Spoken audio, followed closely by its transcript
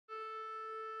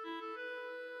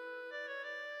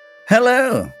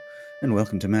Hello, and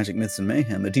welcome to Magic, Myths, and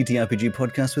Mayhem, a TTRPG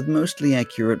podcast with mostly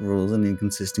accurate rules and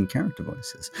inconsistent character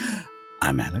voices.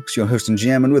 I'm Alex, your host and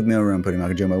GM, and with me around Putty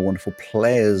Mark and Joe, my wonderful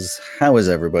players. How is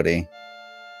everybody?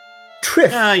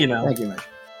 Triff. Thank you much.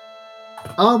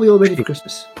 Are we all ready for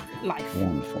Christmas? Life.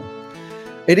 Wonderful.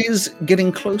 It is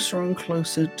getting closer and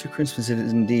closer to Christmas, it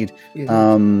is indeed.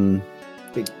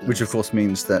 Which of course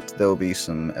means that there will be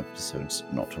some episodes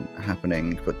not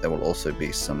happening, but there will also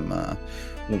be some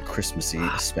little Christmassy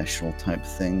special type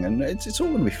thing, and it's all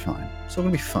going to be fine. It's all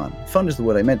going to be fun. Fun is the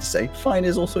word I meant to say. Fine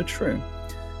is also true.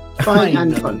 Fine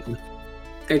and fun.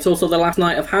 It's also the last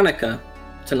night of Hanukkah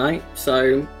tonight,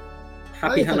 so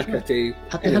happy Hanukkah to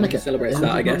anyone who celebrates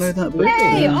that, I guess.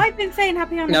 Hey, I've been saying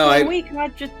happy Hanukkah all week, and I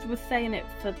just was saying it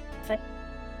for.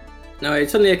 No, it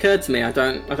suddenly occurred to me. I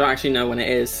don't actually know when it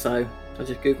is, so I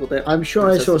just googled it. I'm sure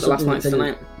I saw the last night's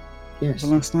tonight. Yes. The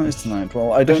last night is tonight.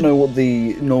 Well, I don't know what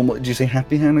the normal. Did you say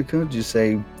happy Hanukkah? Did you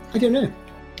say? I don't know.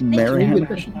 Merry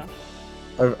Hanukkah.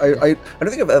 I don't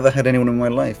think I've ever had anyone in my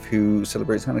life who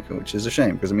celebrates Hanukkah, which is a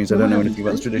shame because it means I don't know anything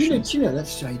about its traditions. You know,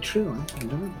 that's very true. I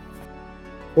don't know.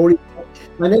 Or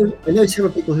I know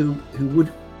several people who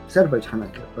would celebrate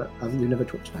Hanukkah, but we've never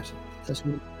talked about it. That's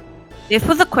really... This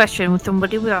was a question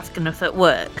somebody was asking us at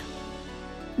work.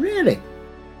 Really?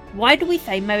 Why do we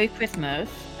say Merry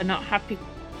Christmas and not Happy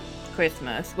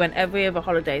Christmas when every other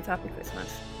holiday is Happy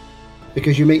Christmas?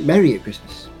 Because you make merry at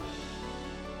Christmas.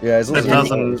 Yeah, as long as it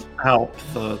doesn't help.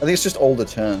 I think it's just older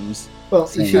terms. Well,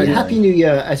 you see, Happy New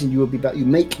Year, as in you will be about you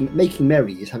making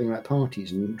merry is having like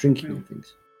parties and drinking and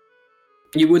things.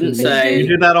 You wouldn't say you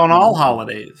do that on all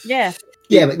holidays. Yeah.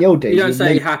 Yeah, but in the old days you don't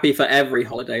say happy for every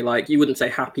holiday. Like you wouldn't say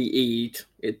Happy Eid.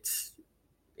 It's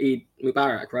Eid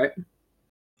Mubarak, right?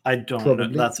 I don't know.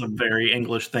 That's a very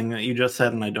English thing that you just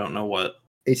said, and I don't know what.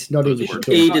 It's not English at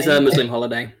all. Eid is a Muslim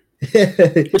holiday,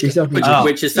 which is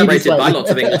celebrated by lots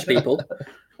of English people.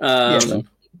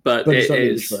 But it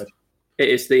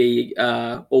is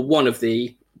the or one of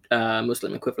the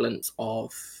Muslim equivalents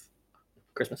of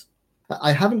Christmas.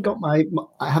 I haven't got my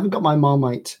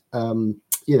Marmite,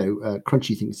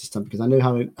 crunchy things this time because I know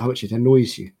how much it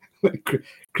annoys you,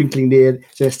 crinkling near.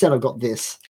 So instead, I've got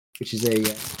this, which is a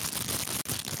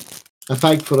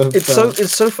bag full of.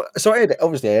 So I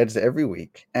edit it every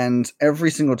week, and every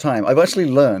single time I've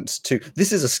actually learned to.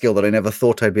 This is a skill that I never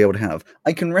thought I'd be able to have.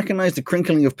 I can recognize the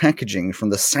crinkling of packaging from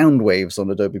the sound waves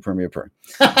on Adobe Premiere Pro.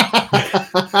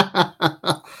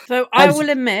 So I will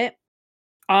admit,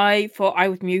 I thought I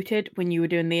was muted when you were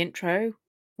doing the intro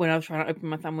when I was trying to open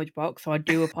my sandwich box, so I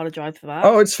do apologise for that.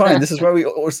 Oh, it's fine. This is why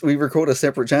we record as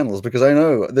separate channels, because I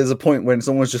know there's a point when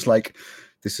someone's just like,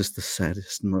 this is the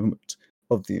saddest moment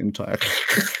of the entire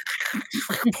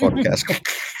podcast.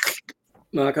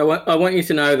 Mark, I want you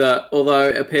to know that although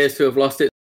it appears to have lost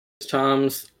its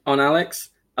charms on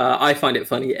Alex, I find it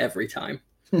funny every time.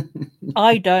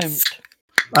 I don't.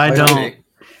 I don't.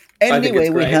 Anyway,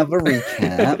 we have a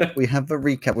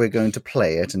recap. We're going to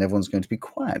play it, and everyone's going to be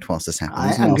quiet whilst this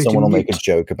happens. Now someone will make a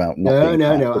joke about not being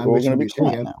quiet, but we're going to be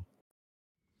quiet now.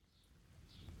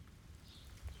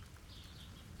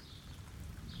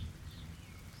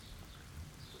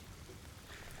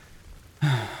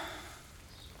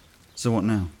 So what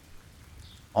now?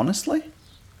 Honestly?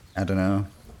 I don't know.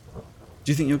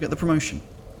 Do you think you'll get the promotion?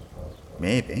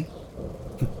 Maybe.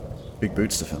 Big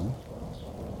boots to fill.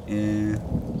 Yeah.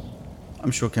 I'm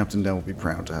sure Captain Dell will be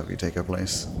proud to have you take her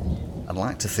place. I'd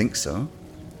like to think so.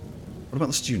 What about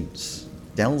the students?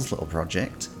 Dell's little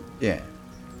project? Yeah.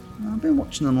 I've been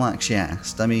watching them like she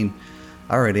asked. I mean,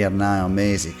 I already had an eye on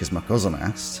Maisie because my cousin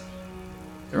asked.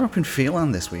 They're up in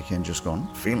Phelan this weekend, just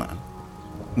gone. Phelan?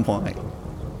 Why?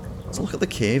 Let's look at the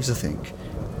caves, I think.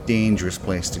 Dangerous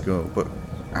place to go, but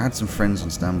I had some friends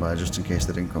on standby just in case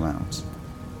they didn't come out.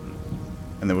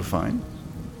 And they were fine.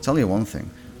 Tell you one thing.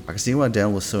 I can see why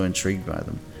Dell was so intrigued by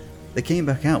them. They came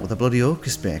back out with a bloody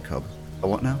Orcus bear cub. A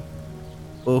what now?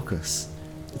 Orcus.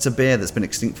 It's a bear that's been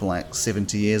extinct for like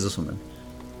 70 years or something.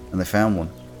 And they found one.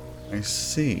 I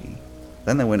see.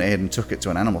 Then they went ahead and took it to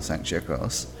an animal sanctuary, of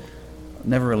course. I've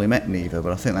never really met Neva,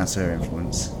 but I think that's her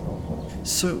influence.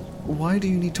 So, why do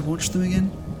you need to watch them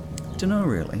again? Dunno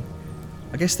really.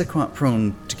 I guess they're quite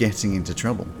prone to getting into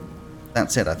trouble.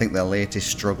 That said, I think their latest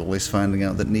struggle is finding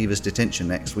out that Neva's detention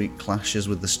next week clashes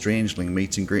with the Strangeling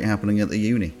meet and greet happening at the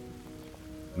uni.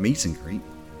 Meet and greet?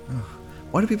 Oh,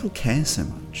 why do people care so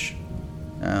much?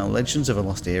 Legends of a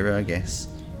lost era, I guess.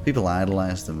 People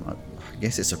idolise them. I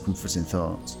guess it's a comforting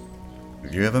thought.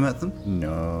 Have you ever met them?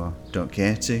 No, don't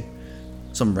care to.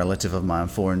 Some relative of mine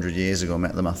 400 years ago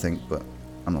met them, I think, but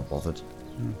I'm not bothered.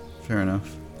 Fair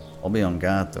enough. I'll be on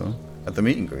guard, though. At the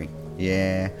meet and greet?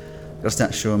 Yeah. Gotta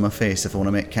start showing my face if I want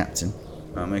to make captain.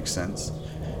 That makes sense.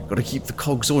 Gotta keep the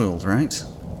cogs oiled, right?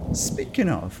 Speaking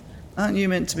of, aren't you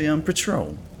meant to be on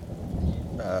patrol?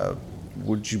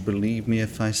 Would you believe me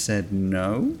if I said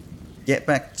no? Get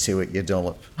back to it, you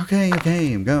dollop. Okay,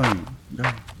 I'm going.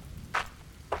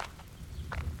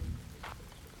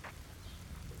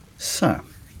 So.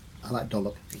 I like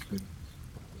dollop. It's good.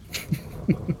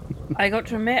 I got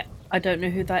to admit, I don't know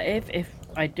who that is. If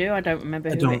I do, I don't remember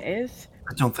who it is.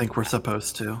 I don't think we're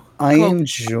supposed to. I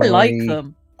like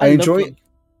them. I enjoy them.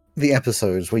 the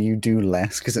episodes where you do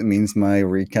less because it means my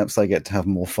recaps I get to have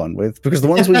more fun with. Because the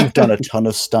ones where you've done a ton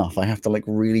of stuff, I have to like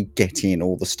really get in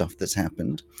all the stuff that's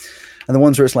happened. And the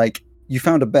ones where it's like, you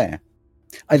found a bear.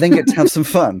 I then get to have some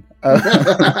fun.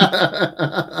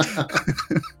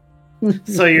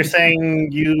 So you're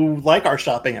saying you like our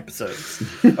shopping episodes?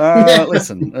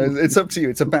 Listen, it's up to you.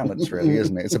 It's a balance, really,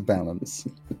 isn't it? It's a balance.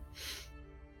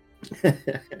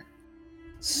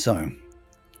 So,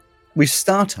 we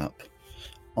start up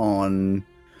on,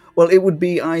 well, it would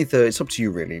be either, it's up to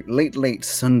you really, late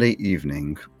Sunday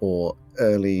evening or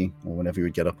early, or whenever you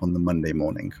would get up on the Monday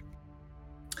morning.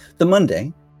 The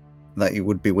Monday that you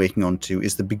would be waking on to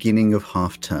is the beginning of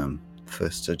half term.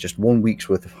 First, just 1 week's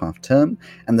worth of half term,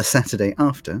 and the Saturday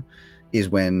after is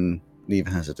when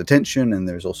Neva has a detention, and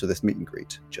there's also this meet and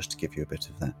greet, just to give you a bit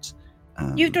of that.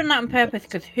 You've done that on purpose,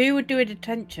 because who would do a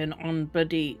detention on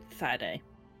bloody Saturday?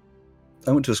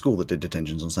 I went to a school that did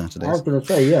detentions on Saturdays. I was going to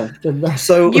say, yeah.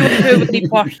 So you went to a really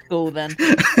posh school then.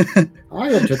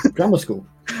 I went to grammar school.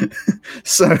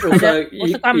 So what's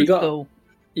a grammar school?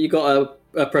 You got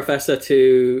a professor that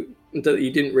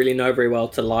you didn't really know very well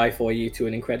to lie for you to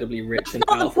an incredibly rich and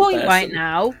powerful person. Right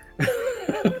now.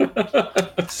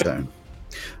 So,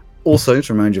 also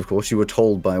to remind you, of course, you were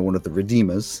told by one of the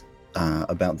Redeemers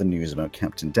about the news about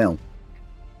Captain Dell,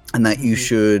 and that you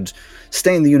should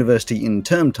stay in the university in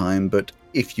term time, but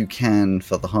if you can,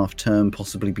 for the half term,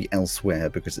 possibly be elsewhere,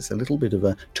 because it's a little bit of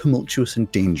a tumultuous and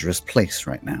dangerous place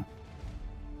right now.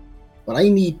 Well, I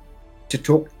need to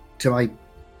talk to my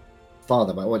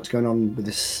father about what's going on with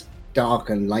this dark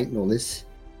and light and all this.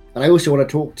 And I also want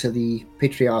to talk to the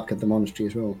patriarch of the monastery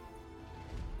as well.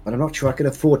 But I'm not sure I can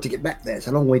afford to get back there. It's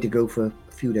a long way to go for a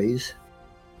few days.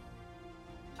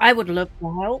 I would love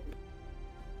to help,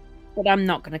 but I'm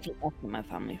not going to keep back with my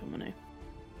family for money.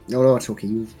 No, it's okay.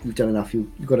 You've done enough.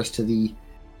 You got us to the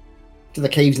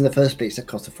caves in the first place. That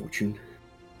cost a fortune.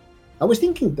 I was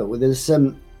thinking though, there's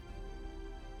did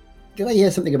I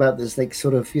hear something about this? Like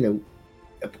sort of,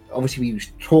 obviously we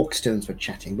use talk stones for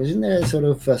chatting, but isn't there sort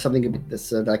of something a bit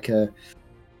that's like a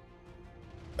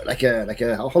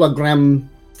hologram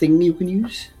thing you can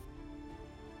use?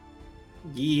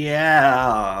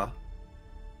 Yeah.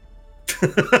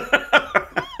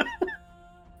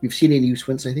 We've seen it in use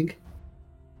once, I think.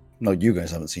 No, you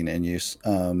guys haven't seen it in use.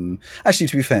 Actually,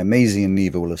 to be fair, Maisie and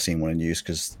Neva will have seen one in use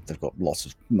because they've got lots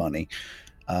of money.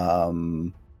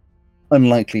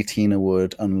 Unlikely Tina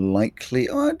would. Unlikely,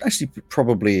 actually,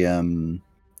 probably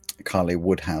Carly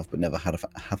would have, but never have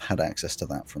had access to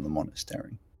that from the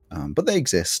monastery. But they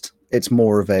exist. It's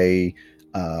more of a.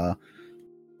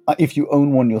 If you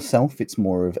own one yourself, it's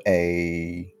more of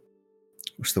a.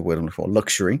 What's the word I'm looking for?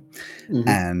 Luxury. Mm-hmm.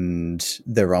 And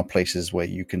there are places where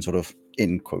you can sort of,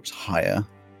 in quotes, hire,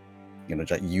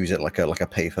 just use it like a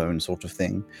payphone sort of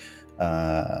thing,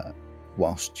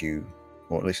 whilst you,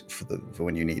 or at least for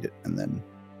when you need it, and then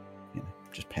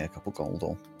just pay a couple gold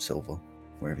or silver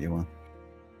wherever you are.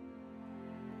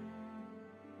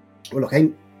 Well, look,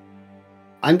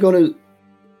 I'm going to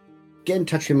get in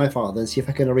touch with my father and see if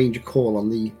I can arrange a call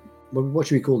on the what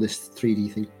should we call this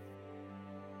 3D thing?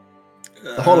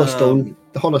 The Hollow Stone.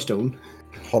 The Hollow Stone.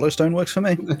 Hollow Stone works for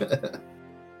me.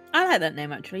 I like that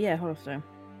name actually. Yeah, Hollow Stone.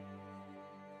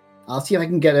 I'll see if I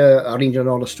can get arrange an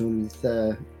Hollow Stone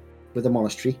with the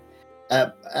monastery.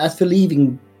 As for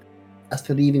leaving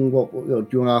what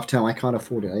during half time, I can't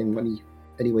afford it. I haven't got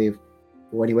any way of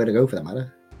or anywhere to go for that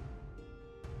matter.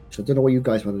 So I don't know what you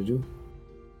guys want to do.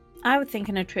 I was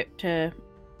thinking a trip to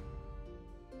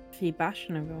see Bash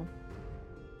and everyone.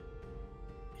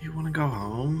 You want to go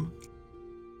home?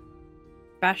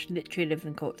 Bash literally lives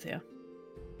in Cortzia.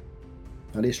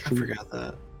 That is true. I forgot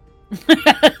that.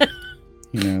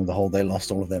 The whole they lost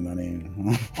all of their money.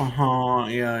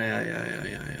 Yeah.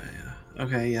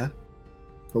 Okay, yeah.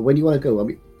 But when do you want to go? I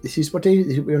mean, this is what day?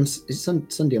 Is it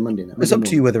Sunday or Monday now? It's up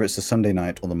to you whether it's the Sunday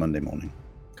night or the Monday morning.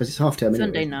 Because it's half term.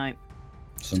 Sunday anyway. night.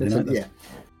 Sunday night. Yeah.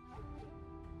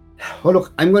 Well,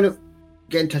 look, I'm going to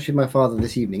get in touch with my father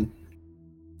this evening.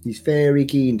 He's very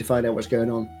keen to find out what's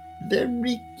going on.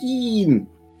 Very keen.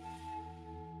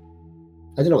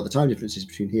 I don't know what the time difference is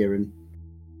between here and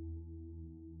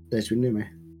There's window.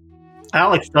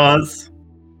 Alex does.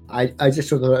 I just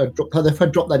sort of if I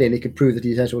drop that in, it could prove that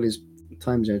he has all his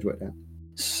time zones worked out.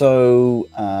 So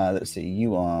let's see.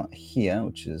 You are here,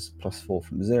 which is +4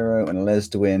 from 0, and Les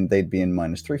to win. They'd be in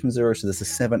 -3 from 0. So there's a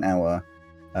 7-hour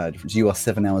difference. You are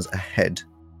 7 hours ahead,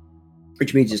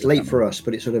 which means it's late for us,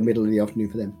 but it's sort of middle of the afternoon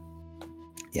for them.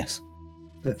 Yes.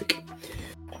 Perfect.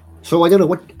 So I don't know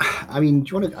what. I mean, do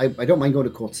you want to? I don't mind going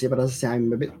to Courtier, but as I say,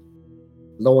 I'm a bit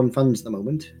low on funds at the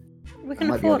moment. We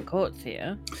can afford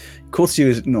Courtier. Courtier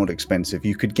is not expensive.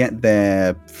 You could get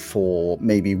there for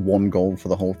maybe 1 gold for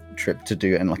the whole trip to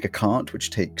do it in like a cart, which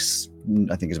takes,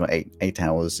 I think, is about 8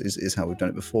 hours. Is how we've done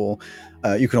it before.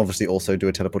 You can obviously also do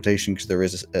a teleportation because there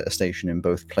is a station in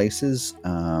both places.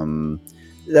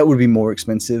 That would be more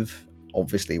expensive.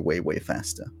 Obviously, way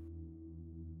faster.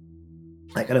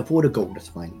 I can afford a gold. That's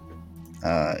fine.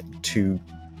 To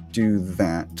do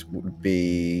that would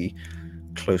be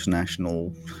close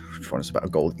national. It's about a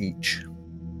gold each.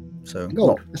 So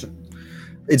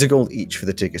it's a gold each for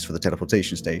the tickets for the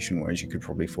teleportation station, whereas you could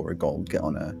probably for a gold get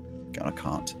on a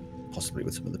cart, possibly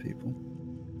with some other people.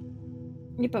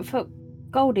 Yeah, but for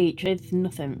gold each, it's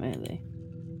nothing really.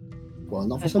 Well,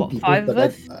 not for some people, 5 but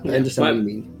I understand what you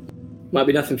mean. Might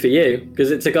be nothing for you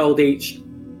because it's a gold each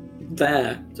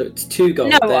there, so it's 2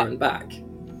 gold there and back.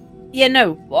 Yeah,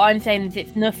 no. What I'm saying is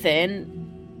it's nothing.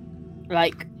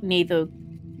 Like neither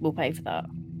will pay for that.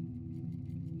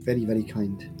 Very, very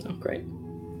kind. Oh, great.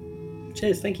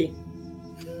 Cheers, thank you.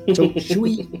 So, should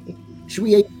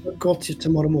we aim for Courtier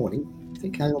tomorrow morning? I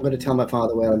think I'm going to tell my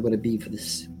father where I'm going to be for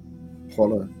this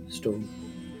horror story.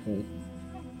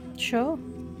 Sure.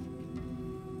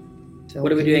 So,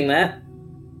 what are we doing there?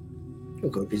 We'll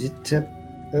go visit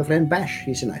her friend Bash.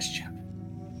 He's a nice chap.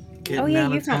 Oh yeah,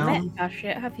 you've not met Bash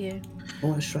yet, have you?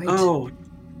 Oh, that's right. Oh.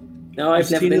 No, I've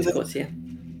never been to Courtier.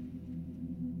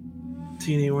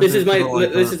 This is like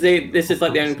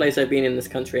the only place I've been in this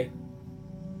country.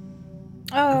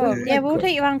 Oh yeah, we'll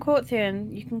take you around Courtier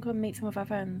and you can come meet some of our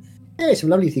friends. Yeah, some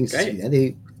lovely things to see there.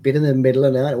 They've been in the middle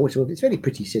of that. Also, it's a very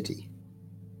pretty city.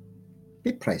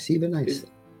 Bit pricey, but nice.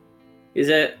 Is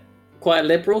it quite a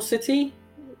liberal city,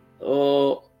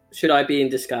 or should I be in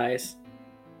disguise?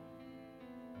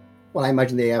 Well, I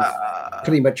imagine they have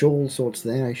pretty much all sorts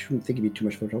there. I shouldn't think it'd be too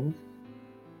much for trouble.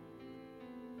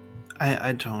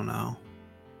 I don't know.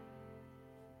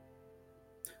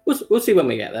 We'll see when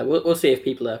we get there. We'll see if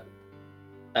people are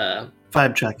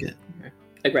vibe check it.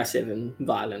 Aggressive and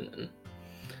violent, and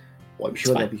I'm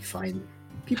sure they'll be fine.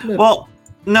 People are... Well,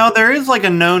 no, there is like a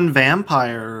known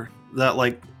vampire that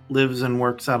like lives and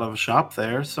works out of a shop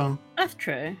there, so that's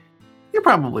true. You're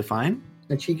probably fine.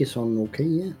 And she gets on okay,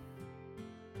 yeah.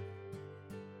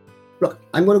 Look,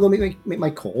 I'm going to go make my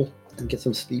call and get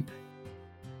some sleep.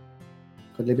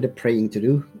 Got a little bit of praying to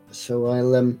do, so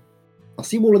I'll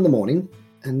see you all in the morning.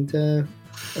 And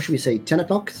what should we say? 10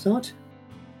 o'clock start?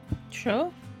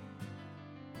 Sure.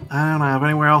 I don't have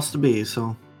anywhere else to be,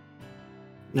 so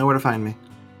know where to find me.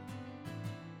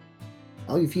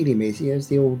 How are you feeling, Maisie? Here's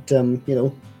the old, the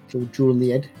old jewel in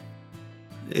the head.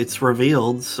 It's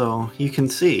revealed, so you can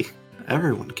see.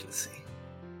 Everyone can see.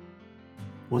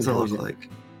 What's it look like?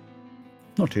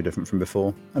 Not too different from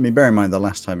before. I mean, bear in mind the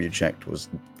last time you checked was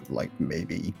like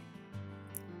maybe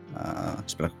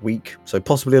it's been like a week, so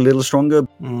possibly a little stronger.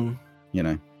 You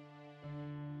know,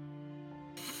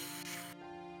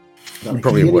 you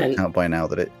probably worked out by now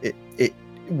that it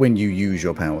when you use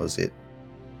your powers, it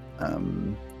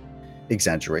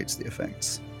exaggerates the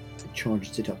effects. It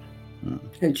charges it up.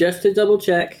 And just to double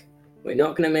check, we're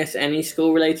not going to miss any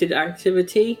school-related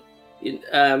activity.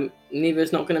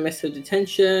 Neva's not going to miss her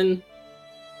detention.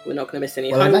 We're not going to miss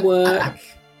any homework.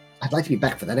 I'd like to be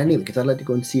back for that anyway, because I'd like to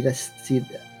go and see this.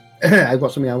 I've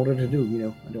got something I wanted to do.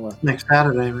 I don't want next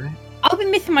Saturday, right? I'll be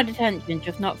missing my detention,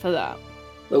 just not for that.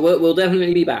 But we'll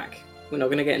definitely be back. We're not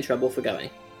going to get in trouble for going.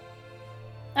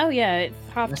 Oh yeah, it's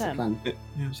half That's term. the plan.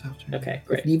 Yeah, it's half term. Okay,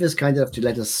 great. If Neva's kind enough to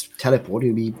let us teleport,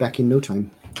 he'll be back in no time.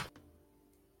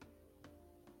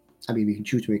 I mean, we can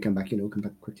choose when we come back. Come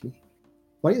back quickly.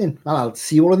 Right then. Well, I'll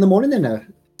see you all in the morning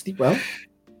then. Sleep well.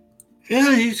 Yeah,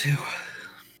 you too.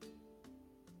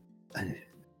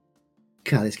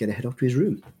 Let's get a head off to his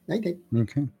room. Okay.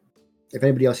 If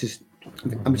anybody else is...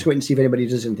 I'm just waiting to see if anybody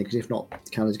does anything, because if not,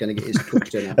 Carla's going to get his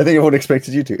torch done. I think everyone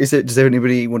expected you to. Does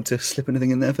anybody want to slip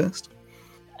anything in there first?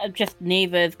 Just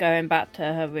Neva's going back to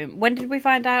her room. When did we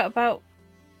find out about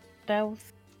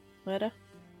Dell's murder?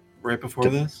 Right before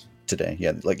this? Today,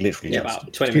 yeah, like literally. Yeah,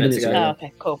 about 20 minutes ago. Oh,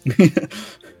 okay, cool.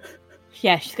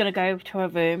 Yeah, she's going to go to her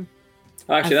room.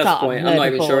 Oh, actually, that's the point. I'm not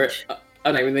even sure.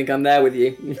 I don't even think I'm there with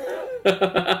you.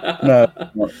 No,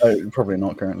 probably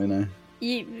not currently, no.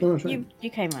 You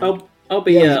came around. I'll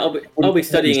be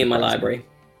studying in my library.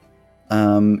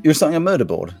 You were starting a murder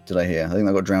board, did I hear? I think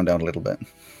that got drowned out a little bit.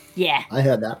 Yeah. I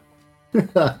heard that.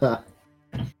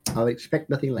 I'll expect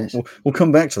nothing less. We'll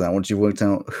come back to that once you've worked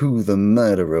out who the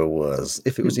murderer was,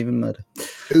 if it was even murder.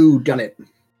 Who done it?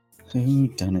 Who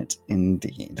done it,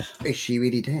 indeed. Is she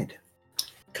really dead?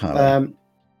 Carly.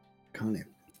 Carly.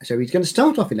 So he's going to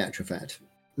start off, in actual fact,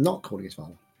 not calling his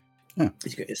father. Yeah.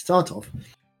 He's going to start off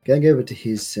going over to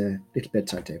his little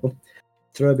bedside table,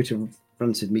 throw a bit of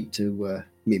rancid meat to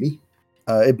Mimi.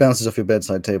 It bounces off your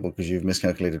bedside table because you've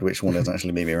miscalculated which one is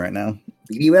actually Mimi right now.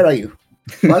 Mimi, where are you?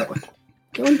 Well,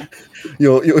 go on.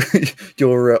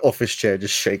 Your office chair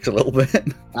just shakes a little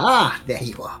bit. Ah, there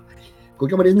you are. Go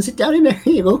come on in and sit down in there.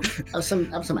 Here you go. Have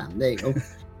some ham. There you go.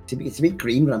 It's a bit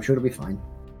green, but I'm sure it'll be fine.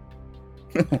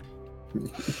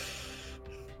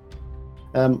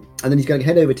 And then he's going to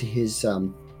head over to his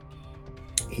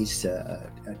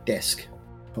desk,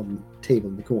 table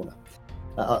in the corner.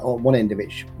 On one end of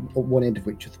which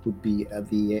would be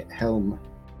the helm,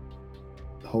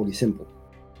 the holy symbol.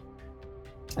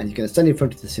 And he's going to stand in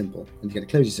front of the symbol, and he's going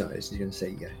to close his eyes. He's going to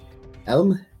say,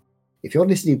 "Elm, if you're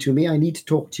listening to me, I need to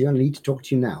talk to you, and I need to talk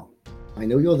to you now. I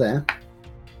know you're there.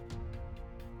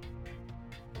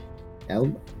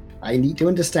 Elm, I need to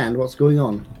understand what's going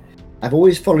on. I've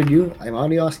always followed you. I'm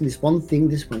only asking this one thing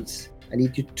this once. I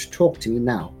need you to talk to me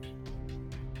now."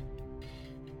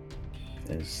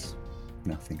 There's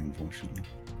nothing, unfortunately.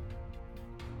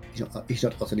 He's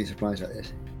not utterly surprised at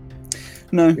this.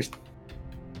 No. It's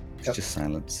just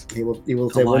silence. He will The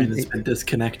say line has been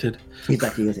disconnected.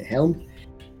 Exactly. He'll say, "Helm,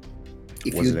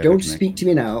 if Was you it don't ever speak to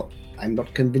me now, I'm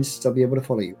not convinced I'll be able to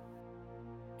follow you."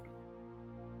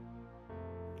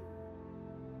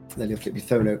 Then he'll flip his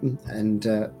phone open and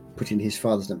put in his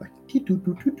father's number. It's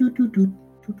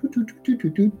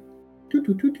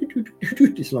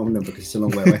a long number because it's a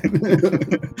long way away.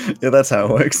 Yeah, that's how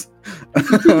it works.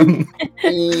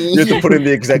 You have to put in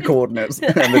the exact coordinates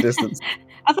and the distance.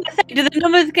 I was going to say, do the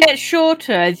numbers get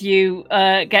shorter as you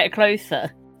get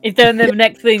closer? Is there the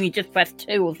next thing you just press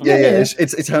 2 or something? Yeah,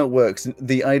 it's how it works.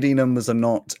 The ID numbers are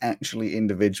not actually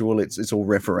individual. It's all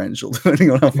referential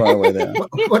depending on how far away they are.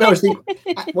 What I was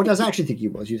actually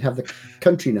thinking was you'd have the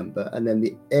country number and then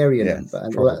the area number,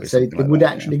 and all that. So it would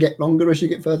actually get longer as you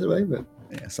get further away.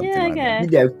 But something like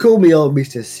that. You know, call me old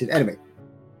Mr. Sid. Anyway,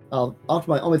 on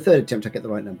my third attempt, I get the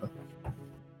right number.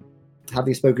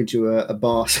 Having spoken to a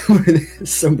bar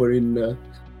somewhere in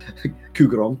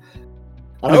Cougaron.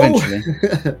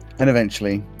 And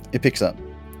eventually, it picks up,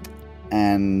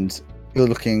 and you're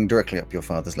looking directly up your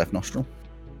father's left nostril.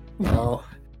 Oh,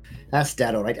 that's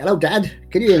Dad, all right. Hello, Dad.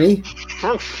 Can you hear me?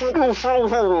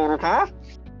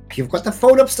 You've got the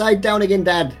phone upside down again,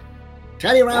 Dad.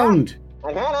 Turn it around.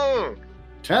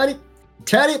 Turn it.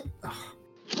 Oh,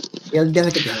 you'll never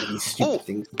get down these stupid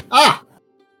things. Ah!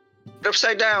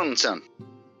 Upside down, son.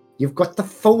 You've got the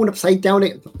phone upside down.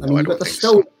 You've got the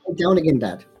stove upside down again,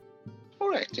 Dad.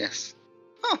 Right, yes.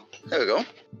 Oh, there we go.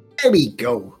 There we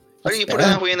go. Why didn't you put it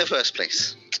that way in the first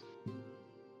place?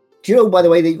 Do you know, by the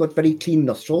way, that you've got very clean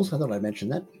nostrils? I thought I'd mention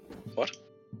that. What?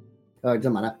 Oh, it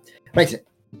doesn't matter. Right,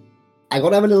 I got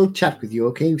to have a little chat with you,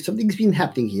 okay? Something's been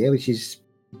happening here, which is...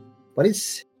 But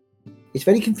it's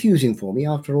very confusing for me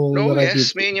after all. Oh,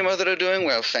 yes, me and your mother are doing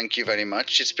well, thank you very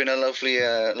much. It's been a lovely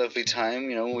time,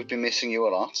 you know, we've been missing you a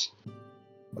lot.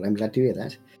 Well, I'm glad to hear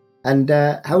that. And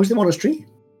how's the monastery?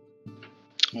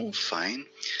 Oh, fine.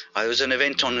 There was an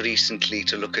event on recently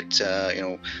to look at,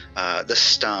 the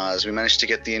stars. We managed to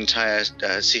get the entire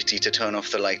city to turn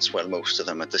off the lights, well, most of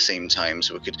them at the same time,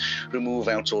 so we could remove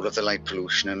out all of the light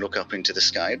pollution and look up into the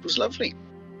sky. It was lovely.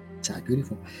 Sounds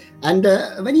beautiful. And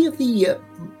have any of the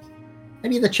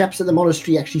chaps at the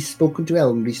monastery actually spoken to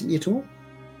Elm recently at all?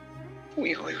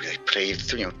 We prayed,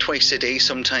 twice a day,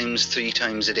 sometimes 3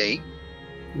 times a day.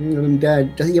 And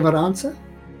does he ever answer?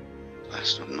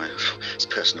 That's not it's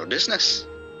personal business.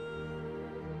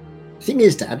 The thing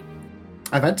is, Dad,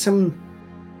 I've had some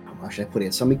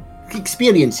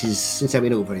experiences since I've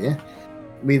been over here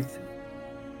with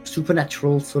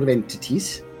supernatural sort of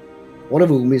entities. One of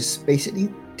whom is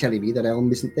basically telling me that Elm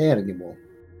isn't there anymore.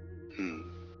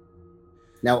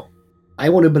 Now, I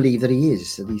want to believe that he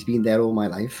is, that he's been there all my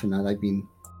life and that I've been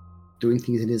doing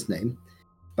things in his name.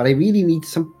 But I really need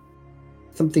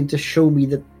something to show me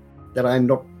that I'm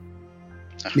not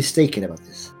mistaken about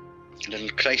this. A little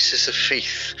crisis of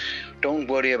faith. Don't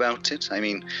worry about it. I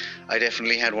mean, I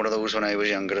definitely had one of those when I was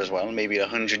younger as well, maybe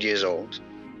 100 years old,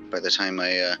 by the time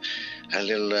I had a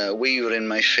little waver in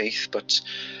my faith. But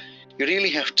you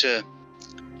really have to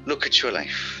look at your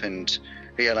life and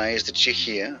realise that you're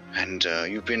here, and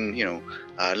you've been,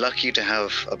 lucky to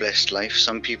have a blessed life.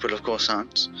 Some people, of course,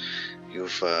 aren't. You're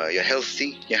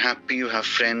healthy, you're happy, you have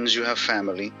friends, you have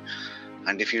family.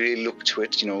 And if you really look to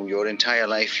it, your entire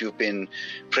life you've been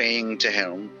praying to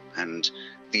Helm, and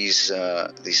these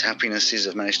happinesses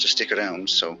have managed to stick around.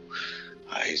 So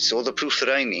it's all the proof that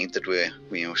I need that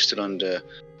we're still under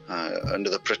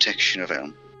the protection of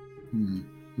Helm.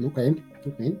 Okay.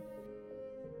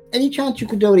 Any chance you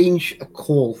could arrange a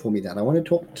call for me then? I want to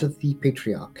talk to the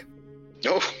Patriarch.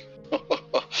 Oh,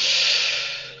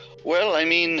 well, I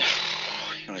mean,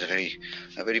 he's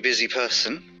a very busy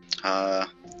person.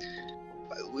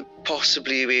 We'd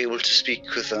possibly be able to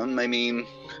speak with them. I mean,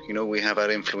 we have our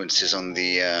influences on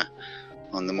the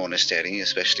monastery,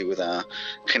 especially with our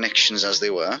connections as they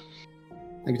were.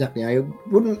 Exactly. I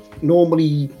wouldn't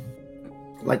normally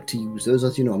like to use those,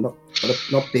 as you know. I'm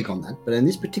not big on that, but in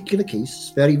this particular case,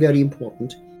 it's very, very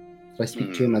important that I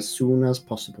speak to him as soon as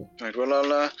possible. Right.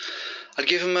 Well, I'll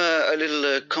give him a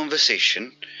little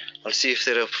conversation. I'll see if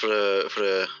they're up for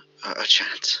a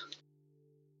chat.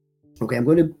 Okay, I'm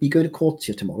going to be going to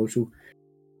Courtier tomorrow, so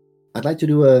I'd like to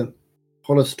do a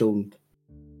Hollowstone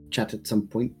chat at some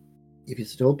point, if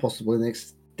it's at all possible, in the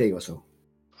next day or so.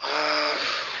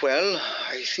 Well,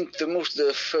 I think they'll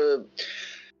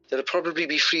probably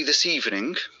be free this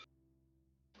evening,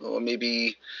 or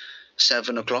maybe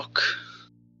 7 o'clock.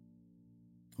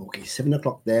 Okay, 7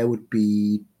 o'clock there would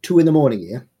be 2 in the morning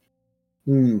here.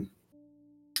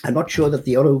 I'm not sure that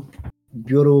the auto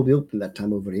bureau will be open that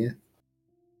time over here.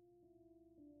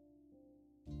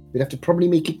 We'd have to probably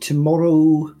make it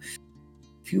tomorrow.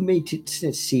 If you made it,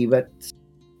 let's see, but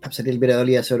perhaps a little bit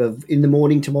earlier, sort of in the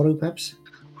morning tomorrow, perhaps?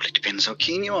 Well, it depends how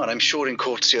keen you are. I'm sure in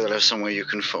Courtier they'll have somewhere you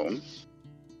can phone.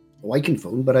 Oh, I can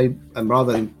phone, but I'm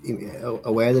rather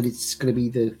aware that it's going to be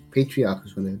the Patriarch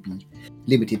who's going to be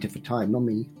limited for time, not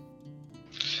me.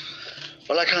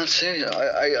 Well, I can't say.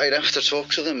 I'd have to talk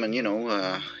to them, and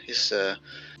it's the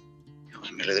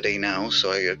middle of the day now,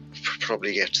 so I could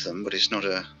probably get to them, but it's not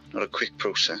a quick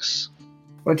process.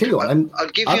 Well, I tell you what, I'll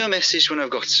give you a message when I've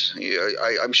got.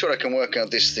 I'm sure I can work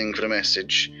out this thing for a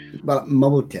message. Well,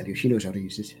 Mum will tell you. She knows how to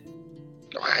use it.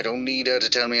 I don't need her to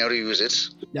tell me how to use it.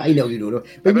 I know you don't know.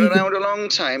 I've been around a long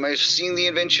time. I've seen the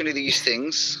invention of these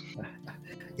things.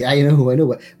 Yeah, I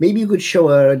know. Maybe you could show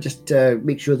her and just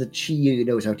make sure that she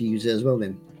knows how to use it as well,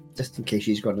 then, just in case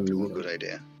she's got a new. Good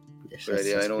idea. Yes, good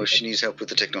idea. I know she needs help with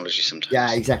the technology sometimes.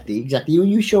 Yeah, exactly.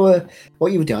 You show her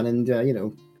what you've done,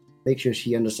 and make sure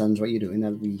she understands what you're doing.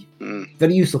 That'll be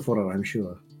very useful for her, I'm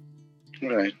sure.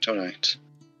 All right.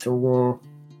 So,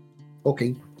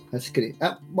 okay, that's good.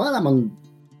 While I'm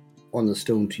on the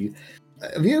stone to you,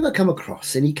 have you ever come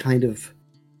across any kind of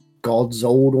gods,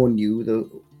 old or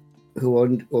new, who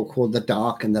are called the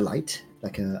dark and the light?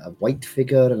 Like a white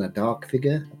figure and a dark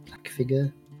figure, a black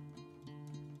figure?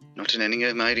 Not in any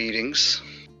of my readings.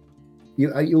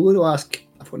 You were to ask,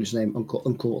 I forgot his name,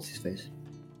 Uncle what's his face?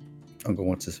 Uncle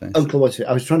what's his face? Uncle what's his face?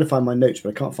 I was trying to find my notes, but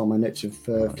I can't find my notes of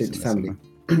Flint's family.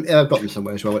 I've got them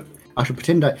somewhere as well. I should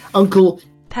pretend Uncle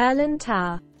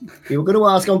Palantar. You were going to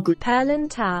ask Uncle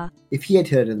Palantar if he had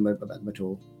heard of them at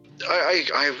all.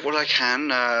 I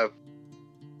can.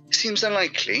 Seems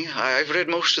unlikely. I've read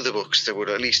most of the books that would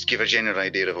at least give a general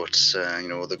idea of what's,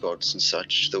 the gods and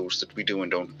such, those that we do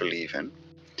and don't believe in.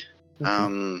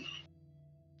 Okay.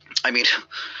 I mean,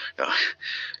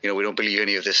 we don't believe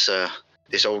any of this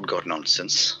old god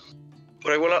nonsense.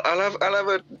 Right, well, I'll have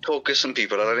a talk with some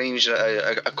people. I'll arrange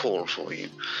a call for you.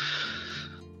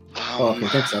 Okay,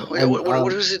 thanks.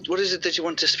 What is it that you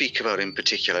want to speak about in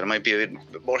particular? It might be a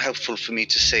bit more helpful for me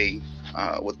to say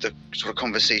what the sort of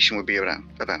conversation would be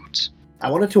about.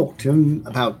 I want to talk to him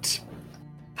about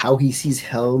how he sees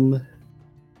Helm,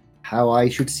 how I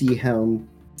should see Helm.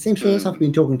 Same sort of stuff I've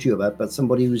been talking to you about, but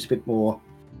somebody who's a bit more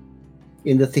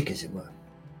in the thick, as it were.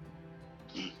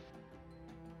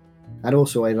 And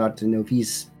also, I'd like to know if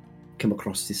he's come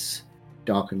across this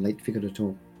dark and light figure at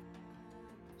all.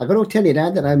 I've got to tell you,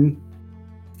 Dad, that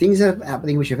things are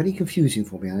happening which are very confusing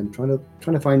for me. I'm trying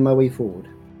to find my way forward.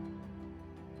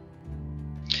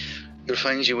 You'll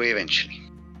find your way eventually.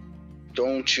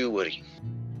 Don't you worry.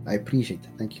 I appreciate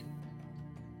that. Thank you.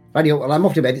 Radio, well, I'm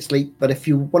off to bed. It's late, but if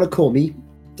you want to call me,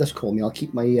 just call me. I'll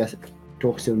keep my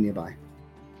talk zone nearby.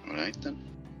 All right, then.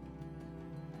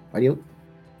 Radio.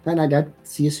 Night, night, Dad.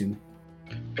 See you soon.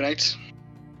 Good night.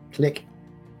 Click.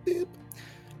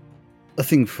 A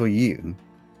thing for you.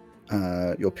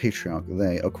 Your patriarch,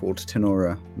 they are called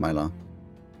Tenora Mylar.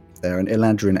 They're an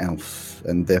Eladrin elf,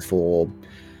 and therefore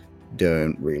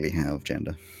don't really have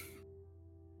gender.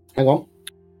 Hang on.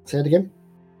 Say it again.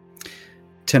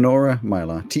 Tenora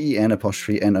Mylar.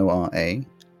 TEN''Nora.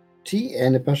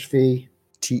 TN''.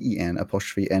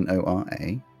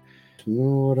 TEN''Nora.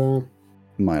 Tenora.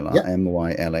 Mylar. Yep.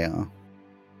 MYLAR.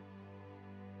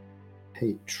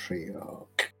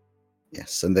 Patriarch.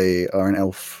 Yes, and they are an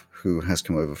elf who has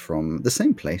come over from the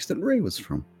same place that Ray was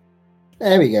from.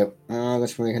 There we go.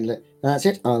 That's where we handle it. That's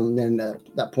it. And then at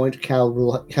that point, Cal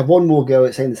will have one more go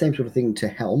at saying the same sort of thing to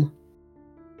Helm.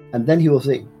 And then he will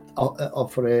say,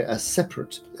 offer a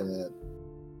separate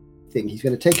thing. He's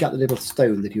going to take out the little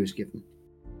stone that he was given.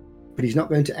 But he's not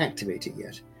going to activate it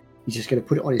yet. He's just going to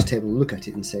put it on his table, look at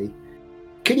it and say,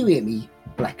 "Can you hear me,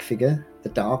 black figure, the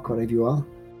dark, whatever you are?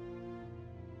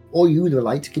 Or you, the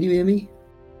light, can you hear me?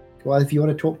 Or if you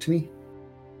want to talk to me?"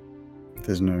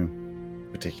 There's no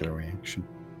particular reaction.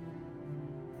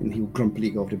 And he'll grumpily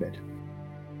go off to bed.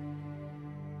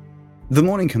 The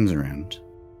morning comes around.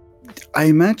 I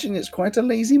imagine it's quite a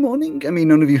lazy morning. I mean,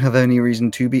 none of you have any reason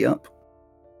to be up.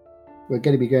 We're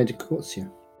going to be going to courts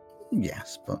here.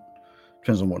 Yes, but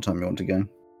depends on what time you want to go.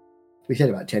 We said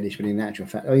about 10ish, but in actual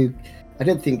fact, I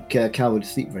don't think Cal would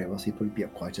sleep very well, so he'd probably be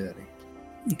up quite early.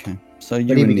 Okay, so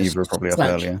you and Neve are probably up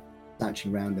earlier.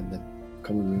 Slouching around in the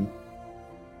common room.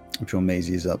 I'm sure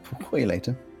Maisie is up way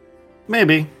later.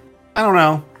 Maybe. I don't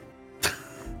know.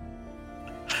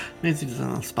 Maisie's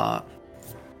on the spot.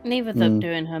 Neva's up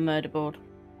doing her murder board.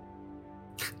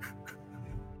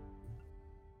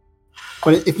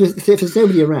 Well, if there's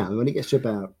nobody around, when it gets to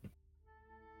about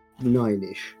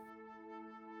 9ish,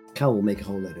 Cal will make a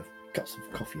whole load of cups of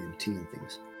coffee and tea and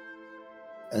things.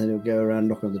 And then he'll go around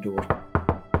knocking on the door. "Do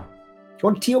you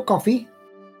want tea or coffee?"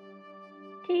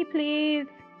 Tea, please.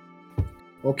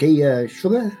 Okay,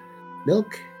 sugar?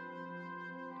 Milk?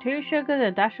 2 sugars, a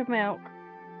dash of milk.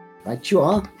 Right, you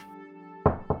are.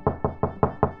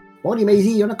 Morning,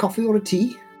 Maisie. You want a coffee or a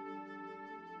tea?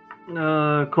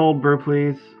 Cold brew,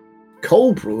 please.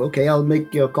 Cold brew? Okay, I'll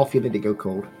make your coffee and let it go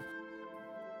cold.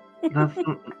 That's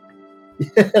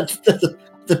That's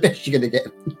the best you're going to get.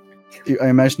 I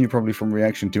imagine you probably, from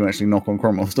reaction, do actually knock on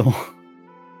Cromwell's door.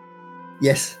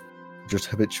 Yes. Just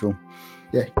habitual.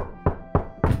 Yeah.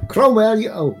 Cromwell,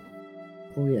 you... Oh,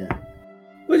 yeah.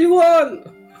 What do you want?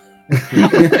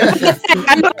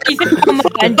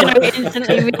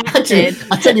 Actually,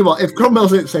 I tell you what, if Cromwell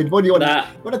said, "What do you want?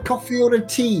 Want a coffee or a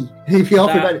tea?" He'd be half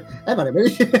about it. Hang on a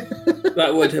minute.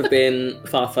 That would have been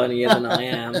far funnier than I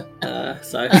am.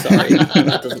 So sorry,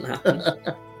 that doesn't happen.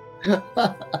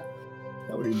 That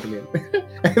would have been brilliant.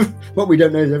 What we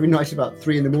don't know is every night about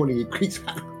 3 a.m, he creeps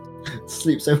out,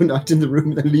 sleeps overnight in the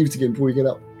room, and then leaves again before we get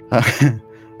up.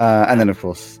 And then, of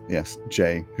course, yes,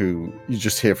 Jay, who you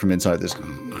just hear from inside this.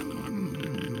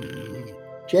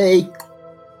 Jay.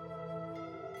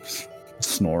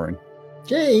 Snoring.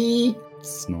 Jay.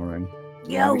 Snoring.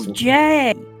 Yo,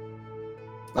 Jay.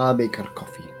 I'll make her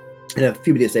coffee. And a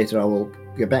few minutes later, I will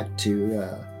go back to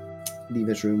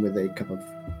Neva's room with a cup of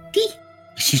tea.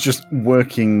 She's just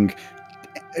working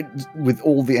with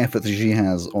all the effort that she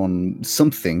has on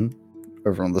something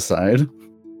over on the side.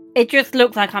 It just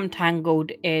looks like I'm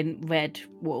tangled in red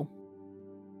wool.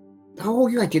 Oh,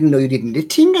 I didn't know you did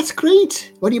knitting. That's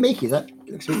great. What do you make? Is that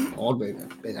odd? Is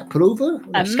that pullover?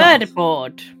 A murder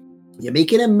board. You're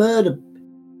making a murder.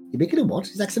 You're making a what?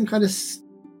 Is that some kind of?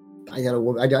 I don't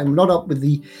know. I'm not up with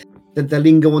the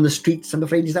lingo on the streets. I'm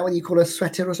afraid. Is that what you call a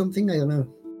sweater or something? I don't know.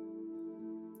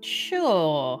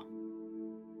 Sure.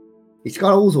 It's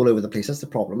got holes all over the place. That's the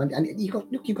problem. And you've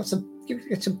got some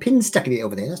pins stuck in it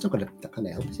over there. That's not going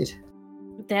to help, is it?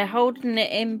 They're holding it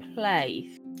in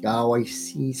place. Oh, I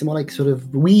see. Some more like sort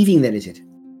of weaving then, is it?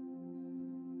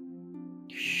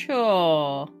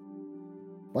 Sure.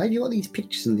 Why have you got these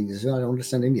pictures and things? I don't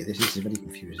understand any of this. This is very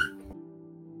confusing.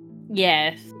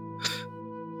 Yes.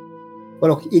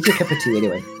 Well, look, eat your cup of tea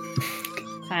anyway.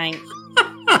 Thanks.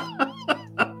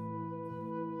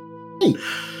 Hey,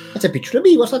 that's a picture of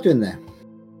me. What's that doing there?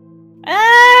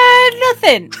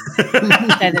 Nothing.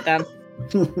 There's it done.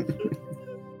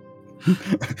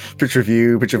 Picture of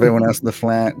you, picture of everyone else in the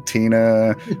flat,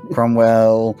 Tina,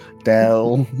 Cromwell,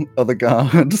 Dell, other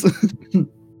guards.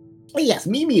 Hey, that's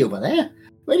Mimi over there.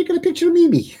 Where you got a picture of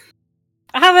Mimi?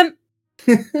 I haven't.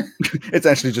 It's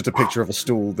actually just a picture of a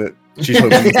stool that she's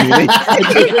holding the TV.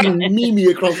 Mimi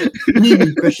across it.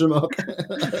 Mimi, question mark.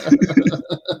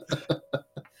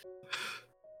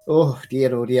 Oh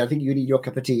dear. I think you need your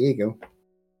cup of tea. Here you go.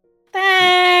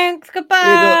 Thanks.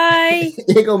 Goodbye.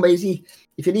 Here you go, Maisie.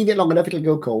 If you leave it long enough, it'll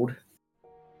go cold.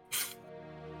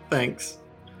 Thanks.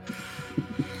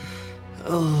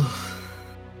 Oh.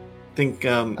 I think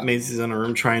Maisie's in her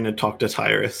room trying to talk to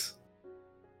Tyrus,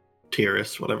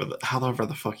 however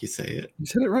the fuck you say it. You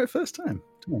said it right first time.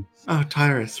 Oh,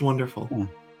 Tyrus, wonderful. Yeah.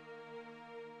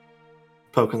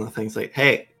 Poking the things like,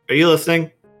 hey, are you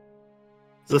listening?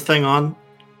 Is this thing on?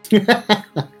 Hey,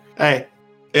 I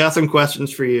got some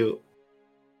questions for you.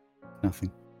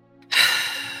 Nothing.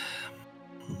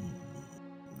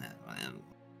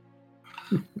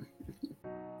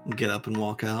 Get up and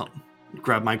walk out.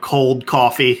 Grab my cold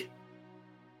coffee.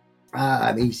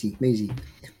 Amazing.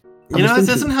 You know, this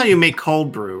isn't how you make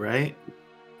cold brew, right?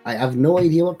 I have no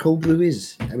idea what cold brew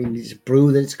is. I mean, it's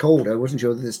brew that it's cold. I wasn't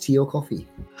sure that it's tea or coffee.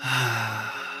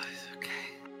 Okay.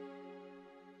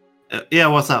 Yeah,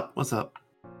 what's up? Look,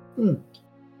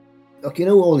 you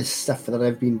know all this stuff that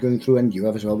I've been going through, and you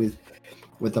have as well,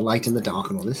 with the light and the dark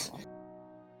and all this.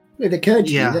 It occurred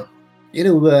to me that, you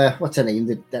know, what's her name?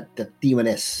 That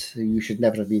demoness who you should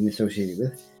never have been associated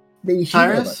with. Maybe she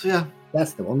Tyrus? Yeah.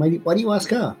 That's the one. Why do you ask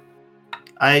her?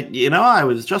 I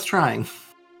was just trying.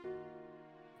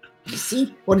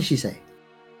 See? What did she say?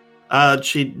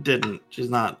 She didn't. She's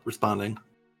not responding.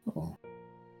 Oh.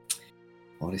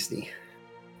 Honestly.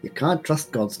 You can't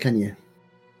trust gods, can you?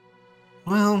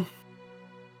 Well,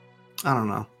 I don't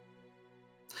know.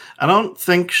 I don't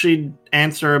think she'd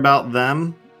answer about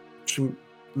them.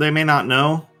 They may not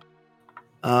know.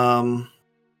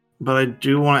 But I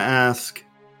do want to ask.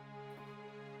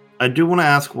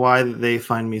 Why they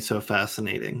find me so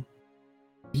fascinating.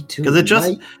 Me too.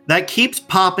 Because that keeps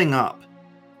popping up.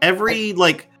 Every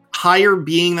higher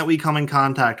being that we come in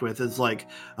contact with is like,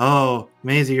 "Oh,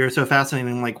 Maisie, you're so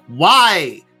fascinating." I'm like,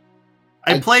 why?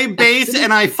 I play bass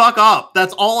and I fuck up.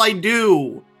 That's all I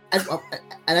do. And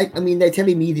I mean, they're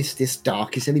telling me this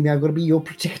dark is telling me I've got to be your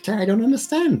protector. I don't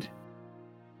understand.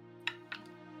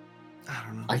 I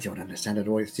don't know. I don't understand at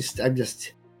all. It's just,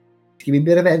 give me a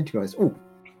bit of antibiotics. Oh, do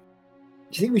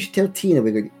you think we should tell Tina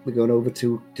we're going over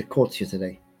to Cortia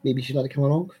today? Maybe she'd like to come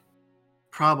along.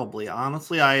 Probably.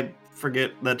 Honestly, I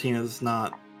forget that Tina's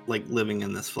not living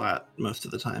in this flat most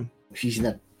of the time. She's in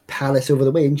that palace over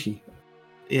the way, isn't she?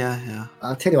 Yeah.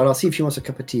 I'll tell you what. I'll see if she wants a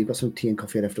cup of tea. We've got some tea and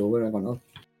coffee left over. I'll go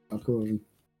over.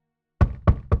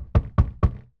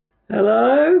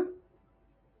 Hello.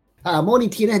 Morning,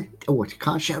 Tina. Oh,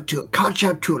 can't shout too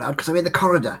loud because I'm in the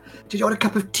corridor. Did you want a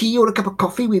cup of tea or a cup of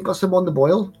coffee? We've got some on the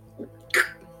boil.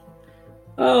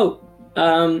 Oh,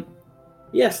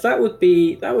 yes, that would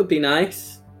be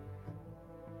nice.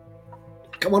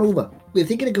 Come on over. We're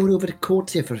thinking of going over to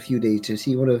Cortia for a few days to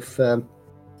see one of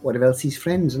Elsie's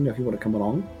friends. I don't know if you want to come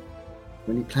along.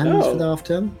 Any plans for the half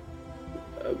term?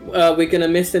 Are we going to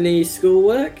miss any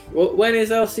schoolwork? When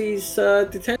is Elsie's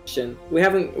detention? We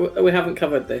haven't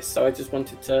covered this, so I just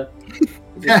wanted to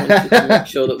make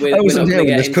sure that we're not going to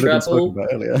get in trouble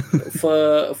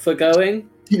for going.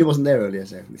 Tina wasn't there earlier,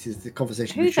 so this is the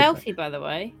conversation. Who's Elsie, by the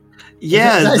way?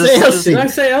 Yeah, Did I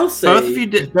say Elsie? Both of you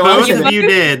did. Both of you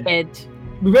did.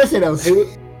 We both said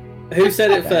Elsie. Who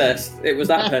said it first? It was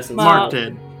that person. Mark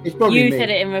did. It's probably you me. said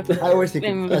it in reply. I always think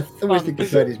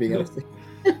Freddie's being Elsie.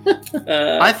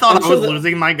 I thought I was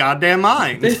losing my goddamn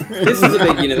mind. This is a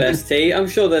big university. I'm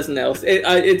sure there's an Elsie.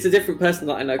 It's a different person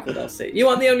that I know called Elsie. You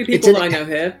aren't the only people that I know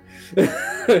here.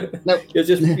 No. You're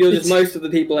just most of the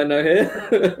people I know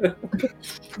here.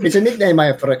 It's a nickname I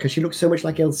have for her because she looks so much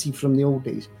like Elsie from the old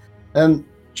days.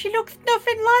 She looks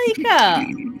nothing like her.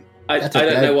 I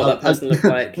don't know what that person looked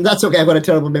like. That's okay. I've got a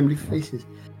terrible memory for faces.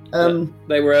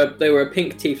 They were a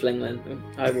pink tiefling then.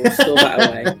 I will store that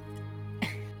away.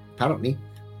 Apparently.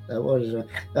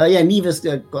 Neva's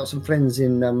got some friends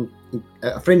in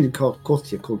a friend in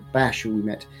Cortia called Bash who we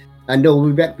met. And no,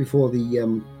 we met before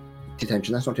the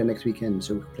detention. That's not till next weekend,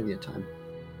 so we've got plenty of time.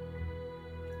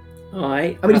 All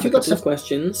right. I mean, if you've got some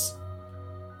questions,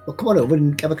 well, come on over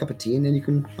and have a cup of tea, and then you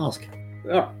can ask.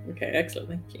 Oh, okay, excellent,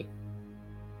 thank you. Do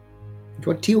you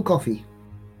want tea or coffee?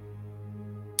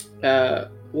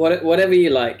 Whatever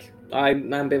you like. I'm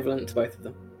ambivalent to both of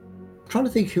them. I'm trying to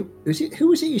think who was it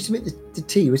who used to make the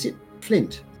tea? Was it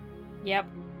Flint? Yep.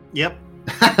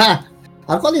 I've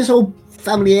got this whole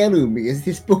family heirloom. Is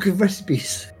this book of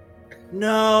recipes?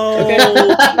 No. Okay.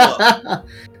 I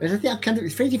think I can't.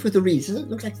 It's very difficult to read. Does it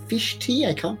look like fish tea?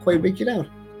 I can't quite make it out.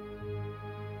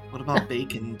 What about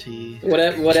bacon tea?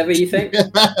 Whatever you think.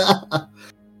 I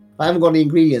haven't got any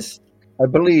ingredients. I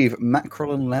believe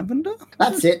mackerel and lavender?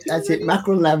 That's it.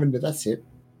 Mackerel and lavender. That's it.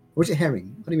 Or was it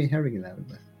herring? What do you mean herring and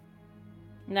lavender?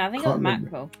 No, I think it was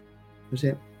mackerel. Was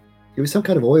it? It was some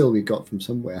kind of oil we got from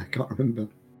somewhere. I can't remember.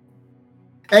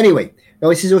 Anyway,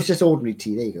 this is just ordinary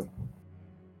tea. There you go.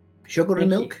 Sugar and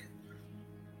milk?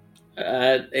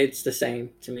 It's the same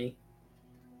to me.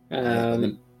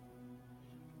 I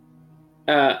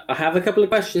have a couple of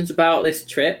questions about this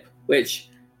trip, which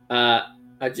I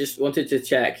just wanted to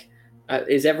check.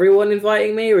 Is everyone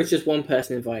inviting me, or is just one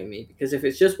person inviting me? Because if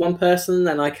it's just one person,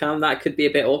 then I come. That could be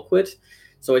a bit awkward.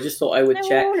 So I just thought I would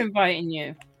check. We're all inviting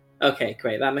you. Okay,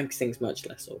 great. That makes things much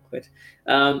less awkward.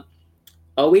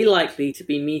 Are we likely to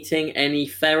be meeting any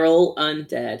feral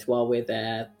undead while we're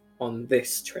there on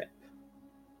this trip?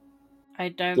 I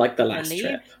don't like the last believe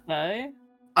trip. So.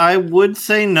 I would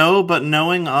say no, but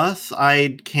knowing us,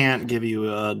 I can't give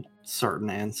you a certain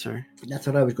answer. That's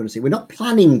what I was going to say. We're not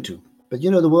planning to, but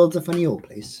the world's a funny old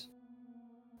place.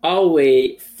 Are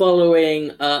we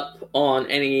following up on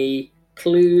any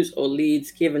clues or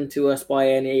leads given to us by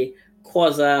any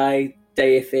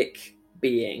quasi-deific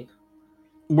being?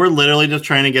 We're literally just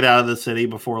trying to get out of the city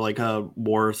before like a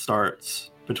war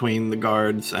starts between the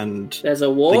guards and there's a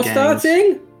war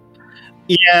starting?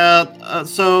 Yeah,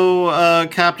 so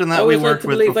Captain that we worked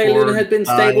with before... I believe had been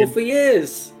stable for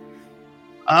years.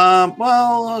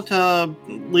 Well, to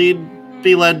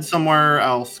be led somewhere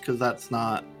else, because that's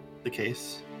not the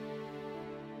case.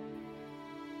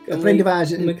 Can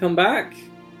we come back?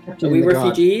 Are we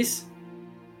refugees?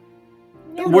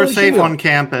 Yeah, we're safe on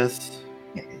campus.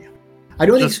 I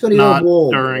don't think it's going to be a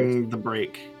war during the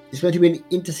break. It's going to be an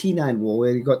inter-C9 war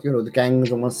where you've got the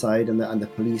gangs on one side and the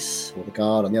police or the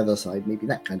guard on the other side, maybe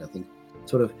that kind of thing.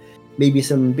 Sort of maybe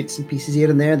some bits and pieces here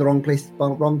and there in the wrong place,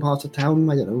 wrong parts of town.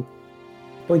 I don't know.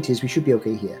 Point is, we should be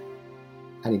okay here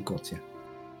and in Cortia.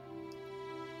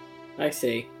 I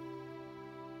see.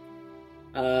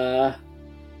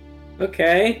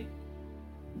 Okay.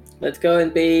 Let's go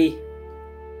and be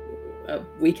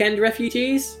weekend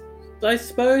refugees, I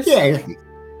suppose. Yeah.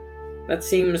 That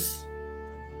seems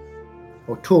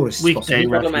or tourists weekday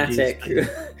problematic.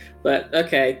 But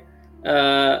okay.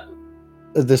 At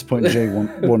this point, Jay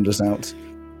wanders out.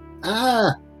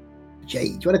 Jay,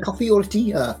 do you want a coffee or a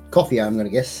tea? Coffee, I'm going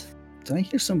to guess. Did I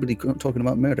hear somebody talking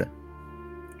about murder?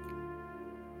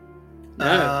 No.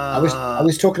 I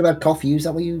was talking about coffee. Is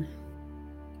that what you?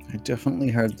 I definitely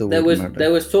heard the word murder.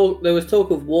 There was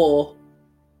talk of war.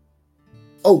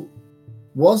 Oh,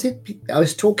 was it? I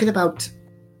was talking about.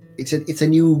 It's a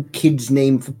new kid's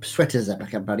name for sweaters that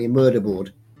apparently a murder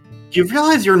board. You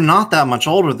realize you're not that much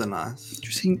older than us. Do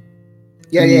you think?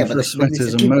 Yeah, but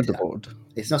sweaters and murder board.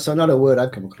 It's not a word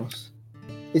I've come across.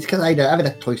 It's because I've had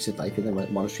a cloistered life in the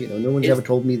monastery. No one's ever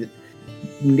told me that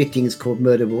knitting is called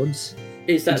murder boards.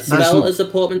 Is that spelled as a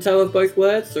portmanteau of both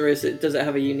words, or does it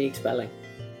have a unique spelling?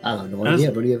 I don't know. Yeah,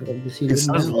 but obviously a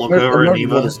murder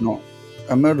board is not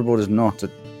a murder board. It's not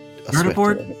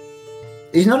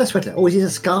a sweater. Oh, is it a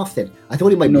scarf then? I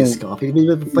thought it might be a scarf. It'd be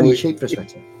a funny shape for a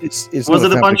sweater. Was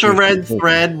it a bunch of red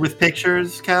thread with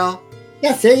pictures, Cal?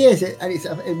 Yes, yes. And it's.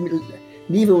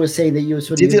 Neva was saying that you were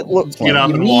sort of. Did it look like? Get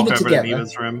up and walk over to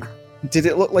Neva's room. Did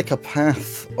it look like a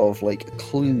path of like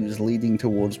clues leading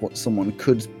towards what someone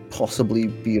could possibly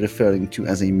be referring to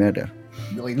as a murder?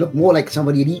 No, it looked more like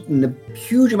somebody had eaten a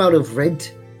huge amount of red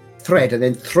thread and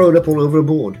then thrown it all over a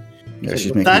board. Yeah,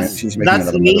 that's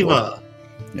Neva.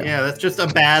 Yeah, that's just a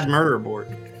bad murder board.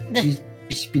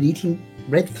 She's been eating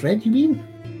red thread, you mean?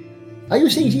 Are you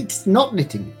saying it's not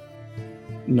knitting?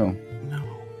 No.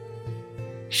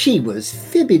 She was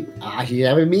fibbing. She's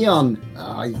having me on.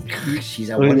 She's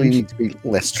a really need to be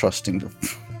less trusting.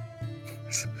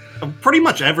 Pretty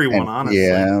much everyone, honestly.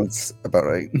 Yeah, that's about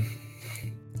right.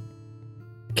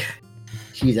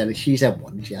 She's a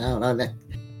one.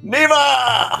 Neva!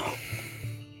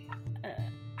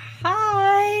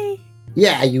 Hi.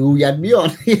 Yeah, you had me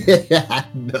on.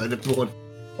 Murder board.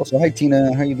 Also, hi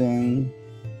Tina, how you doing?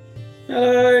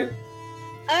 Hello.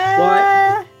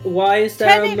 Why is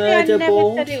there a murder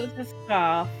board? I never said it was a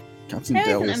scarf. Captain There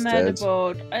Dell isn't is a murder dead.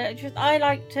 board. I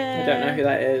like to. I don't know who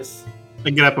that is. I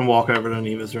get up and walk over to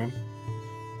Neva's room.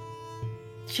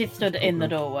 She stood in the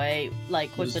doorway,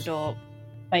 like with the door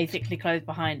basically closed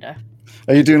behind her.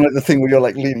 Are you doing like the thing where you're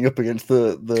like leaning up against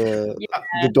the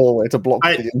doorway to block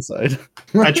the inside?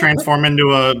 I transform into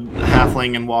a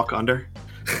halfling and walk under.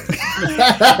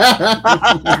 I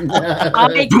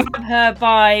grab her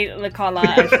by the collar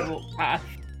as she walks past.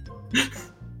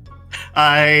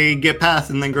 I get past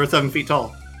and then grow 7 feet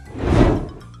tall.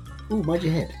 Ooh, mind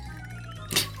your head.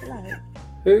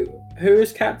 Who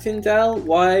is Captain Dell?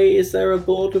 Why is there a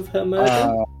board of her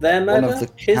murder? Their murder? One of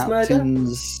the His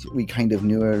captains, we kind of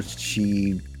knew her.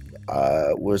 She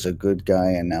was a good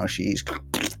guy, and now she's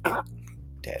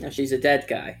dead. Now she's a dead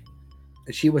guy.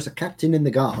 She was a captain in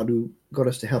the guard who got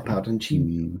us to help out, and she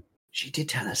did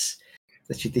tell us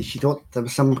that she thought there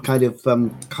was some kind of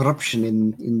corruption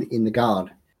in the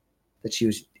guard that she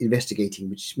was investigating,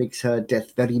 which makes her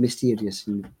death very mysterious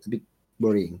and a bit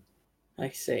worrying. I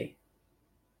see.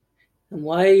 And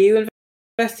why are you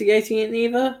investigating it,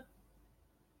 Neva?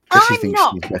 She thinks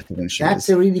she's better than she That's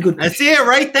is. a really good I see it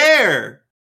right there.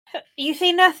 You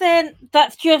see nothing?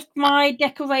 That's just my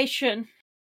decoration.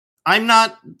 I'm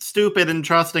not stupid and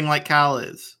trusting like Cal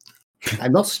is.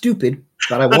 I'm not stupid,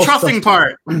 but I The was trusting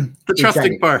part. The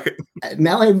trusting part.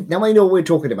 Now I know what we're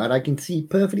talking about. I can see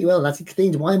perfectly well. That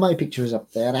explains why my picture is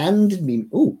up there and Mimi.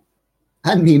 Oh,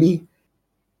 and Mimi.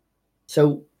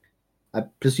 So I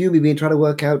presume we've been trying to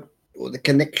work out the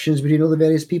connections between all the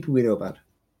various people we know about.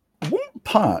 What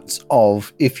parts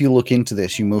of if you look into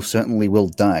this, you most certainly will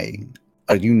die,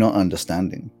 are you not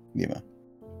understanding, Eva?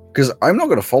 Because I'm not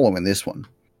going to follow in this one.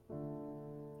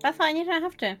 That's fine. You don't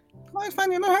have to. I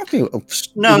find you don't have to.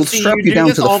 No, We'll see, strap you you do down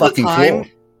this to the all the fucking time. floor.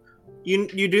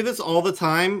 You do this all the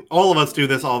time. All of us do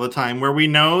this all the time, where we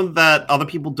know that other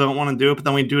people don't want to do it, but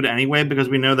then we do it anyway because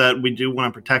we know that we do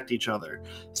want to protect each other.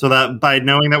 So that by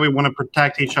knowing that we want to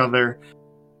protect each other,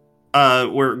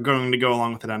 we're going to go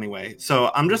along with it anyway.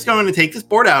 So I'm just going to take this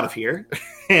board out of here.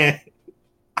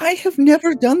 I have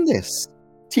never done this.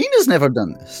 Tina's never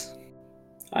done this.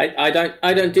 I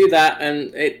don't do that,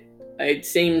 and it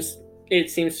seems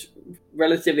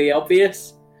relatively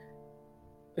obvious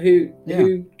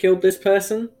who killed this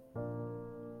person.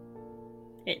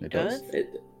 It does.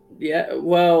 Yeah,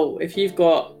 well, if you've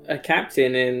got a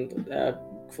captain in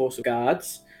force of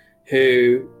guards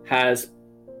who has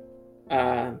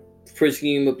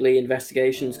presumably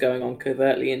investigations going on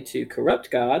covertly into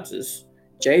corrupt guards, as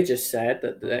Jay just said,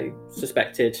 that they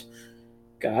suspected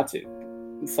guards, it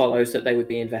follows that they would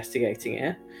be investigating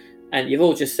it. And you've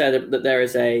all just said that there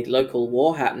is a local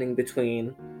war happening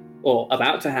between, or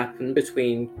about to happen,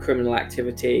 between criminal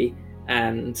activity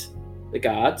and the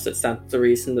guards. That's the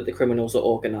reason that the criminals are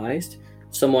organized.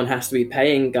 Someone has to be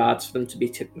paying guards for them to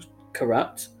be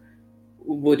corrupt.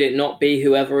 Would it not be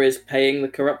whoever is paying the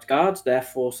corrupt guards,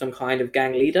 therefore some kind of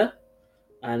gang leader?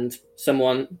 And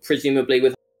someone presumably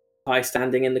with high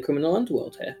standing in the criminal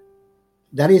underworld here?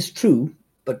 That is true,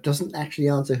 but doesn't actually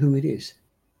answer who it is.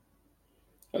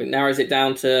 It narrows it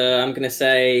down to, I'm going to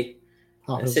say,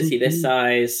 a city this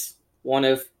size, one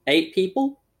of 8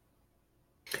 people?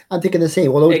 I'm thinking the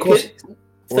same. Although, of course,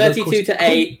 32 to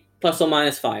 8, plus or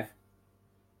minus 5.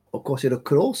 Of course, it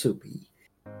could also be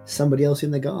somebody else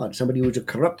in the guard, somebody who's a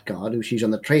corrupt guard who she's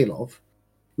on the trail of,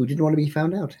 who didn't want to be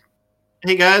found out.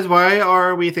 Hey guys, why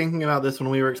are we thinking about this when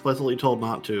we were explicitly told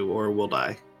not to, or we'll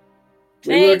die?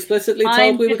 We were explicitly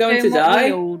told we were going to die?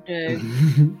 We all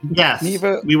do. Yes,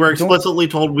 Neva, we were explicitly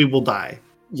told we will die.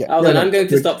 Yeah. Oh, then I'm going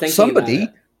to stop thinking about it.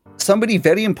 Somebody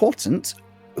very important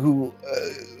who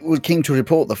came to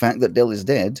report the fact that Dell is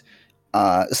dead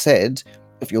said,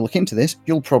 if you look into this,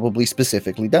 you'll probably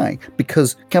specifically die.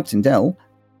 Because Captain Dell,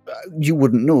 you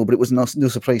wouldn't know, but it was no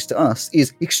surprise to us,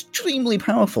 is extremely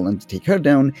powerful, and to take her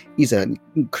down is an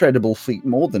incredible feat,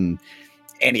 more than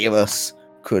any of us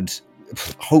could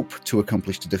hope to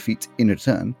accomplish to defeat in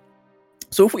return.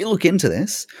 So if we look into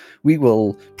this, we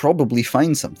will probably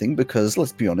find something, because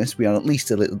let's be honest, we are at least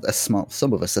a smart,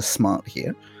 some of us are smart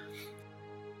here.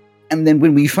 And then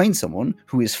when we find someone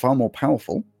who is far more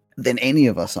powerful than any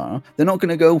of us are, they're not going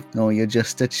to go, oh, you're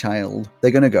just a child.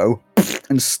 They're going to go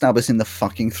and stab us in the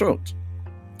fucking throat.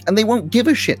 And they won't give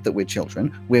a shit that we're children,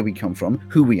 where we come from,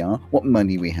 who we are, what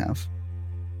money we have.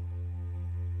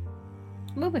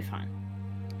 We'll be fine.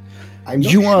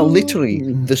 You are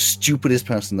literally the stupidest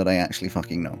person that I actually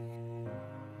fucking know.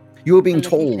 You are being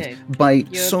told by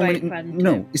so many...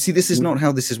 No, you see, this is not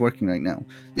how this is working right now.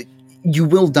 You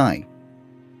will die.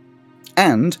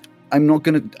 And I'm not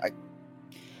going to...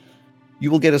 You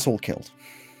will get us all killed.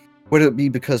 Whether it be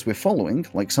because we're following,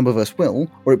 like some of us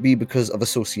will, or it be because of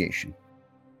association.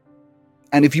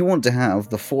 And if you want to have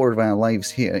the 4 of our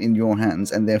lives here in your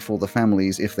hands, and therefore the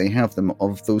families, if they have them,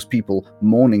 of those people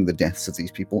mourning the deaths of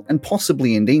these people, and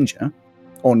possibly in danger,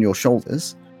 on your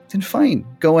shoulders, then fine,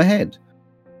 go ahead.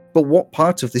 But what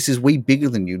part of this is way bigger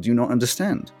than you do you not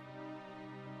understand?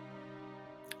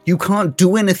 You can't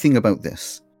do anything about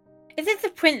this. Is it the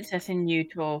princess in you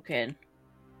talking?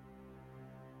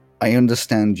 I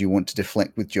understand you want to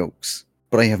deflect with jokes,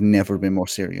 but I have never been more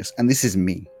serious, and this is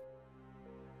me.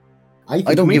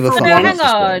 I don't give a fuck. Hang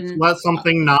on. Let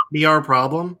something not be our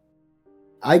problem.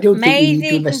 I don't think we need to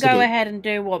Maisie investigate. can go ahead and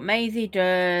do what Maisie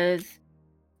does.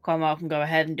 Cromwell can go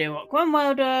ahead and do what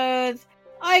Cromwell does.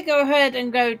 I go ahead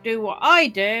and go do what I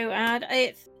do, and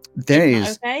there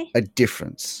is okay? a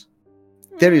difference.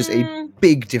 There is a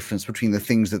big difference between the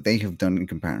things that they have done in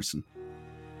comparison.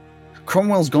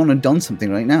 Cromwell's gone and done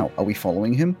something right now. Are we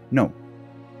following him? No.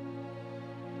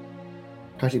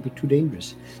 Because it'd be too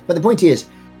dangerous. But the point is,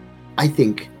 I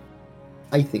think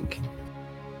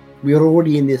we are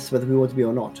already in this whether we want to be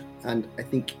or not. And I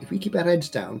think if we keep our heads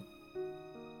down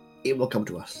it will come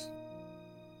to us.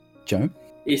 Joe?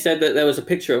 You said that there was a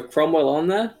picture of Cromwell on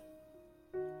there?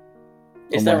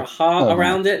 Is On there my- a heart oh,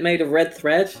 around it made of red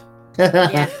thread?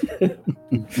 Yeah.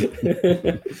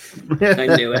 I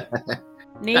knew it.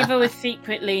 Neva was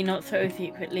secretly, not so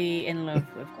secretly, in love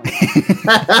with Conrad.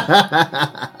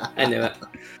 I knew it.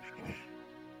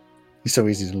 He's so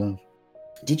easy to love.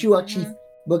 Did you actually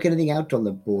work anything out on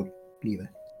the board, Neva?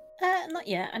 Not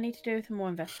yet. I need to do some more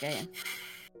investigating.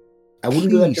 I wouldn't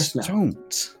do that Please just now.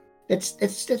 don't.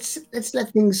 Let's let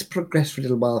things progress for a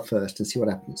little while first and see what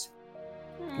happens.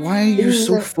 Why are you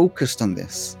so focused on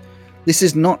this? This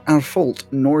is not our fault,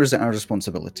 nor is it our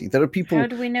responsibility. There are people How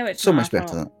do we know it's so not much our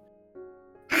better fault?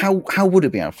 than How would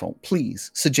it be our fault?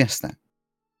 Please suggest that.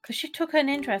 Because she took an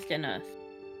interest in us.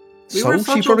 We were So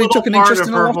such she a probably little took an part interest of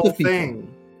in a her lot whole of people.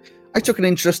 thing. I took an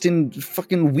interest in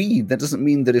fucking weed. That doesn't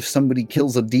mean that if somebody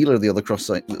kills a dealer the other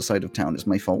side of town, it's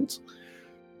my fault.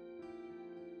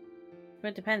 But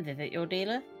it depends. Is it your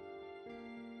dealer?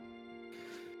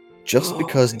 Just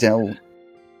because Dell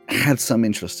had some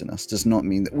interest in us does not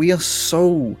mean that we are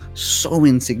so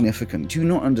insignificant. Do you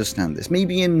not understand this?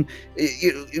 Maybe in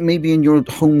your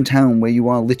hometown where you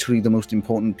are literally the most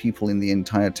important people in the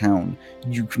entire town,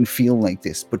 you can feel like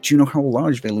this. But do you know how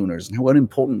large Veluna is and how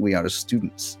unimportant we are as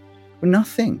students? We're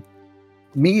nothing.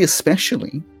 Me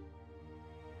especially.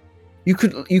 You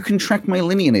can track my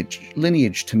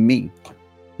lineage to me.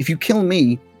 If you kill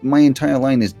me, my entire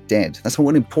line is dead. That's how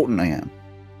unimportant I am.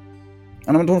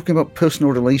 And I'm not talking about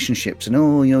personal relationships and,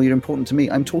 you're important to me.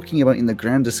 I'm talking about in the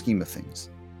grander scheme of things.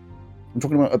 I'm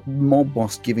talking about a mob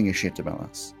boss giving a shit about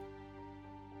us.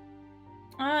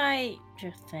 I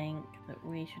just think that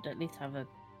we should at least have a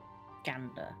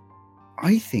gander.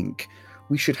 I think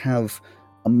we should have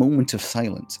a moment of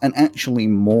silence and actually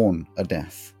mourn a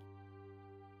death.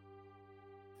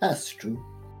 That's true.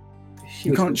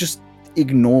 You can't just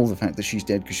ignore the fact that she's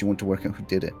dead because you want to work out who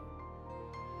did it.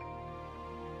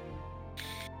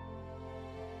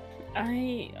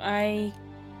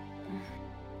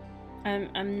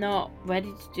 I'm not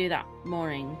ready to do that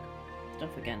mourning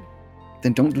stuff again.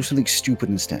 Then don't do something stupid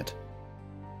instead.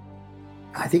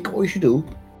 I think what we should do,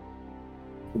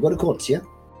 we'll go to courts, yeah?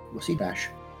 We'll see Bash.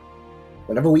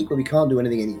 We'll have a week where we can't do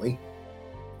anything anyway.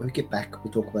 When we get back,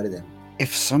 we'll talk about it then.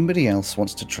 If somebody else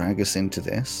wants to drag us into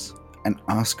this and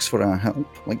asks for our help,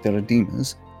 like the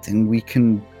Redeemers, then we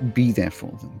can be there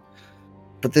for them.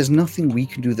 But there's nothing we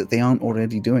can do that they aren't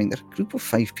already doing. They're a group of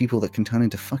 5 people that can turn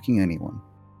into fucking anyone.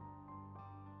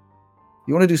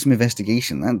 You want to do some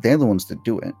investigation, they're the ones that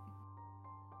do it.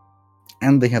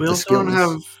 And they have the skills. We also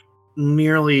don't have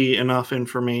nearly enough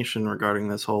information regarding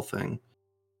this whole thing.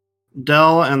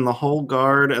 Dell and the whole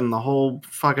guard and the whole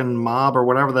fucking mob or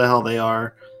whatever the hell they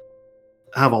are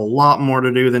have a lot more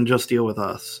to do than just deal with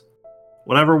us.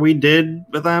 Whatever we did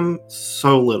with them,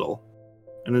 so little.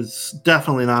 And it's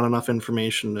definitely not enough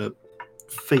information to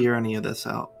figure any of this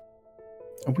out.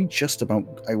 And we just about,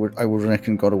 I would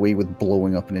reckon, got away with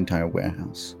blowing up an entire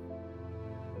warehouse.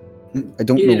 I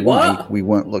don't know why we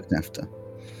weren't looked after.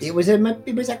 It was an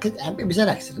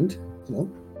accident, you know.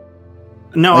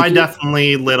 No, Like I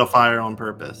definitely lit a fire on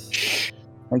purpose.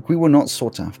 Like, we were not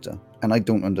sought after, and I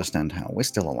don't understand how. We're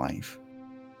still alive.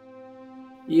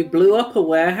 You blew up a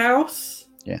warehouse?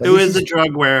 Yeah. It was a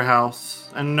drug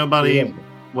warehouse, and nobody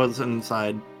was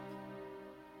inside.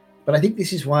 But I think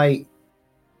this is why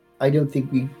I don't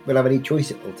think we will have any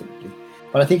choice ultimately.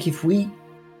 But I think if we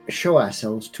show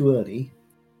ourselves too early,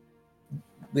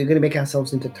 we're going to make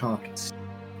ourselves into targets.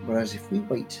 Whereas if we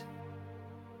wait,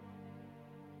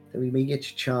 then we may get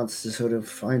a chance to sort of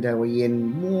find our way in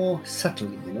more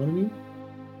subtly, you know what I mean?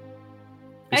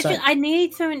 Actually, I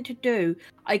need something to do.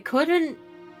 I couldn't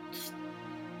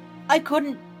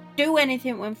do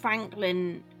anything when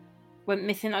Franklin went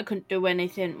missing. I couldn't do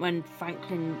anything when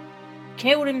Franklin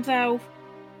killed himself.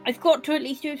 I've got to at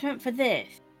least do something for this.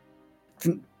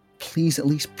 Then please at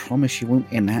least promise you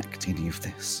won't enact any of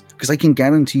this. Because I can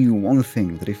guarantee you one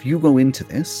thing, that if you go into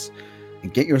this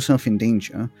and get yourself in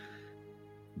danger,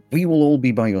 we will all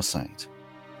be by your side.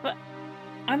 But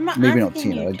I'm not Maybe not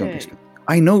asking Tina, you I don't to. expect.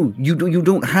 I know, you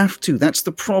don't have to. That's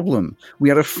the problem.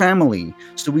 We are a family,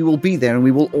 so we will be there and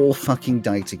we will all fucking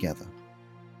die together.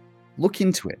 Look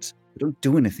into it, but don't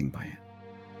do anything by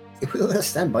it. We'll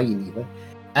stand by you, Neva.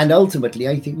 And ultimately,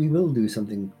 I think we will do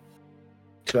something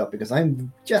to help, because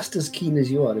I'm just as keen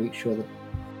as you are to make sure that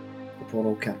the poor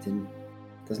old captain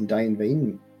doesn't die in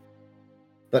vain.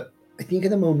 But I think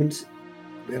at the moment,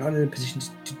 we're not in a position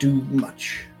to do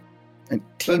much. And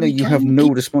Tina, you have no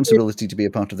responsibility to be a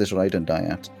part of this ride or die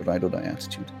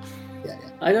attitude. Yeah.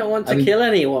 I don't want to kill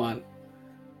anyone.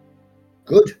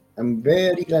 Good. I'm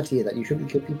very glad to hear that. You shouldn't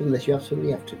kill people unless you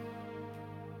absolutely have to.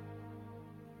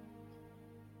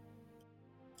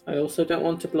 I also don't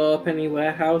want to blow up any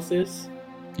warehouses.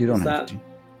 You don't have to.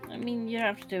 I mean, you don't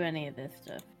have to do any of this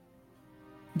stuff.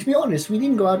 To be honest, we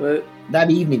didn't go out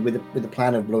that evening with the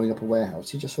plan of blowing up a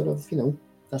warehouse. You just sort of,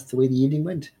 that's the way the evening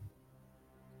went.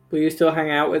 Will you still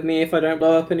hang out with me if I don't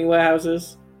blow up any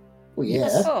warehouses? Well,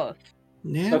 yeah. Of course.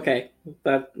 Yeah. Okay,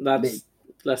 that's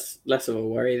less of a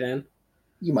worry then.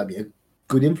 You might be a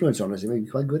good influence on us. It might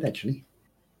be quite good, actually.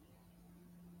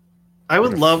 I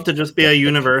would love to just be a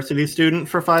university student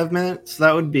for 5 minutes.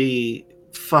 That would be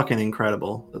fucking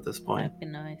incredible at this point. That'd be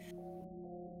nice.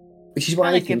 Which is why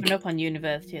I I've think given up on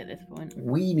university at this point.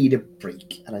 we need a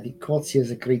break, and I think Corsia is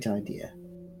a great idea.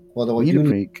 Although We need a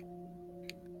break,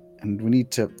 and we need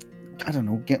to, I don't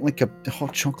know, get like a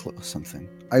hot chocolate or something.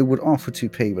 I would offer to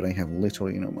pay, but I have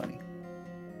literally no money.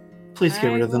 Please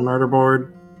get rid of the murder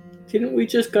board. Didn't we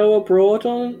just go abroad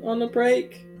on a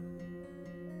break?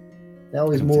 That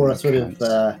was more a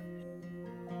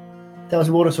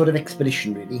sort of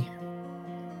expedition, really.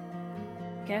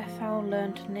 Guess I'll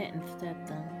learn to knit instead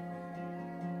then.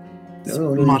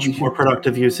 Much more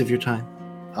productive use of your time.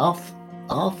 Half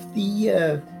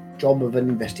the job of an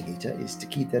investigator is to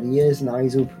keep their ears and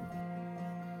eyes open.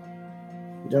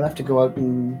 You don't have to go out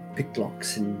and pick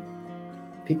locks and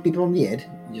pick people on the head.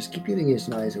 You just keep your ears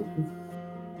and eyes open.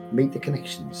 Make the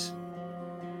connections.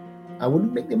 I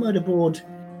wouldn't make the murder board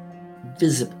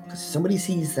visible, because if somebody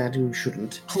sees that who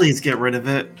shouldn't. Please get rid of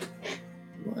it.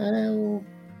 Well,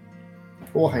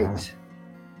 or hide it.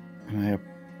 And I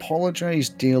apologize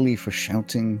daily for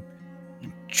shouting.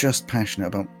 I'm just passionate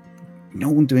about no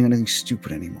one doing anything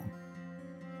stupid anymore.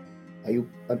 Are you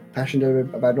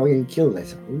passionate about not getting killed, I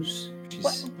suppose?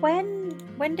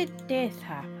 When did this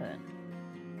happen?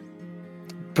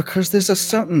 Because there's a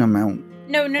certain amount.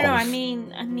 No. I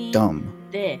mean, dumb.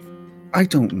 This. I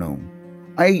don't know.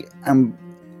 I am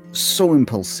so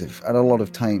impulsive at a lot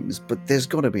of times, but there's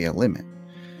got to be a limit.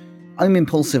 I'm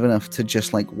impulsive enough to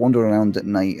just like wander around at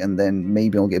night, and then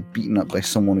maybe I'll get beaten up by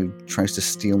someone who tries to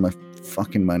steal my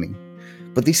fucking money.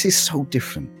 But this is so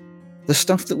different. The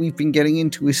stuff that we've been getting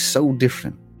into is so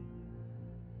different.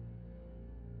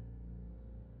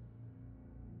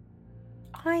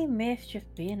 I miss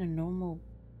just being a normal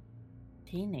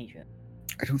teenager.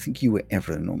 I don't think you were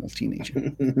ever a normal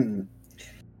teenager.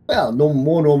 Well, no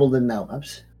more normal than now,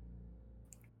 perhaps.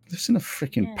 Lives in a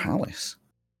freaking palace.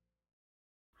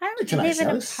 I It's a don't nice live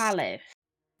in a house. palace.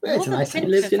 Well, it's a nice house. You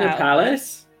lived in a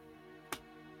palace?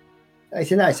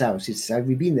 It's a nice house.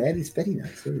 We've been there. It's very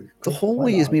nice. The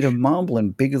hallway is made of marble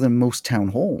and bigger than most town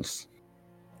halls.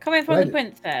 Coming from the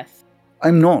princess.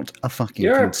 I'm not a fucking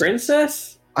You're princess. a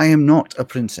princess? I am not a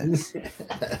princess.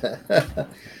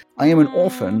 I am an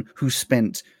orphan who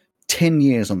spent 10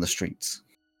 years on the streets.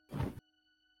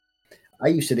 I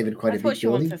used to live in quite a big That's what she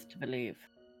building. wants us to believe.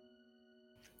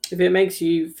 If it makes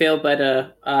you feel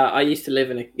better, I used to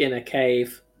live in a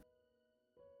cave.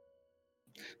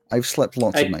 I've slept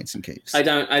lots of nights in caves. I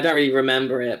don't really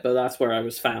remember it, but that's where I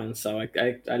was found. So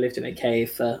I lived in a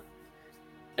cave for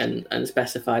an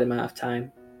unspecified amount of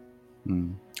time.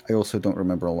 I also don't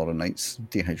remember a lot of nights.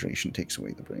 Dehydration takes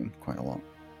away the brain quite a lot.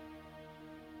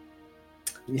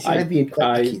 You see, I've been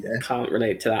quite lucky there. Can't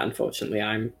relate to that, unfortunately.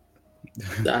 I'm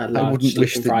I wouldn't largely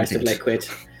wish that you comprised of did. liquid.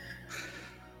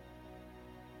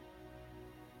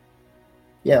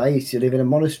 Yeah, I used to live in a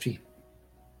monastery.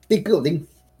 Big building,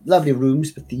 lovely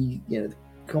rooms, but the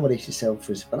accommodation itself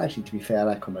was, well, actually, to be fair,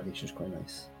 that accommodation was quite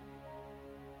nice.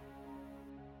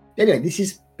 Anyway, this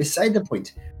is beside the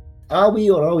point. Are we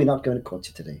or are we not going to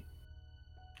Corsia today?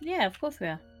 Yeah, of course we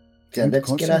are. So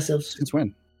let's get ourselves. Since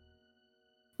when?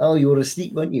 Oh, you were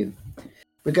asleep, weren't you?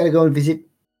 We're going to go and visit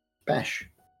Bash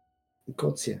in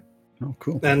Corsia. Oh,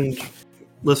 cool. And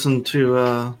listen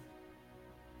to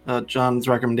John's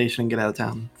recommendation and get out of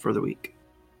town for the week.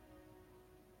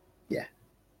 Yeah.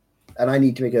 And I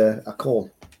need to make a call.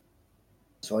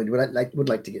 So I would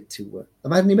like to get to...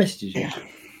 have I had any messages yet?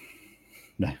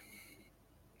 No.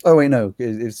 Oh, wait, no.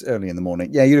 It's early in the morning.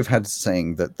 Yeah, you'd have had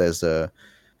saying that there's a...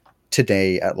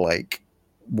 Today at, like,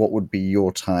 what would be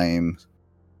your time...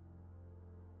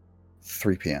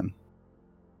 3 p.m.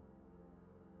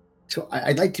 So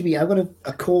I'd like to be... I've got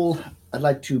a call I'd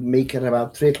like to make at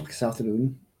about 3 o'clock this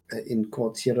afternoon in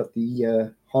Corsia at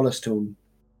the Hollerstone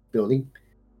building.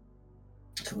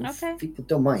 So if people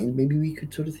don't mind, maybe we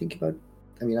could sort of think about...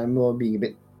 I mean, I'm more being a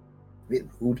bit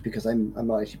rude because I'm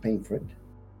not actually paying for it.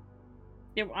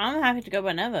 Yeah, I'm happy to go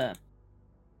whenever.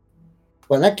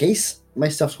 Well, in that case, my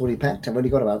stuff's already packed. I've only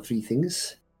got about 3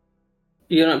 things.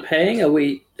 You're not paying? Are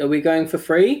we going for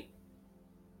free?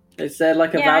 Is there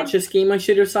like a voucher scheme I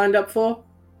should have signed up for?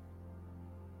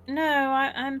 No,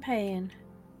 I'm paying.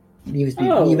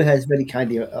 Neva has very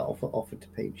kindly offered to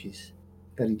pay, which is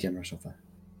very generous of her.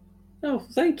 Oh,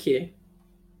 thank you.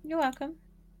 You're welcome.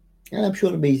 And I'm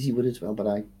sure Maisie would as well, but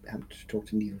I have to talk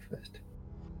to Neva first.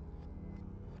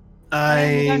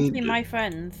 You don't see my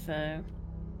friends, so...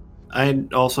 I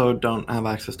also don't have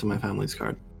access to my family's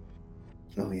card.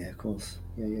 Oh, yeah, of course.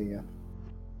 Yeah.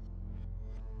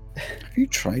 Have you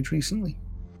tried recently?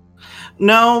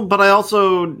 No, but I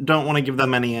also don't want to give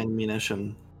them any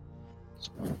ammunition.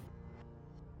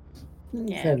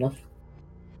 Yeah. Fair enough.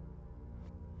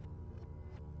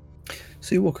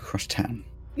 So you walk across town.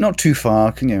 Not too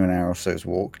far, an hour or so's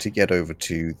walk to get over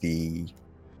to the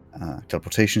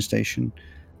teleportation station.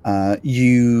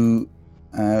 It's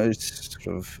sort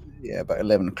of, about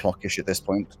 11 o'clock-ish at this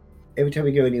point. Every time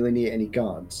we go anywhere near any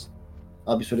guards,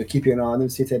 I'll be sort of keeping an eye on them,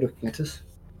 see if they're looking at us.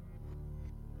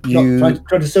 Try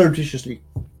to surreptitiously.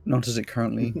 Not as it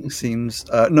currently seems.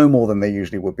 No more than they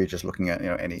usually would be, just looking at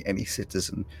any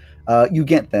citizen. You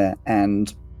get there,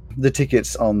 and the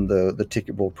tickets on the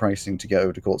ticket board pricing to get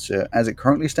over to Corsia, as it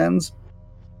currently stands,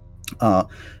 are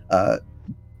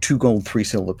 2 gold, 3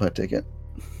 silver per ticket.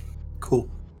 Cool.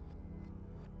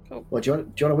 Well, do you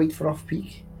want to wait for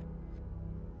off-peak?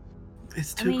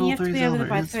 It's 2 I mean, gold, you have to 3 be silver. over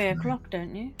by It's 3 fine. o'clock,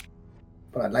 don't you?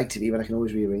 But I'd like to be, but I can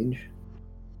always rearrange.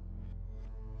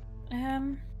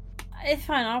 It's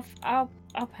fine. I'll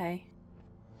pay.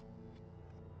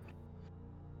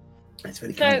 That's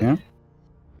very So, kind. Yeah.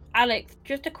 Alex,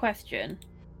 just a question.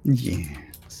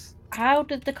 Yes. How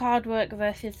does the card work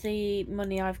versus the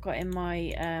money I've got in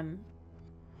my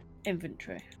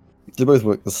inventory? They both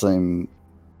work the same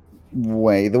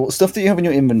way. The stuff that you have in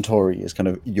your inventory is kind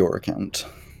of your account.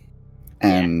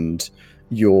 And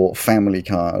your family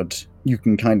card, you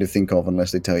can kind of think of,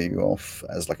 unless they tell you off,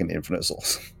 as like an infinite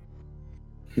source.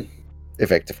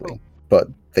 Effectively. But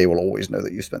they will always know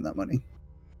that you spent that money.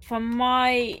 From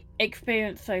my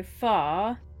experience so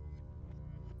far,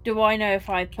 do I know if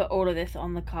I put all of this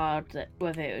on the card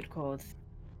whether it would cause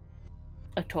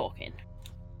a talking?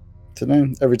 So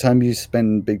no, every time you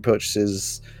spend big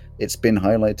purchases, it's been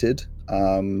highlighted.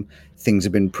 Things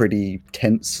have been pretty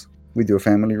tense with your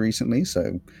family recently,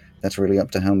 so that's really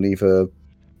up to how Neva.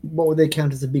 What would they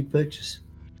count as a big purchase?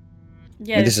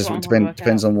 Yeah, And this is what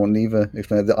depends on what Neva.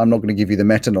 I'm not going to give you the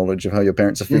meta knowledge of how your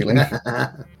parents are feeling.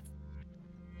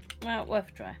 Well, worth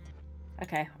a try.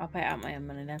 Okay, I'll pay out my own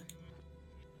money then.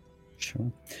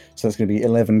 Sure. So that's going to be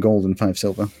 11 gold and 5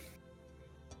 silver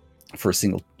for a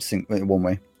single one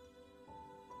way.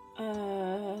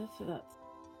 So that's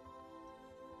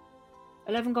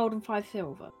 11 gold and 5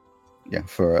 silver. Yeah,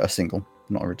 for a single,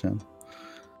 not a return.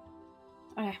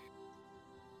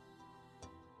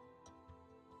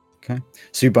 Okay.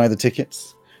 So you buy the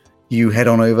tickets. You head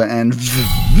on over and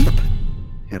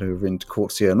head over into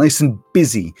Corsia, nice and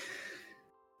busy.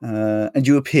 And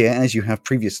you appear, as you have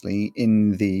previously,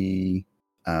 in the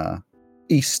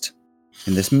east,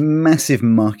 in this massive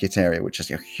market area, which has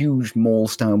huge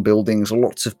mall-style buildings,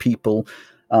 lots of people.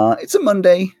 It's a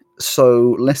Monday,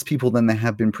 so less people than there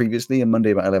have been previously. A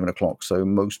Monday about 11 o'clock, so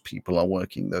most people are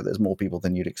working, though there's more people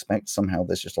than you'd expect. Somehow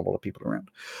there's just a lot of people around.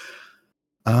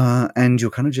 And you're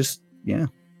kind of just,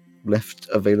 left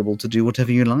available to do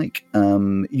whatever you like.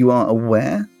 You are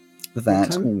aware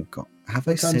that... Oh, God. Have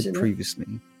I said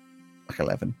previously... Like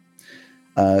 11.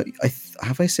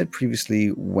 Have I said previously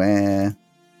where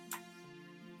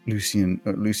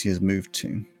Lucia's moved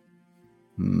to?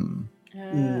 I'm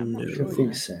not I sure. don't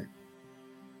think so.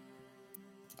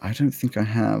 I don't think I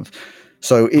have.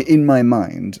 So in my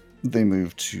mind, they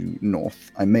moved to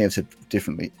north. I may have said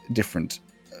different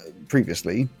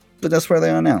previously, but that's where they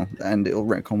are now, and it'll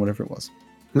retcon whatever it was.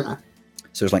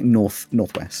 So it's like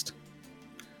northwest.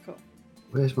 Cool.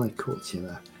 Where's my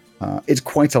Corsia at? It's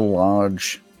quite a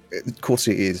large...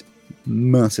 Corsia is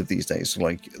massive these days. So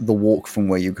like the walk from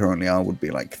where you currently are would be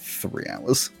like 3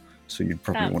 hours. So you'd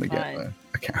probably want to get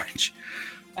a carriage.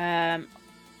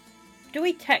 Do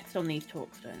we text on these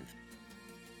talkstones?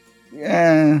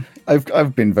 Yeah,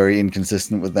 I've been very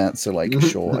inconsistent with that. So like,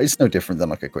 sure, it's no different than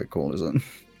like a quick call, is it?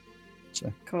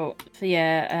 So. Cool. So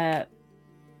yeah.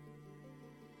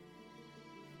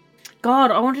 God,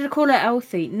 I wanted to call her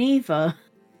Elsie. Neva.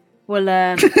 Well,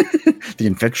 the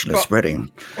infection is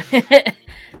spreading.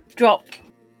 Drop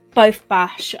both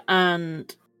Bash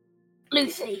and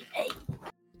Lucy a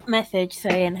message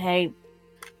saying, "Hey,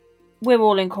 we're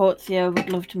all in Corsia. Would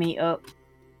love to meet up.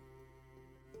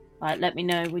 Let me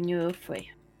know when you're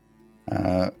free."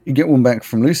 You get one back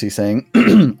from Lucy saying,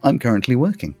 "I'm currently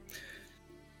working,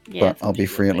 Yeah, but I'll be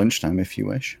free at lunchtime if you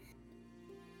wish."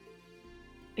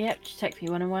 Yep, just takes me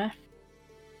unaware.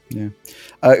 Yeah.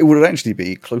 It would actually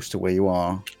be close to where you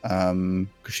are,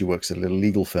 because she works at a little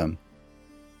legal firm.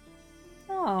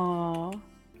 Oh,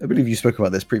 I believe you spoke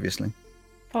about this previously.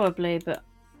 probably, but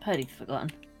Purdy's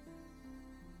forgotten.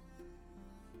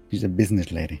 She's a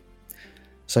business lady.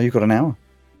 So you've got an hour.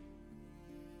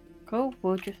 Cool.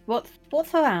 We'll just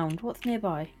what's around? What's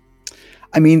nearby?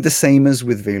 I mean, the same as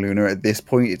with Veluna. At this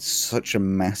point, it's such a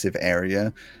massive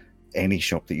area. Any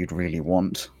shop that you'd really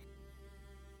want.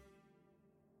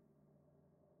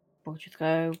 We'll just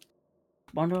go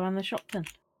wander around the shop then.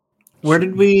 Where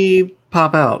did we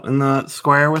pop out? In the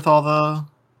square with all the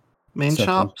main Circle.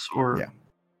 shops? Or Yeah.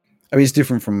 I mean, it's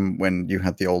different from when you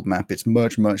had the old map. It's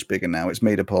much, much bigger now. It's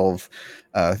made up of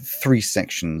 3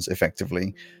 sections,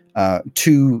 effectively.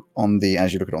 2 on the,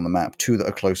 as you look at it on the map, 2 that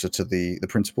are closer to the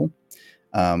principal,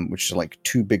 which is like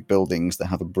 2 big buildings that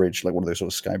have a bridge, like one of those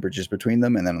sort of sky bridges between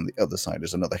them. And then on the other side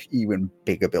is another even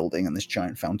bigger building and this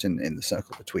giant fountain in the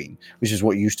circle between, which is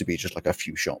what used to be just like a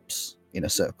few shops in a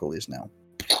circle is now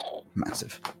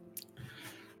massive.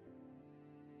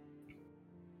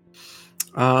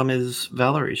 Is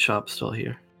Valerie's shop still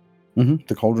here? Mm-hmm.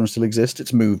 The cauldron still exists.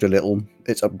 It's moved a little.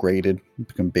 It's upgraded,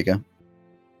 become bigger.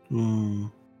 Hmm.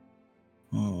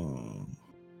 And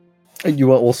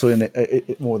you are also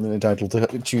more than entitled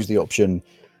to choose the option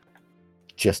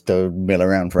just to mill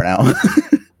around for an hour.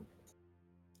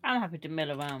 I'm happy to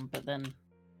mill around, but then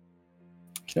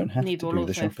You don't have neither to will do the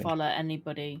also shopping. follow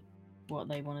anybody what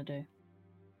they want to do.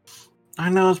 I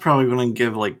know it's probably going to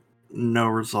give like no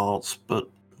results, but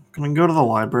can we go to the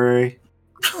library?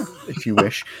 If you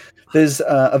wish. There's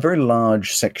a very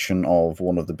large section of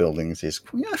one of the buildings is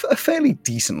a fairly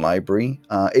decent library.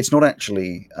 It's not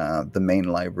actually the main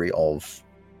library of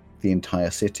the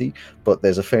entire city, but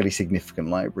there's a fairly significant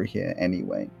library here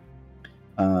anyway.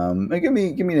 Give me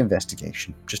an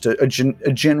investigation, just a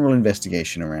general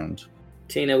investigation around.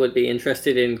 Tina would be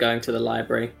interested in going to the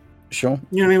library. Sure.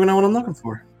 You don't even know what I'm looking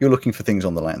for. You're looking for things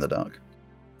on the light in the dark.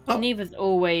 Oh. Neva's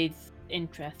always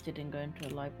interested in going to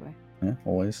a library. Yeah,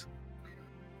 always.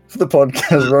 For the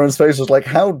podcast, Rowan's face was like,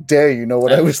 "How dare you know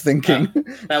what I was thinking?"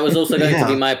 That was also going to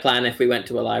be Yeah. my plan if we went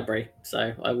to a library.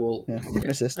 So I will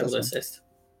assist. I will That's fine. assist.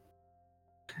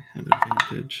 An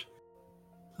advantage.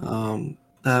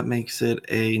 That makes it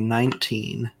a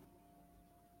 19.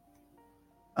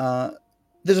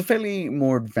 There's a fairly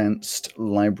more advanced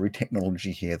library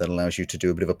technology here that allows you to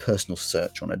do a bit of a personal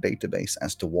search on a database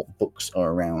as to what books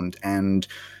are around, and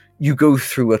you go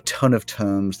through a ton of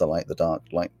terms, the light, the dark,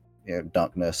 like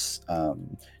darkness,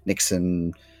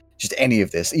 Nixon, just any of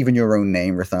this, even your own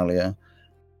name, Rathalia.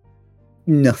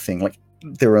 Nothing. Like,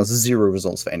 there are 0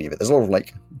 results for any of it. There's a lot of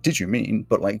like, did you mean?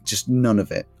 But like, just none of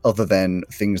it, other than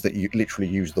things that you literally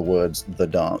use the words the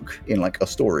dark in like a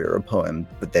story or a poem,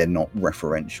 but they're not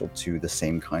referential to the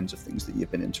same kinds of things that you've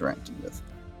been interacting with.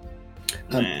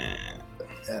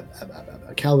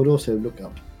 Cal would also look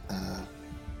up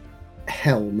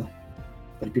helm,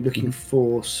 but he'd be looking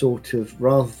for sort of,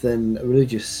 rather than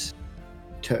religious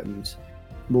terms,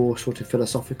 more sort of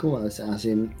philosophical, as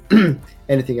in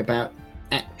anything about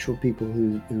actual people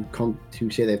who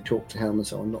say they've talked to Helm and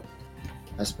so on, not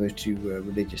as opposed to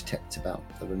religious texts about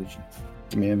the religion.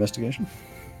 Give me an investigation.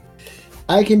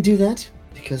 I can do that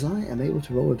because I am able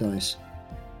to roll a dice.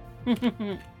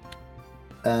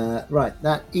 Right,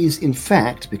 that is in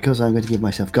fact because I'm going to give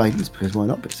myself guidance, because why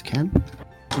not? Because I can.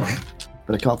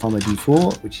 But I can't find my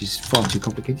D4, which is far too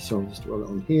complicated, so I'll just roll it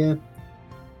on here.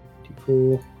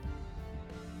 D4.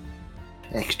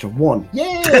 Extra 1.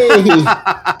 Yay!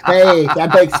 Hey,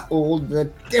 that makes all the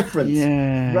difference.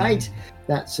 Yeah. Right?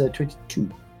 That's 22.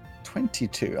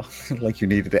 22. Like you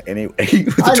needed it anyway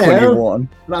with I the know. 21.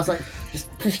 And I was like,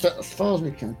 just push that as far as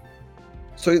we can.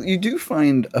 So you do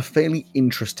find a fairly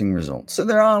interesting result. So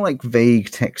there are like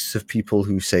vague texts of people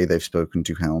who say they've spoken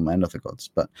to Helm and other gods,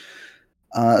 but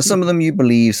some of them you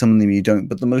believe, some of them you don't.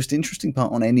 But the most interesting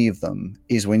part on any of them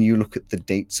is when you look at the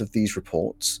dates of these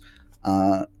reports,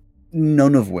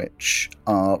 none of which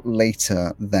are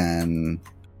later than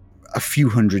a few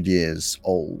hundred years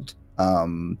old.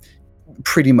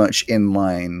 Pretty much in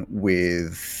line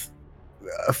with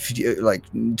a few, like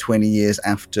 20 years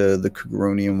after the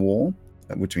Kuguronian War,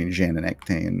 between Jeanne and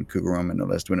Ecte and Kugurom and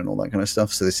Olesdwin and all that kind of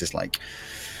stuff. So this is like,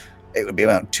 it would be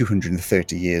about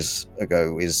 230 years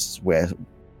ago is where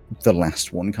the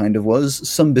last one kind of was.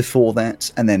 Some before that,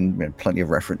 and then plenty of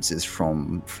references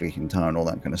from Fleeting and all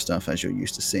that kind of stuff, as you're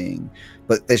used to seeing.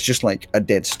 But there's just like a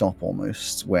dead stop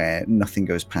almost, where nothing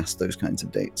goes past those kinds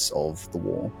of dates of the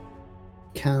war.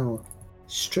 Cal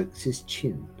strokes his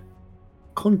chin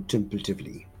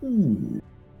contemplatively.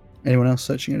 Anyone else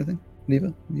searching anything?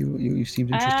 Neva, you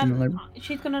seemed interested in the library.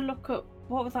 She's going to look up,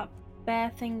 what was that bear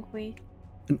thing we...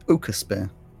 An Ocus bear.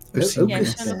 Yeah, she's going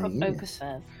Ocus to look up bear, Ocus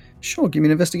bears. Sure, give me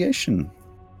an investigation.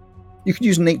 You could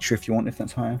use nature if you want, if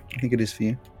that's higher. I think it is for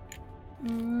you.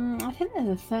 I think they're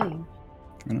the same.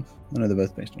 Fair enough. I know they're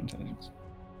both based on intelligence.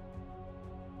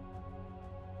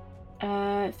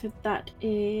 So that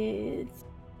is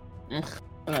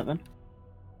 11.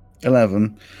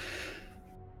 11.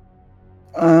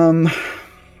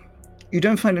 You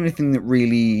don't find anything that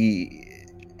really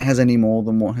has any more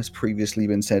than what has previously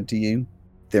been said to you.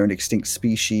 They're an extinct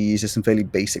species. There's some fairly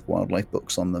basic wildlife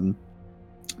books on them.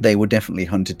 They were definitely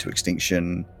hunted to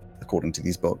extinction, according to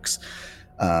these books,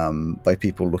 by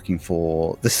people looking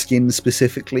for the skin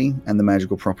specifically and the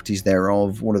magical properties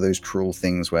thereof. One of those cruel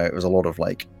things where it was a lot of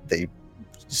like, they,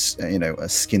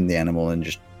 skin the animal and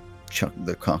just chuck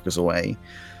the carcass away.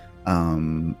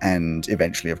 And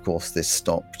eventually, of course, this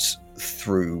stopped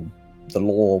through the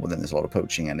law, but then there's a lot of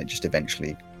poaching, and it just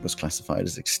eventually was classified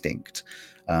as extinct.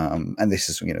 And this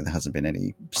is, there hasn't been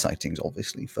any sightings,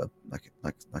 obviously, for like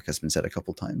has been said a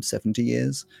couple times, 70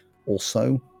 years or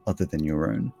so, other than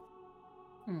your own.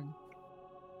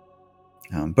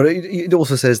 But it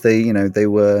also says they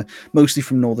were mostly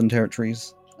from northern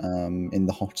territories, in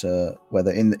the hotter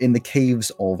weather, in the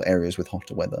caves of areas with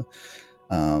hotter weather.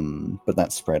 But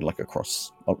that's spread like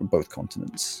across both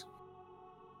continents.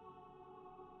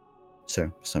 So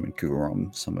some in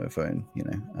Kurom, some over in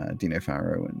Dino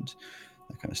Faro and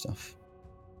that kind of stuff.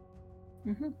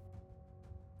 Mm-hmm.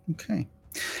 Okay.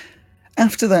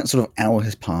 After that sort of hour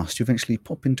has passed, you eventually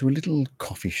pop into a little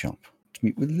coffee shop to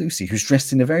meet with Lucy, who's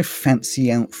dressed in a very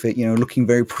fancy outfit, looking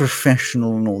very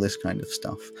professional and all this kind of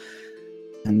stuff.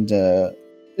 And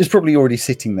is probably already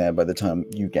sitting there by the time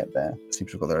you get there.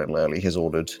 Seems to have got there a little early. Has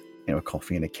ordered, a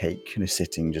coffee and a cake, and is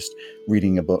sitting just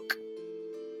reading a book.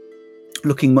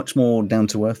 Looking much more down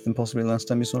to earth than possibly the last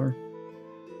time you saw her.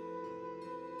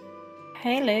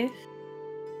 Hey, Lou.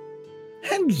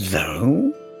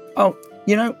 Hello. Oh,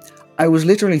 I was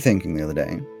literally thinking the other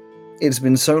day, it's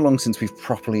been so long since we've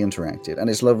properly interacted, and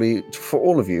it's lovely for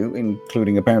all of you,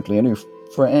 including apparently a new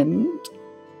friend.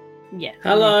 Yeah.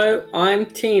 Hello, I'm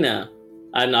Tina,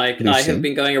 and I Lucy. have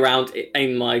been going around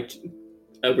in my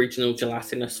original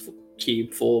gelatinous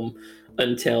cube form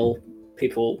until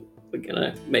people are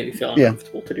gonna maybe feel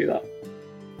uncomfortable to do that.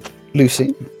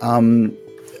 Lucy.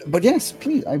 But yes,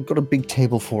 please, I've got a big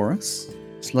table for us.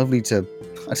 It's lovely to,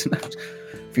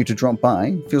 for you to drop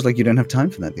by. Feels like you don't have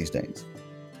time for that these days.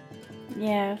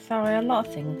 Yeah, sorry, a lot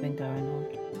of things have been going on.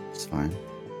 It's fine.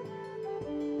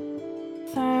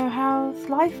 So, how's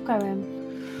life going?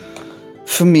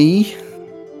 For me,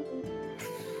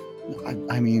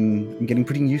 I'm getting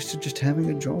pretty used to just having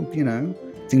a job,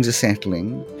 Things are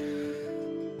settling.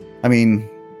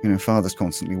 Father's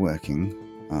constantly working.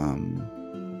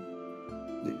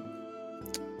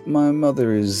 My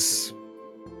mother she's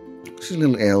a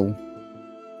little ill.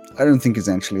 I don't think it's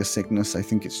actually a sickness. I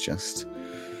think it's just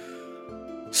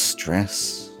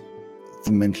stress,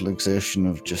 the mental exhaustion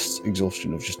of just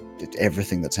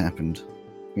everything that's happened,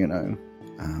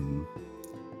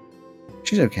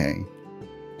 She's okay.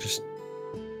 Just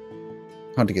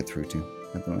hard to get through to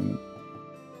at the moment.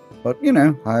 But,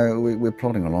 we're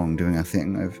plodding along, doing our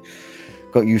thing. I've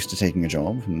got used to taking a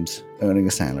job and earning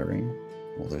a salary,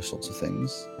 all those sorts of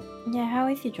things. Yeah, how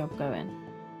is your job going?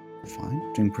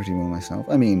 Fine, doing pretty well myself.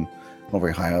 Not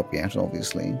very high up yet,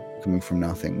 obviously, coming from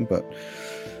nothing, but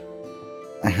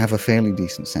I have a fairly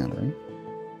decent salary.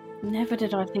 Never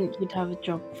did I think you'd have a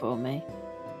job for me.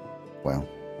 Well,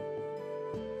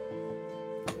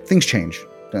 things change,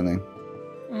 don't they?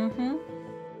 Mm-hmm.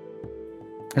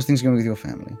 How's things going with your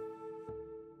family?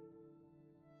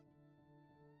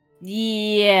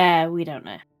 Yeah, we don't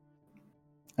know.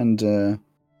 And,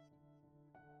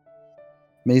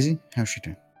 Maisie, how's she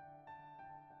doing?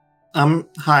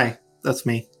 Hi, that's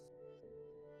me.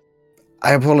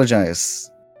 I apologize.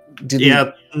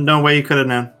 No way you could have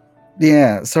known.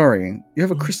 Yeah, sorry. You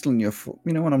have a crystal in your foot.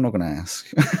 You know what? I'm not going to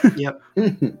ask. Yep.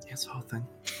 It's the whole thing.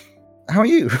 How are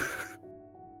you?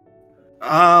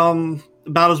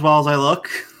 About as well as I look.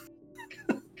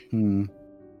 I'm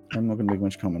not going to make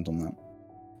much comment on that.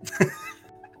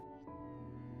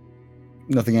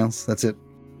 Nothing else? That's it?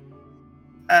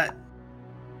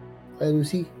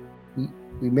 Lucy,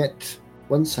 we met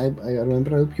once. I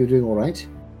remember. I hope you're doing all right.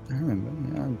 I remember.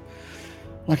 Yeah.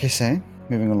 Like I say,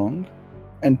 moving along.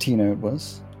 And Tino it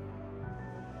was.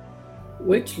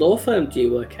 Which law firm do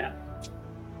you work at?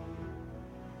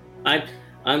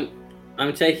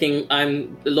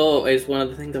 Law is one of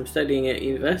the things I'm studying at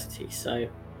university, so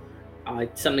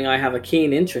something I have a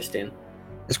keen interest in.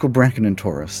 It's called Bracken and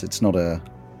Taurus. It's not a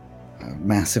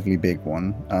massively big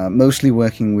one. Mostly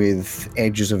working with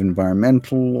edges of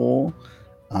environmental law,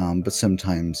 but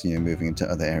sometimes moving into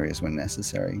other areas when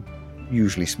necessary.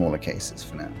 Usually smaller cases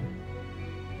for now.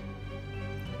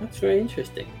 That's very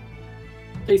interesting.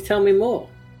 Please tell me more.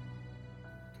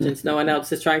 Since no one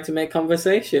else is trying to make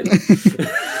conversation.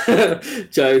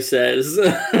 Joe says.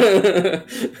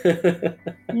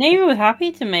 Neva was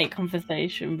happy to make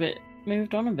conversation, but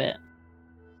moved on a bit.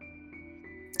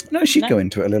 No, she'd go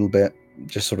into it a little bit.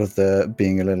 Just sort of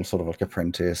being a little sort of like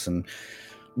apprentice and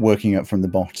working up from the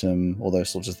bottom, all those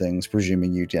sorts of things,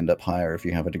 presuming you'd end up higher if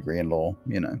you have a degree in law,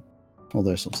 all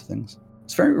those sorts of things.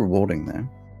 It's very rewarding there.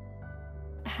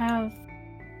 How's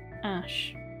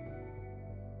Ash?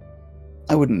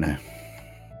 I wouldn't know.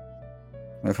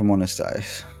 If I'm honest,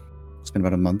 it's been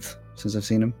about a month since I've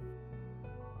seen him.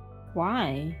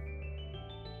 Why?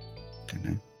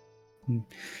 Don't know.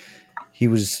 He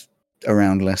was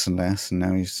around less and less, and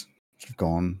now he's sort of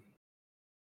gone.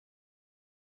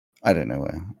 I don't know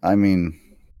where. I mean,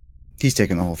 he's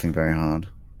taken the whole thing very hard.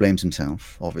 Blames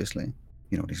himself, obviously.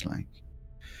 You know what he's like.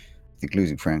 I think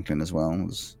losing Franklin as well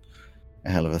was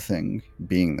a hell of a thing.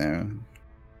 Being there.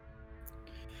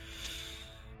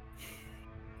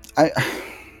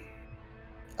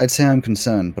 I'd say I'm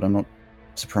concerned, but I'm not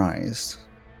surprised.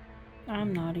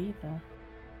 I'm not either.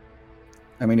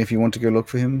 I mean, if you want to go look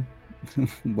for him,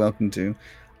 welcome to.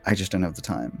 I just don't have the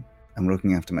time. I'm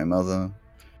looking after my mother.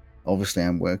 Obviously,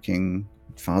 I'm working.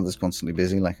 Father's constantly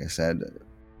busy, like I said.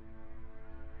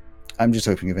 I'm just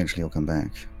hoping eventually he'll come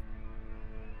back.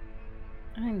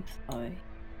 I'm sorry.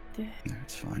 No,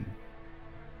 it's fine.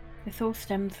 This all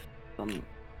stems from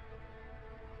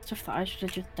stuff that I should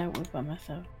have just dealt with by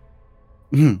myself.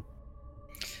 I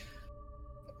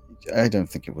don't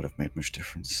think it would have made much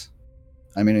difference.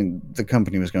 I mean, the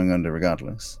company was going under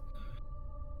regardless.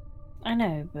 I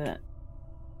know, but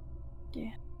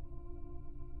yeah.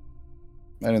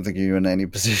 I don't think you're in any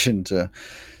position to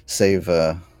save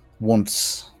a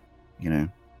once,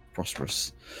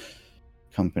 prosperous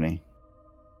company.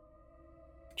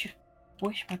 Just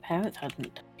wish my parents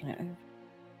hadn't taken it over.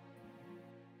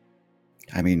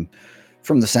 I mean,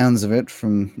 from the sounds of it,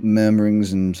 from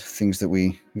murmurings and things that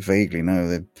we vaguely know,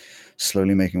 they're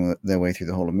slowly making their way through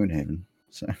the whole of Moonhaven.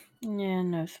 So yeah,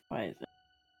 no surprise.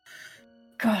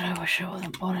 God, I wish I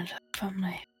wasn't born into that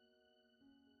family.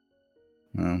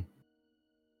 Well,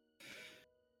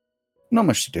 not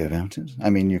much to do about it.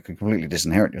 I mean, you could completely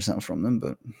disinherit yourself from them,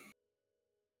 but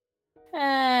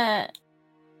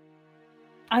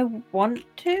I want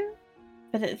to,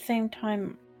 but at the same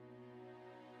time,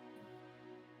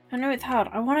 I know it's hard.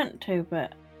 I want it to,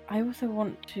 but I also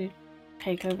want to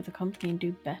take over the company and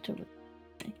do better with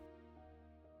it.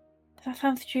 Does that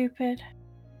sound stupid?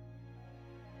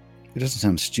 it doesn't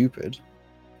sound stupid.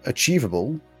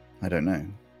 Achievable? I don't know.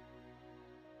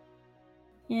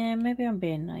 Yeah, maybe I'm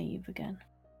being naive again.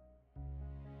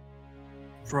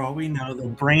 For all we know, they'll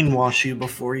brainwash you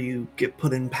before you get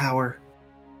put in power.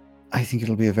 I think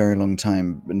it'll be a very long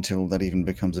time until that even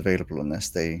becomes available unless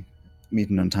they meet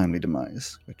an untimely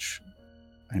demise, which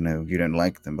I know you don't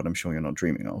like them, but I'm sure you're not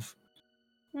dreaming of.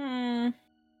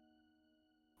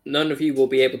 None of you will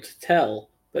be able to tell,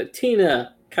 but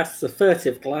Tina casts a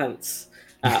furtive glance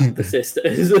at the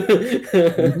sisters.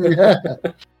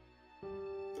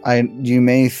 You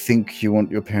may think you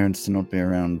want your parents to not be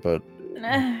around, but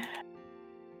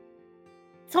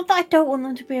it's not that I don't want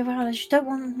them to be around, I just don't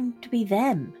want them to be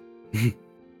them.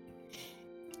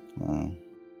 Well,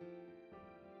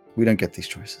 we don't get these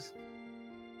choices.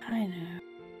 I know.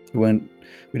 We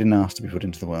didn't ask to be put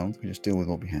into the world. We just deal with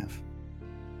what we have.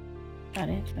 That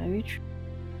is very true.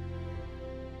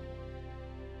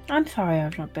 I'm sorry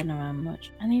I've not been around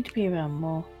much. I need to be around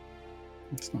more.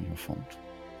 It's not your fault.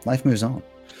 Life moves on.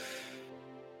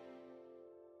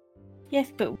 Yes,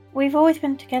 but we've always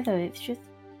been together. It's just...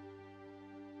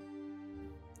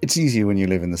 It's easier when you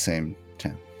live in the same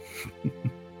town.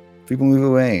 People move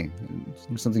away.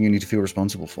 It's something you need to feel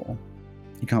responsible for.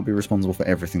 You can't be responsible for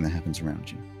everything that happens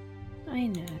around you. I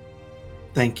know.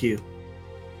 Thank you.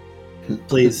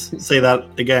 Please say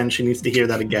that again. She needs to hear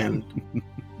that again.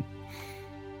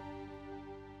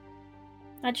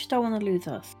 I just don't want to lose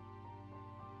us.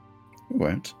 We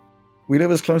won't. We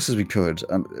live as close as we could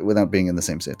without being in the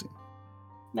same city.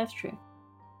 That's true.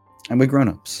 And we're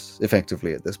grown-ups,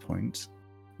 effectively, at this point.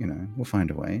 We'll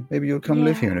find a way. Maybe you'll come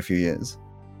live here in a few years.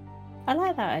 I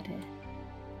like that idea.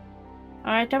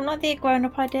 I don't like the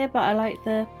grown-up idea, but I like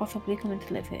the possibly coming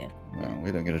to live here. Well,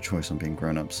 we don't get a choice on being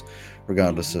grown-ups,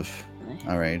 regardless of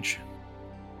our age.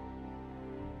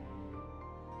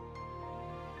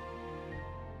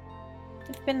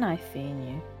 It's been nice seeing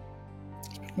you.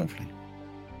 Lovely.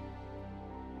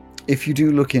 If you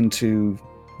do look into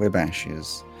where Bash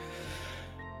is,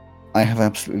 I have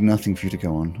absolutely nothing for you to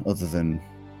go on other than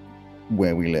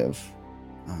where we live.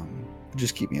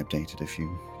 Just keep me updated if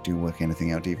you do work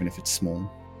anything out, even if it's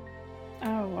small.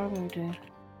 Oh, I will do.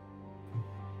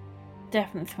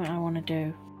 Definitely something I want to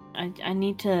do. I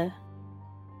need to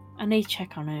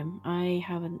check on him. I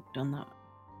haven't done that,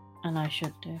 and I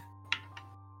should do.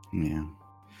 Yeah.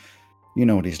 You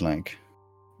know what he's like.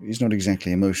 He's not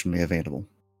exactly emotionally available.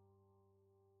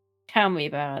 Tell me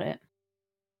about it.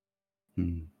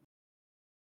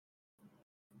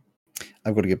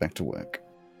 I've got to get back to work.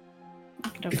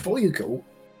 Before you go,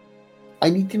 I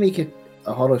need to make a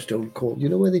Horrorstone call. You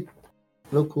know where the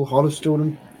local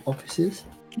Horrorstone office is?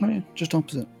 Oh yeah, just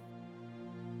opposite.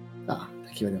 Ah,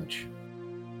 thank you very much.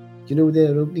 Do you know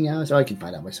their opening hours? Oh, I can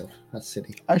find out myself. That's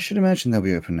silly. I should imagine they'll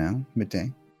be open now,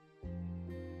 midday.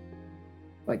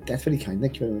 Right, that's very kind.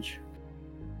 Thank you very much.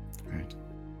 Right.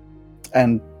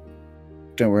 And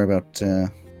don't worry about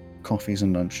coffees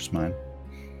and lunch, it's mine.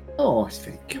 Oh, it's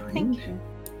very kind. Thank you.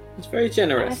 It's very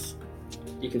generous.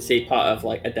 You can see part of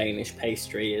like a Danish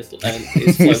pastry is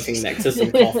floating next to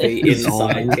some coffee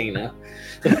inside Tina,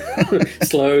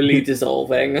 slowly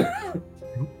dissolving.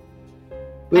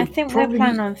 I think we're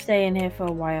planning on staying here for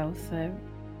a while, so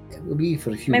we'll be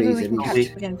for a few maybe days. we can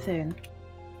catch up again soon.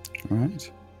 All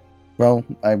right. Well,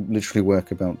 I literally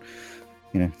work about,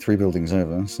 3 buildings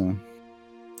over, so.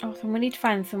 Awesome. We need to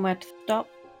find somewhere to stop.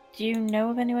 Do you know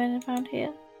of anyone around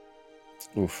here?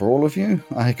 Well, for all of you,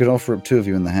 I could offer up 2 of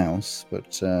you in the house,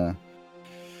 but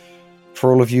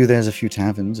for all of you, there's a few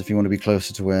taverns. If you want to be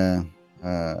closer to where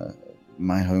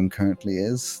my home currently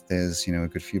is, there's, a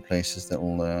good few places that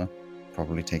will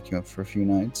probably take you up for a few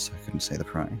nights. I couldn't say the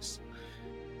price.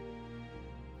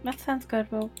 That sounds good.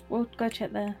 We'll go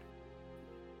check there.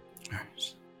 All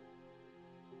right.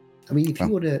 I mean, if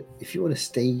you want to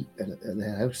stay at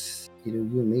their house, you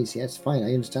and Maisie, that's fine.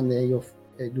 I understand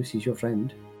Lucy's your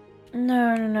friend.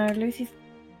 No. Lucy's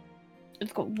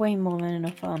got way more than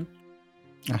enough fun.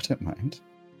 I don't mind.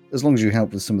 As long as you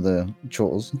help with some of the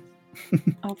chores.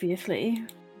 Obviously.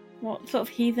 What sort of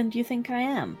heathen do you think I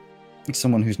am?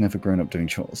 Someone who's never grown up doing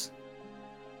chores.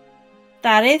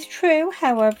 That is true,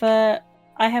 however,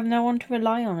 I have no one to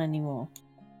rely on anymore.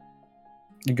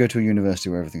 You go to a university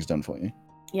where everything's done for you.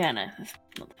 Yeah, no, that's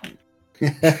not the point.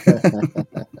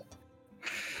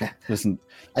 Listen,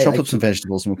 chop up some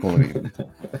vegetables and we'll call it even.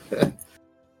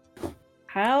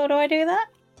 How do I do that?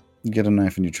 You get a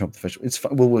knife and you chop the vegetables. It's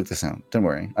fine. We'll work this out. Don't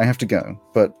worry. I have to go,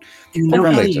 but you know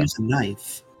how to use a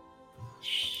knife.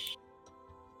 Shh.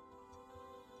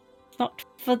 Not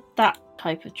for that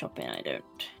type of chopping, I don't.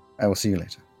 I will see you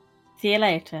later. See you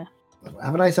later.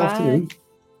 Have a nice afternoon.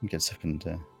 He gets up and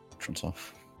trots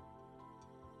off.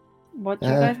 What do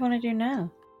you guys want to do now?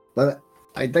 Well,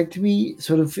 I'd like to be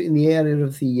sort of in the area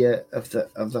of the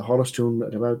Horrorstone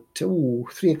at about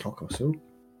 3 o'clock or so.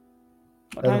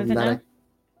 What time is it now?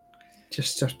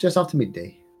 Just after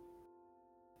midday.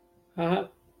 I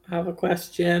have a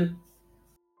question.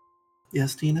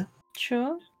 Yes, Tina?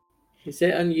 Sure. Is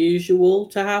it unusual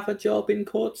to have a job in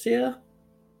Courtier?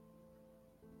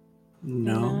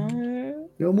 No.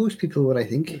 No, most people would, I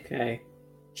think. Okay.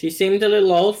 She seemed a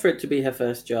little old for it to be her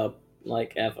first job,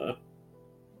 like, ever.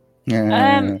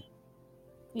 Yeah.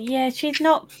 Yeah, she's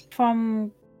not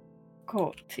from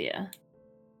Courtier.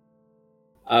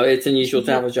 Oh, it's unusual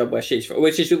to have a job where she's from,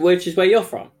 which is where you're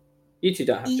from. You two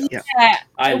don't have jobs. Yeah.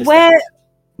 I understand.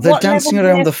 They're dancing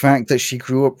around the fact that she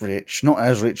grew up rich, not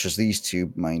as rich as these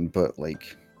two, mind, but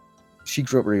like she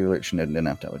grew up really rich and didn't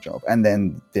have to have a job, and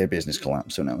then their business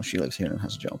collapsed, so now she lives here and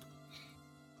has a job.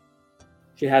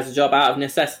 She has a job out of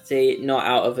necessity, not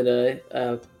out of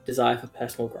a desire for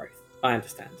personal growth. I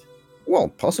understand. Well,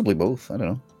 possibly both. I don't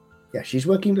know. Yeah, she's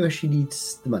working because she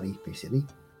needs the money, basically.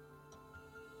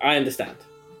 I understand.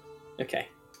 Okay.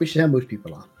 Which is how most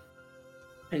people are.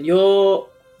 And your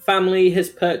family has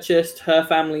purchased her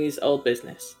family's old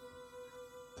business?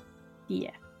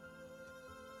 Yeah.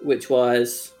 Which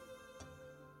was?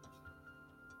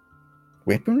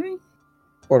 Weaponry?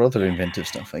 Or other inventive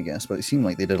stuff, I guess, but it seemed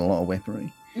like they did a lot of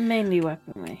weaponry. Mainly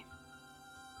weaponry.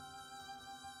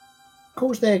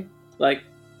 Caused their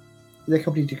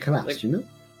company to collapse, you know?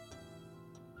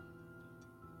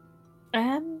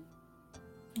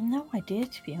 No idea,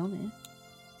 to be honest.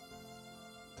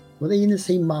 Were they in the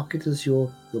same market as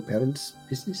your parents'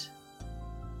 business?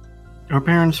 Our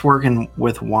parents working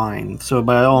with wine, so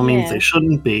by all means they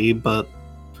shouldn't be, but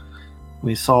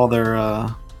we saw their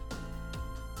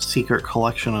secret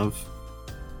collection of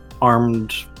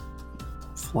armed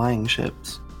flying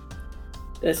ships.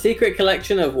 A secret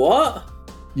collection of what?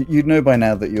 You'd know by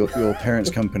now that your parents'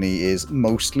 company is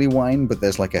mostly wine, but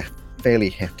there's like a fairly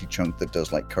hefty chunk that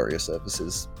does like courier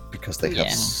services because they have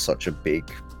such a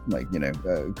big,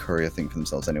 courier thing for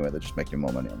themselves anyway. They're just making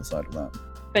more money on the side of that.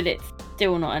 But it's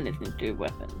still not anything to do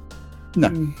with weapons.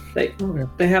 No.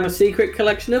 They have a secret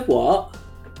collection of what?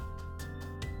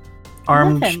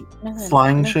 Armed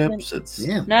flying ships. It's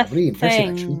really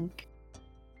impressive, actually.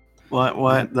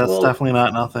 What? That's definitely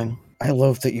not nothing. I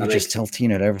love that you just tell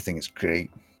Tina everything. It's great.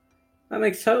 That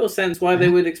makes total sense why they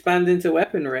would expand into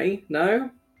weaponry, no?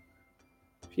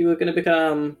 If you were going to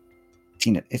become...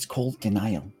 Tina, it's called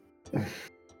denial.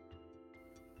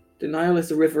 Denial is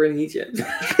a river in Egypt.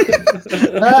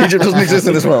 Egypt doesn't exist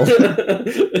in this world.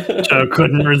 Joe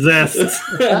couldn't resist.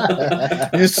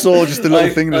 You saw just the little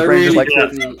thing in the brain just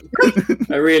like...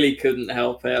 I really couldn't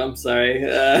help it, I'm sorry.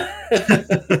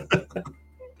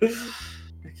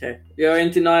 Okay. You're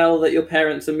in denial that your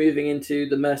parents are moving into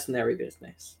the mercenary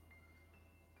business.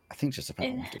 I think just about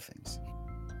a lot of things.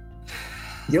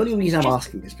 The only reason I'm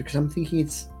asking is because I'm thinking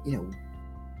it's,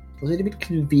 was it a bit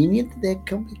convenient that their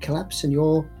company collapsed and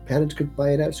your parents could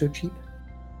buy it out so cheap?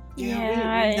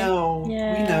 Yeah, we know. We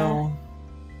know.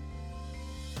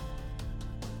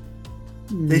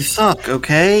 They suck,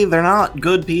 okay? They're not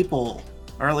good people.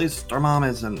 Or at least our mom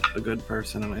isn't a good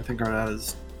person, and I think our dad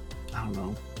is, I don't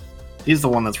know. He's the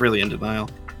one that's really in denial.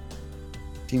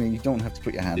 Tina, you don't have to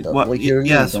put your hand up. Why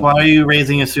are you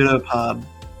raising a pseudopod?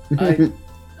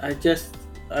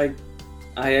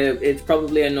 It's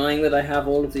probably annoying that I have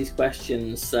all of these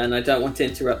questions, and I don't want to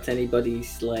interrupt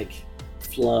anybody's,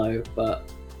 flow, but...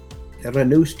 There are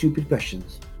no stupid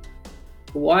questions.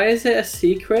 Why is it a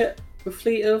secret? A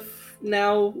fleet of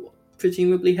now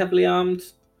presumably heavily armed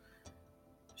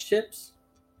ships?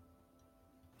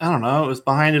 I don't know. It was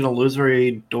behind an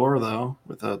illusory door, though,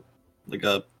 with a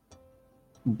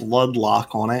blood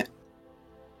lock on it.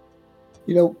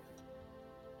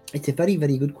 It's a very,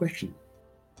 very good question.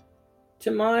 To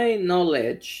my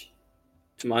knowledge,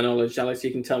 Alex,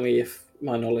 you can tell me if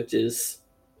my knowledge is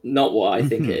not what I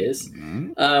think it is.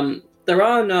 There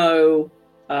are no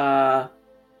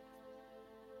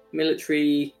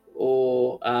military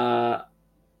or I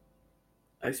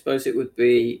suppose it would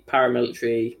be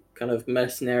paramilitary kind of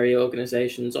mercenary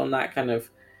organizations on that kind of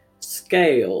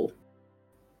scale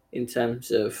in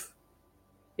terms of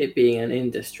it being an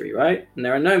industry, right? And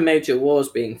there are no major wars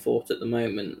being fought at the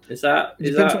moment. It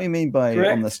depends what you mean by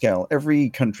correct? On the scale.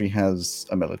 Every country has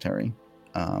a military.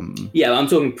 Yeah, I'm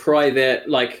talking private,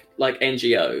 like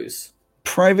NGOs.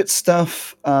 Private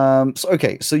stuff.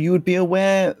 So you would be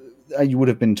aware. You would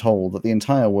have been told that the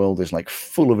entire world is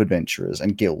full of adventurers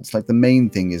and guilds. The main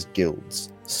thing is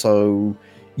guilds. So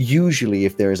usually,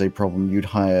 if there is a problem,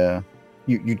 you'd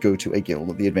go to a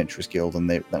guild, the Adventurers Guild, and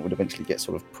that would eventually get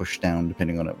sort of pushed down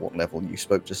depending on at what level you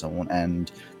spoke to someone,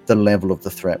 and the level of the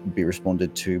threat would be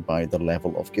responded to by the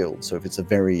level of guild. So if it's a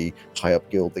very high up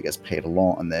guild that gets paid a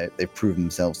lot and they've proven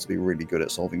themselves to be really good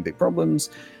at solving big problems,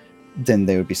 then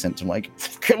they would be sent to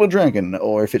kill a dragon.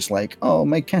 Or if it's my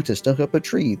cat is stuck up a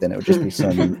tree, then it would just be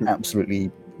some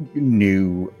absolutely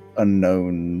new,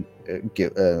 unknown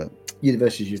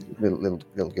universities, little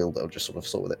guild that will just sort of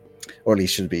sort with it, or at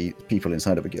least should be people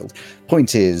inside of a guild.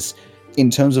 Point is,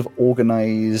 in terms of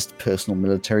organized personal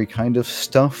military kind of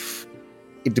stuff,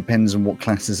 it depends on what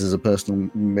classes as a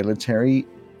personal military.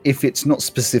 If it's not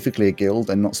specifically a guild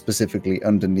and not specifically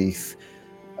underneath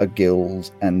a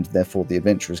guild and therefore the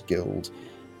Adventurers Guild,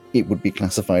 it would be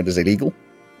classified as illegal.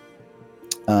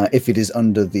 If it is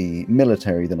under the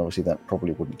military, then obviously that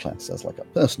probably wouldn't class as a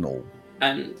personal.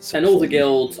 And all the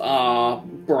guilds are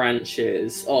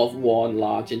branches of one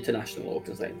large international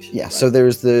organization. Yeah, right? So there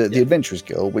is the Adventurers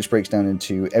Guild, which breaks down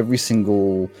into every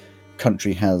single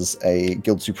country has a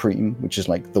Guild Supreme, which is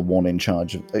the one in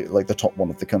charge of, the top one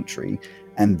of the country.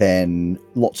 And then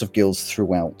lots of guilds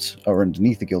throughout are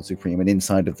underneath the Guild Supreme, and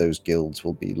inside of those guilds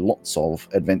will be lots of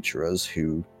adventurers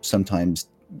who sometimes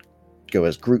go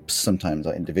as groups, sometimes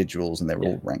are individuals, and they're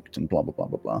all ranked and blah, blah, blah,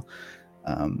 blah, blah.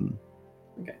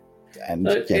 Okay. And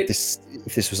if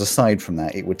this was aside from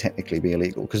that, it would technically be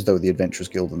illegal, because though the Adventurers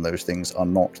Guild and those things are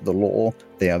not the law,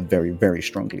 they are very, very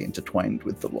strongly intertwined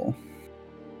with the law.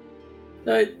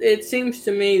 So it seems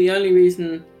to me the only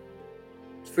reason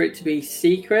for it to be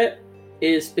secret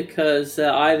is because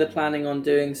they're either planning on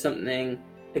doing something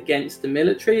against the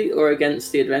military or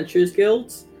against the Adventurers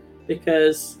Guilds,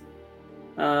 because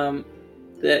there's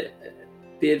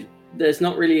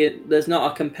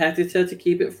not a competitor to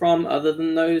keep it from other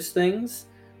than those things.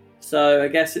 So I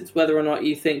guess it's whether or not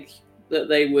you think that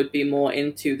they would be more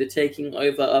into the taking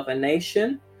over of a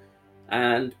nation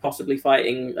and possibly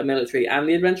fighting a military and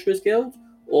the Adventurers Guild,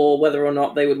 or whether or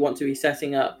not they would want to be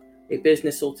setting up a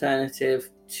business alternative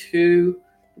to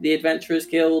the Adventurers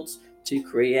Guilds to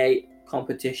create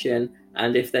competition,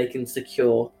 and if they can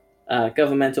secure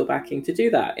governmental backing to do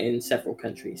that in several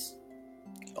countries.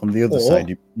 On the other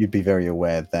side, you'd be very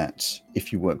aware that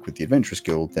if you work with the Adventurers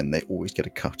Guild, then they always get a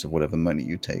cut of whatever money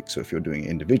you take. So if you're doing it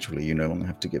individually, you no longer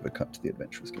have to give a cut to the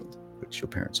Adventurers Guild, which your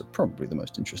parents are probably the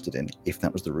most interested in, if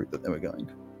that was the route that they were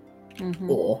going. Mm-hmm.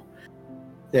 Or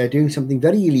they're doing something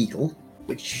very illegal,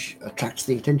 which attracts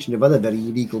the attention of other very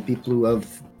illegal people who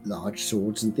have large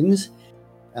swords and things,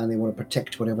 and they want to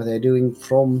protect whatever they're doing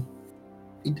from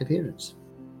interference.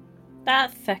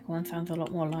 That second one sounds a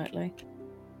lot more likely.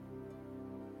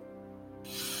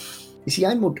 You see,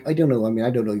 I don't know. I mean, I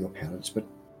don't know your parents, but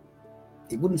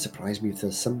it wouldn't surprise me if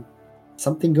there's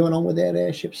something going on with their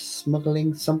airships,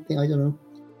 smuggling something. I don't know.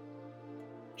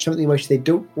 Something which they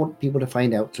don't want people to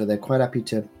find out, so they're quite happy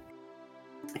to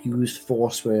use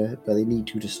force where they need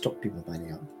to stop people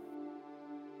finding out.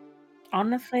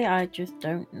 Honestly, I just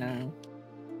don't know.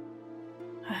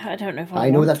 I don't know if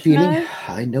I know that feeling. Know.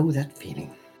 I know that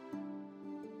feeling.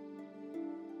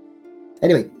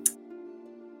 Anyway,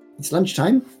 it's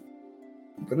lunchtime.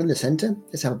 We're in the centre.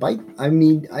 Let's have a bite. I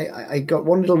mean, I got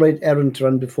one little red errand to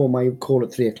run before my call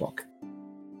at 3 o'clock.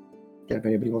 If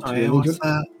anybody wants to go what's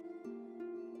that?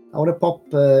 I want to pop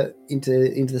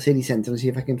into the city centre and see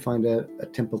if I can find a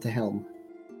temple to Helm.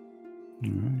 All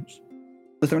right.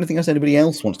 Is there anything else anybody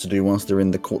else wants to do whilst they're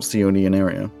in the Cortsionian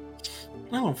area?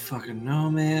 I don't fucking know,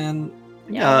 man.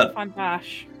 Yeah, I want to find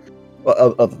Bash.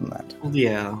 Well, other than that,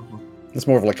 Yeah. it's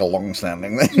more of like a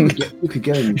long-standing thing. You could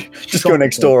go and Just go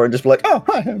next door and just be like, oh,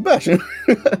 hi, I'm Bash.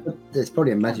 There's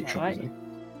probably a magic shop, Right. isn't there?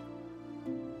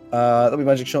 There'll be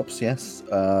magic shops, yes.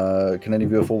 Can any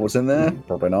of you afford what's in there?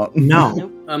 Probably not.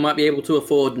 No. I might be able to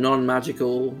afford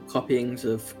non-magical copyings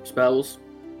of spells.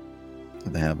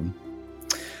 They have them.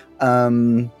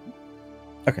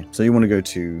 Okay, so you want to go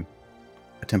to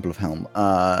a Temple of Helm.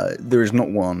 There is not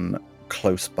one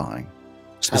close by,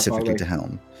 specifically to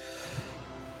Helm.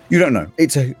 You don't know.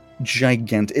 It's a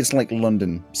gigantic... It's like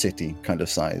London City kind of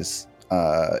size.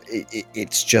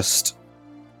 It's just...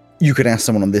 You could ask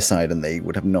someone on this side and they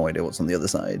would have no idea what's on the other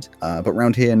side. But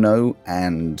around here, no.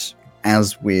 And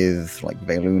as with like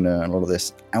Veluna and a lot of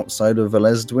this, outside of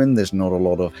Velesdwin, there's not a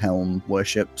lot of Helm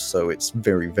worship. So it's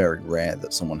very, very rare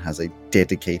that someone has a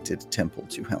dedicated temple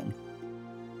to Helm.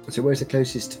 So where's the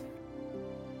closest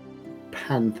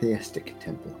pantheistic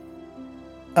temple?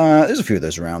 There's a few of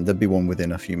those around. There'd be one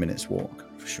within a few minutes' walk,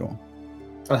 for sure.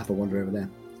 I'll have a wander over there.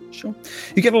 Sure.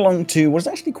 You get along to what is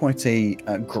actually quite a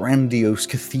grandiose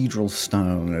cathedral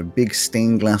style, big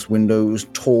stained glass windows,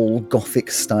 tall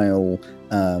Gothic style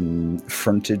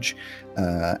frontage,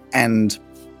 and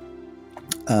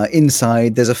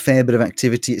inside there's a fair bit of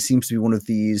activity. It seems to be one of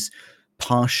these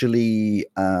partially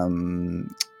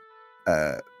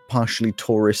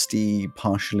touristy,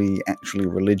 partially actually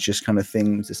religious kind of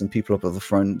things. There's some people up at the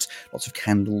front, lots of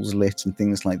candles lit and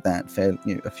things like that.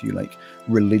 A few like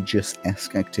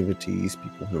religious-esque activities.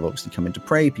 People who have obviously come in to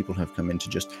pray, people who have come in to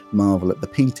just marvel at the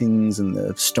paintings and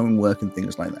the stonework and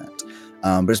things like that.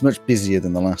 But it's much busier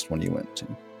than the last one you went to.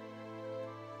 And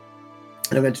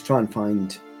I'm going to try and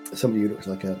find somebody who looks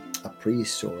like a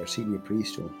priest or a senior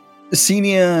priest or...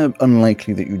 Senior,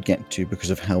 unlikely that you'd get to because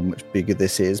of how much bigger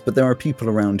this is, but there are people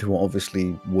around who are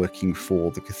obviously working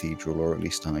for the cathedral, or at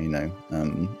least are,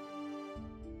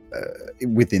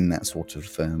 within that sort of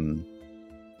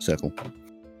circle.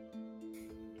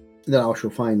 Then I shall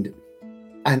find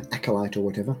an acolyte or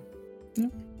whatever. Yeah.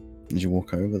 As you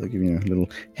walk over, they'll give you a little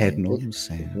head nod and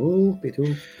say,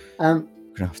 Good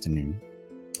afternoon.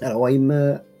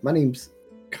 Hello, my name's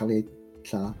Khalid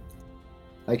Shah.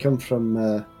 I come from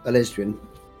Elesdrin,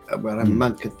 where I'm a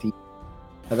monk at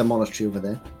the monastery over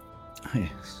there. Oh,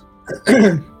 yes.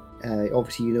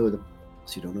 Obviously, you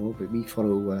don't know, but we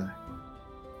follow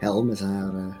Helm as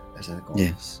our god.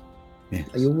 Yes.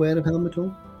 Are you aware of Helm at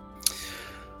all?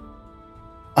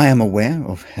 I am aware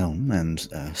of Helm and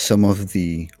some of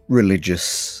the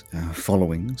religious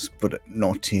followings, but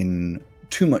not in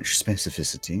too much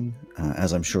specificity.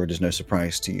 As I'm sure it is no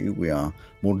surprise to you, we are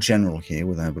more general here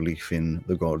with our belief in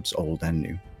the gods old and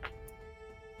new.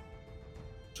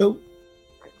 So,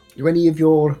 do any of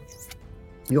your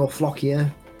flock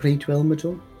here pray to Helm at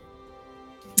all?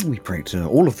 We pray to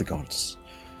all of the gods.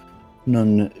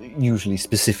 None usually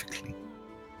specifically.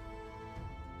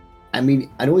 I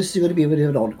mean, I know this is going to be a bit of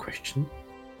an odd question.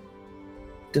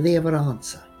 Do they ever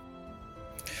answer?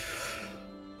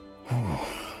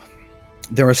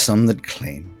 There are some that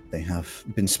claim they have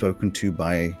been spoken to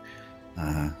by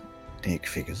take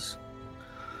figures.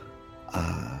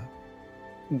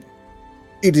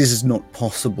 It is not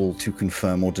possible to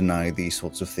confirm or deny these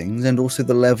sorts of things, and also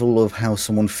the level of how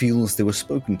someone feels they were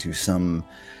spoken to. Some,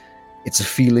 it's a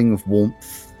feeling of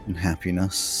warmth and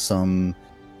happiness. Some,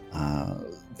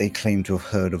 they claim to have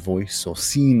heard a voice or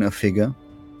seen a figure.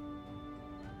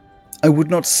 I would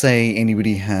not say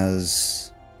anybody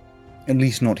has, at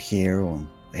least not here or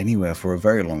anywhere for a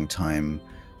very long time,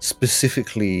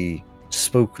 specifically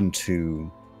spoken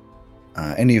to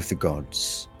any of the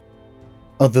gods,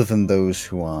 other than those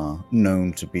who are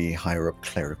known to be higher up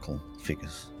clerical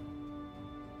figures.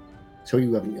 So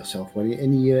you haven't yourself?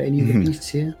 Any of the priests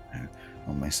here?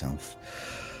 On myself.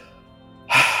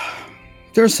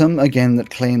 There are some, again, that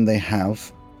claim they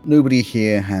have. Nobody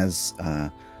here has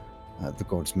the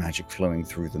gods' magic flowing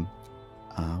through them.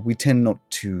 We tend not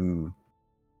to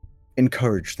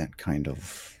encourage that kind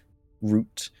of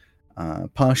route,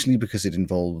 partially because it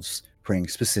involves praying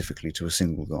specifically to a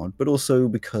single god, but also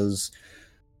because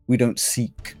we don't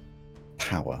seek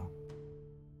power.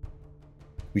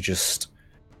 We just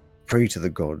pray to the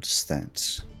gods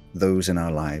that those in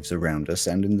our lives around us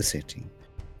and in the city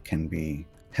can be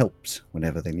helped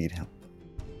whenever they need help.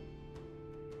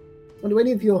 And do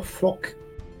any of your flock,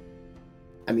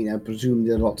 I mean, I presume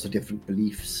there are lots of different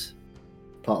beliefs,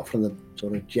 apart from the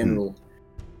sort of general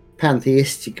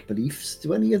pantheistic beliefs,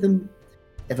 do any of them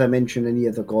ever mention any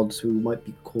of the gods who might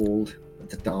be called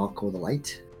the dark or the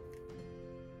light?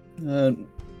 Well,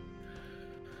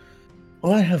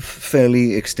 I have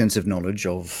fairly extensive knowledge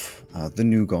of the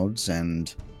new gods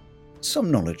and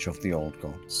some knowledge of the old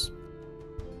gods.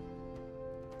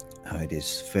 It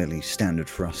is fairly standard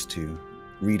for us to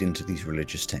read into these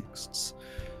religious texts.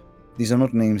 These are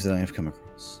not names that I have come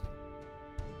across.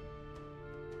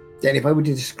 Then if I were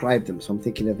to describe them, so I'm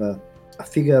thinking of a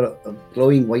figure, a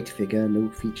glowing white figure, no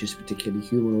features particularly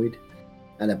humanoid,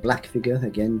 and a black figure,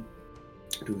 again,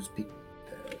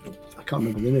 I can't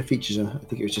remember the features. I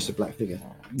think it was just a black figure.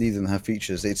 Neither of them have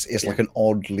features. It's like an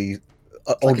oddly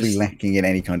lacking in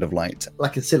any kind of light.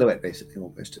 Like a silhouette, basically,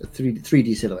 almost. A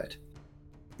 3D silhouette.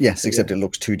 Yes, except it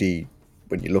looks 2D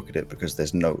when you look at it because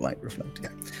there's no light reflecting.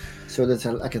 So there's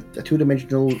like a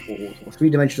two-dimensional or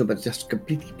three-dimensional, but just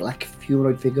completely black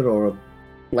humanoid figure, or a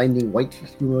blinding white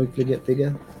humanoid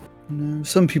figure? No,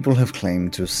 some people have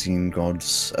claimed to have seen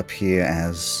gods appear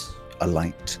as a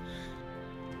light,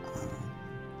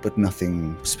 but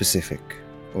nothing specific,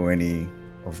 or any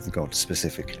of the gods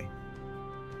specifically.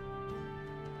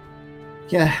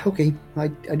 Yeah, okay. I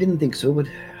didn't think so, but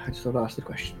I just thought I'd ask the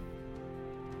question.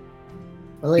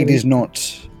 Well, it is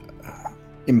not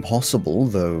impossible,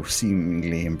 though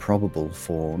seemingly improbable,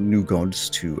 for new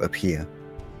gods to appear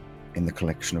in the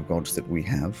collection of gods that we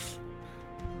have.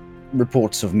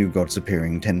 Reports of new gods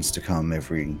appearing tends to come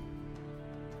every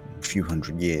few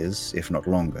hundred years, if not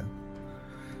longer.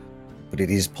 But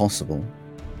it is possible.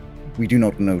 We do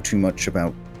not know too much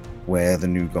about where the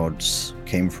new gods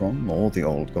came from, or the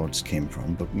old gods came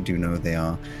from, but we do know they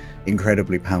are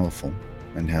incredibly powerful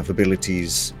and have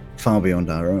abilities far beyond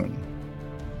our own.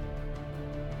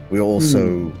 We're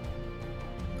also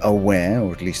aware,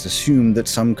 or at least assume, that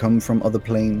some come from other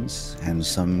planes, and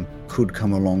some could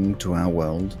come along to our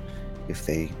world if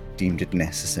they deemed it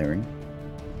necessary.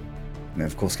 I,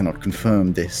 of course, cannot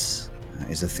confirm this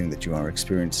is a thing that you are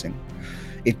experiencing.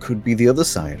 It could be the other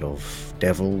side of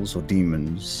devils or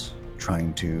demons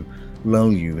trying to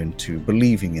lull you into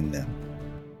believing in them.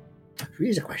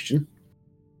 Here's a question.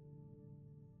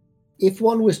 If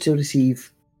one was to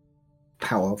receive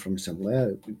power from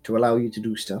somewhere to allow you to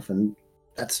do stuff, and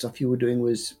that stuff you were doing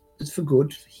was for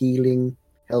good, healing,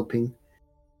 helping,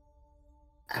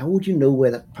 how would you know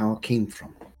where that power came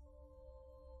from?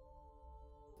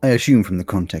 I assume from the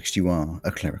context you are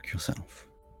a cleric yourself.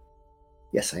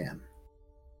 Yes, I am.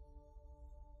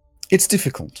 It's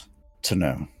difficult to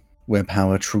know where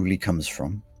power truly comes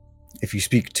from. If you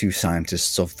speak to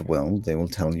scientists of the world, they will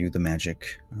tell you the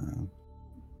magic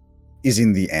is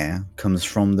in the air, comes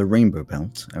from the rainbow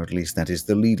belt, or at least that is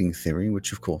the leading theory,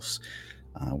 which of course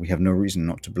we have no reason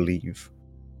not to believe.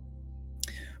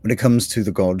 When it comes to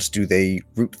the gods, do they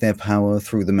root their power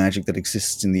through the magic that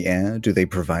exists in the air? Do they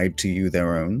provide to you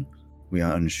their own? We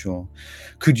are unsure.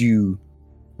 Could you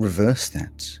reverse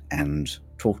that and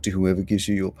talk to whoever gives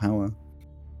you your power?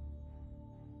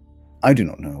 I do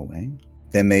not know a way.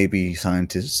 There may be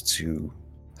scientists who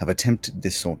have attempted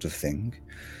this sort of thing.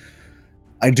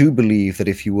 I do believe that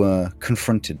if you were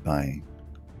confronted by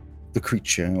the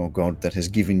creature or god that has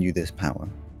given you this power,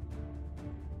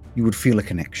 you would feel a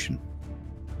connection.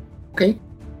 Okay.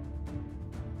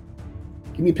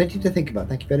 Give me plenty to think about.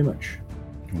 Thank you very much.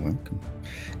 You're welcome.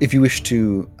 If you wish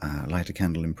to light a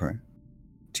candle in prayer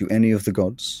to any of the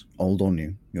gods, old or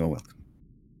new, you're welcome.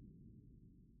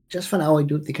 Just for now, I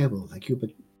don't think I will. Thank you, but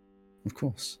Of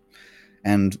course.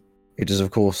 And it is,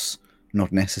 of course,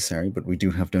 not necessary, but we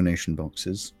do have donation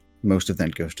boxes. Most of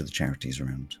that goes to the charities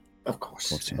around. of course,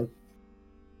 Portia.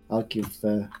 I'll give.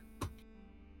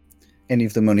 Any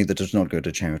of the money that does not go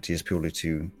to charity is purely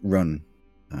to run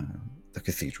the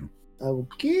cathedral. I will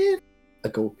give a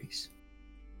gold piece.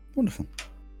 Wonderful.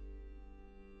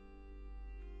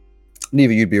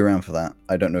 Neva, you'd be around for that.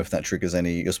 I don't know if that triggers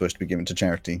any you're supposed to be giving to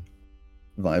charity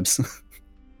vibes.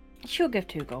 She'll give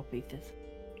 2 gold pieces.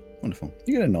 Wonderful.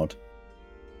 You get a nod.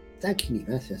 Thank you,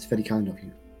 Neva. That's very kind of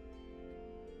you.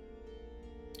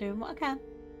 Doing what I can.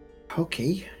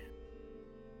 Okay.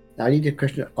 Now I need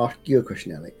to ask you a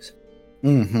question, Alex.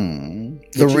 Mm-hmm.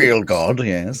 The Which real is- god,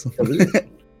 yes. The real one,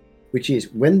 which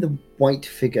is when the white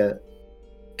figure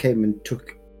came and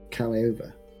took Calais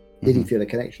over, did he feel a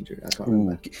connection to it? I can't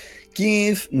remember. Ooh,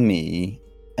 give me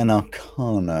an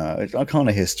Arcana. It's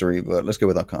Arcana history, but let's go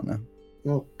with Arcana.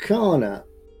 Arcana.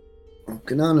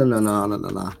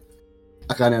 Arcana.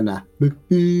 Arcana.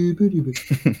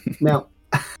 Now,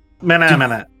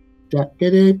 Minute.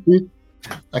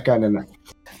 Arcana.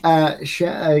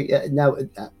 Now,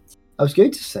 I was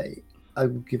going to say I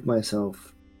will give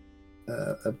myself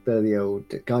a fairly old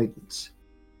guidance.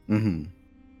 Mm-hmm.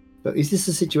 But is this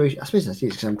a situation? I suppose that's it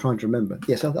because I'm trying to remember.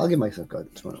 Yes, I'll give myself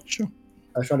guidance. Why not? Sure.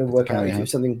 I was trying to work out if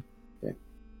it's something. Yeah.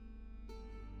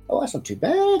 Oh, that's not too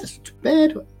bad.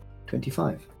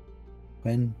 25.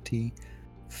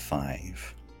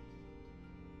 25.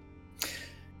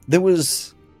 There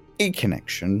was a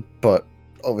connection, but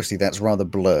obviously that's rather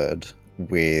blurred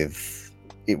with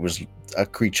it was a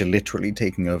creature literally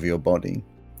taking over your body.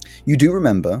 You do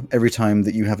remember every time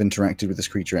that you have interacted with this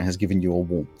creature, it has given you a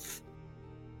warmth.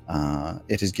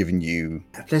 It has given you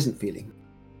A pleasant feeling.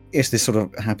 it's this sort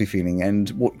of happy feeling and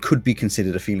what could be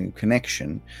considered a feeling of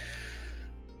connection.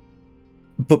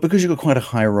 But because you've got quite a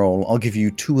high roll, I'll give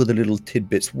you 2 other little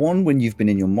tidbits. One, when you've been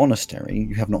in your monastery,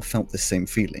 you have not felt the same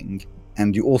feeling.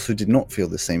 And you also did not feel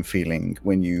the same feeling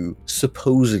when you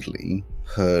supposedly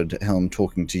heard Helm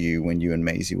talking to you when you and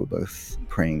Maisie were both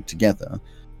praying together.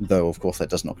 Though, of course, that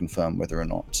does not confirm whether or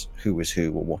not who is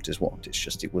who or what is what. It's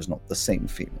just it was not the same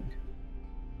feeling.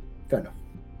 Fair enough.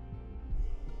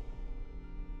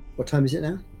 What time is it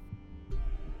now?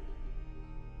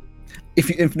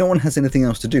 If no one has anything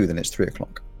else to do, then it's 3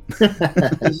 o'clock.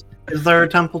 Is there a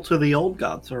temple to the old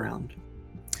gods around?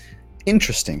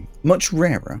 Interesting. Much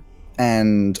rarer.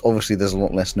 And obviously there's a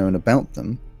lot less known about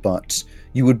them, but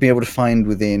you would be able to find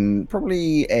within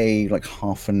probably a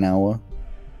half an hour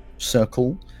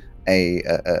circle a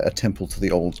temple to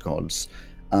the old gods.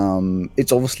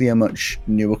 It's obviously a much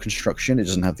newer construction. It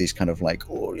doesn't have these kind of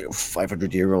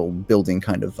 500-year-old building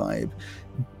kind of vibe,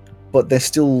 but they're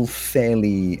still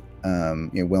fairly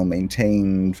well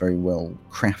maintained, very well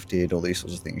crafted, all these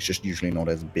sorts of things. Just usually not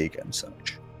as big and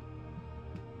such.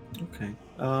 Okay.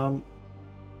 I'm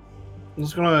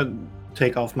just gonna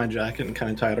take off my jacket and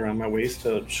kind of tie it around my waist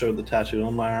to show the tattoo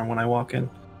on my arm when I walk in. I'm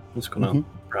just gonna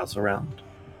browse around.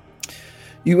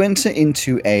 You enter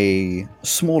into a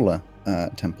smaller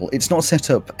temple. It's not set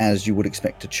up as you would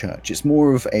expect a church. It's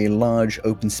more of a large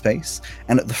open space,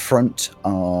 and at the front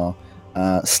are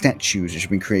statues which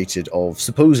have been created of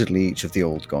supposedly each of the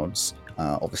old gods.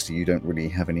 Obviously, you don't really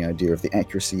have any idea of the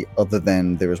accuracy, other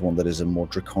than there is one that is a more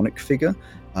draconic figure.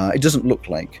 It doesn't look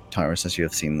like Tyrus as you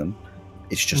have seen them.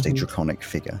 It's just a draconic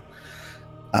figure.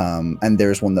 And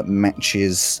there is one that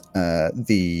matches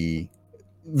the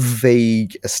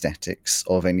vague aesthetics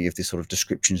of any of the sort of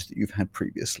descriptions that you've had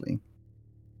previously.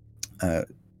 But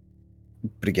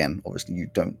again, obviously you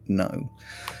don't know.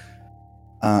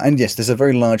 And yes, there's a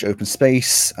very large open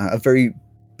space, a very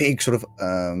big sort of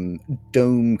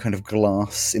dome kind of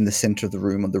glass in the center of the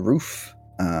room on the roof,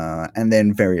 and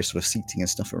then various sort of seating and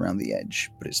stuff around the edge.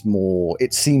 But it's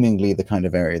seemingly the kind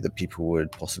of area that people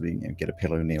would possibly get a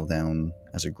pillow, kneel down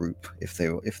as a group if they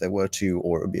were to,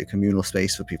 or it would be a communal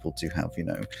space for people to have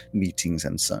meetings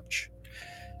and such.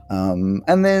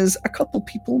 And there's a couple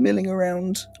people milling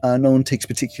around. No one takes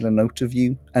particular note of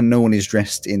you, and no one is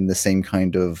dressed in the same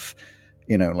kind of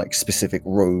specific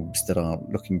robes that are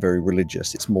looking very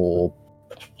religious. It's more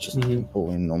just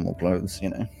people in normal clothes,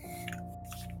 Are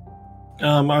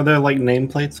there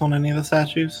nameplates on any of the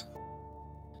statues?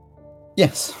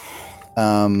 Yes.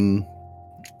 There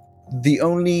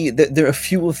are a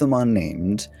few of them are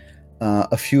named.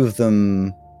 A few of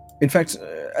them, in fact,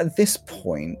 at this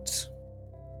point,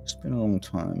 it's been a long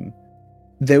time.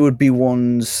 There would be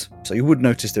ones. So you would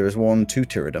notice there is one to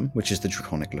Tyridum, which is the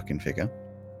draconic-looking figure.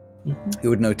 You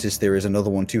would notice there is another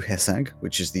one to Hesag,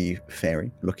 which is the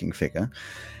fairy-looking figure.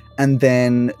 And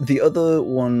then the other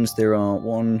ones, there are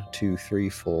 1, 2, 3,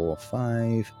 4,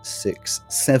 5, 6,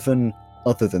 7,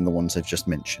 other than the ones I've just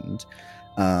mentioned,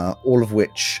 all of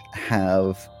which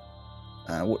have...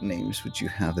 what names would you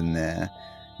have in there?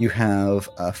 You have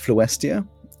Fluestia,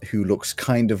 who looks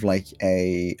kind of like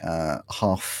a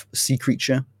half sea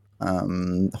creature,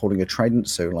 holding a trident,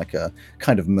 so like a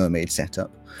kind of mermaid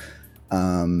setup.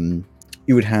 You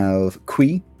would have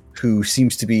Kui, who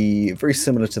seems to be very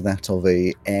similar to that of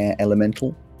a air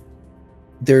elemental.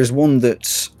 There's one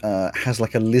that has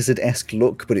like a lizard-esque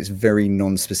look, but it's very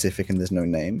non-specific and there's no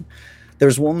name.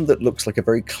 There's one that looks like a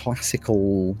very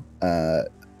classical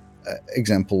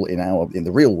example in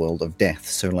the real world of death,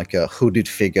 so like a hooded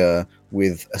figure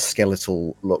with a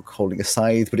skeletal look holding a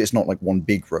scythe, but it's not like one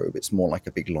big robe, it's more like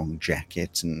a big long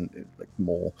jacket and like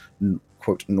more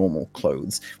quote normal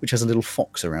clothes, which has a little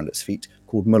fox around its feet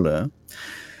called Malheur.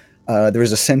 There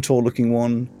is a centaur looking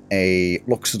one, a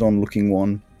loxodon looking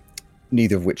one,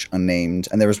 neither of which are named,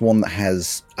 and there is one that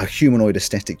has a humanoid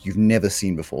aesthetic you've never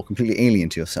seen before, completely alien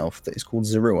to yourself, that is called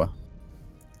Zerua.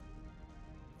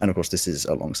 And of course, this is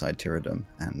alongside Tyradum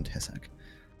and Hesag.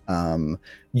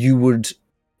 You would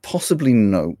possibly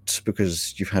note,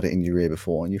 because you've had it in your ear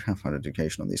before and you have had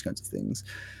education on these kinds of things,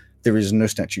 there is no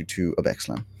statue to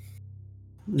Abexlan.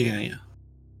 Yeah.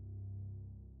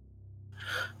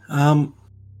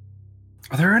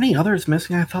 Are there any others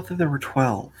missing? I thought that there were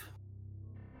 12.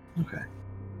 Okay.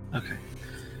 All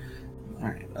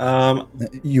right.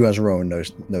 You as Rowan know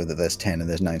that there's 10 and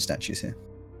there's 9 statues here.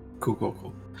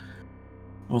 Cool.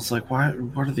 I was like,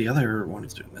 what are the other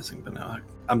ones doing missing? But no,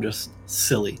 I'm just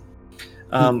silly.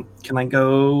 Can I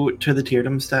go to the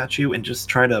Tyradum statue and just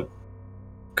try to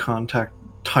contact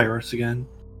Tyrus again?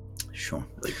 Sure.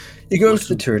 You go to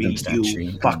the Tyradum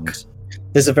statue.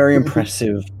 There's a very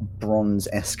impressive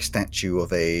bronze-esque statue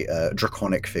of a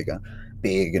draconic figure,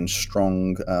 big and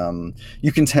strong.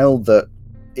 You can tell that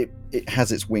it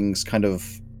has its wings kind of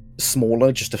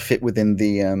smaller just to fit within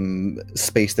the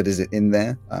space that is in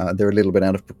there. They're a little bit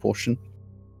out of proportion.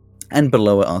 And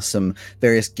below it are some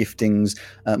various giftings,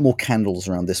 more candles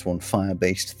around this one,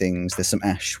 fire-based things. There's some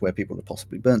ash where people have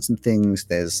possibly burnt some things.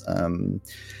 There's,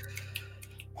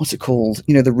 what's it called?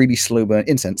 You know, the really slow burn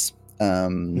incense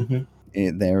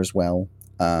there as well.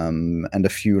 And a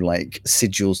few like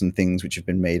sigils and things which have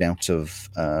been made out of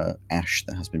ash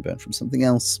that has been burnt from something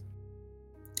else.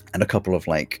 And a couple of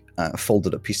like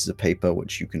folded up pieces of paper,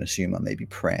 which you can assume are maybe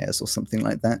prayers or something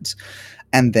like that.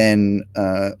 And then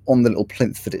on the little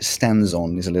plinth that it stands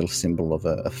on is a little symbol of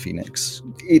a phoenix.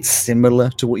 It's similar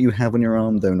to what you have on your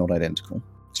arm, though not identical.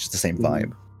 It's just the same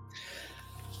vibe.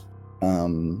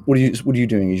 What are you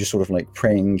doing? Are you just sort of like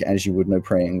praying as you would know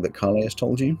praying that Kale has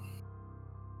told you?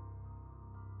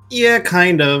 Yeah,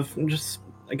 kind of.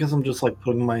 I guess I'm just like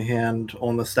putting my hand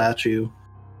on the statue.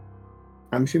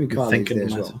 I'm assuming Kale is there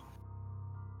as well.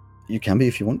 You can be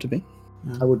if you want to be.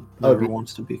 Yeah. Whoever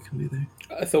wants to be can be there.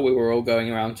 I thought we were all going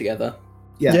around together.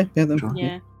 Yeah. Sure.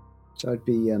 Yeah. So I'd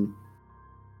be.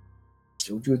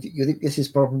 So do you think this is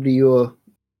probably your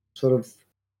sort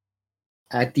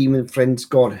of demon friend's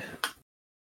god,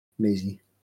 Maisie?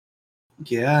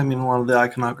 Yeah, I mean a lot of the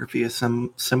iconography is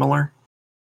similar.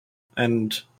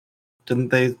 And didn't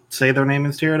they say their name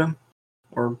is Tyradum?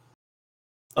 Or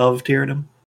of Tyradum?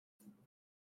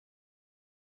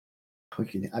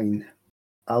 Okay, I mean,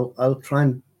 I'll try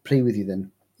and play with you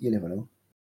then. You never know.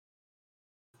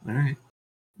 All right.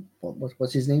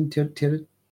 What's his name? Tyradum.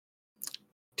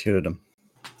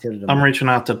 I'm reaching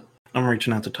out to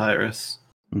Tyrus.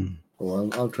 Well,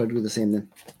 I'll try to do the same then.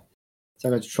 So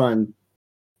I'm going to try and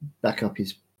back up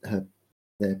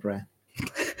their prayer.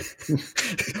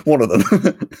 One of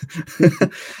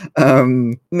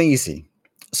them. Maisie.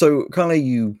 So, Kale,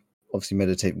 you obviously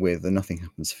meditate with, and nothing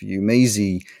happens for you.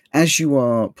 Maisie, as you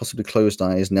are possibly closed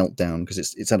eyes, knelt down, because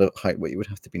it's at a height where you would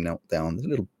have to be knelt down. There's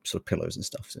little sort of pillows and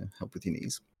stuff to help with your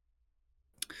knees.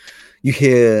 You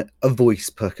hear a voice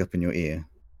perk up in your ear,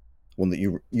 one that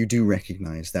you do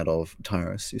recognize, that of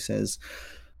Tyrus, who says,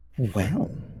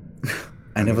 "Well,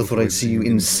 I never thought I'd see you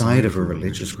inside of a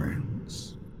religious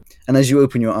grounds." And as you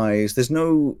open your eyes, there's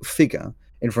no figure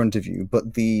in front of you,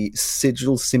 but the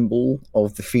sigil symbol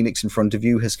of the phoenix in front of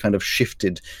you has kind of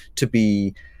shifted to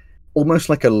be almost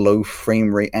like a low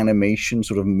frame rate animation,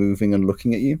 sort of moving and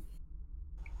looking at you.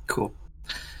 Cool.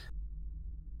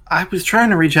 I was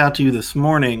trying to reach out to you this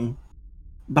morning,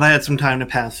 but I had some time to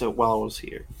pass it while I was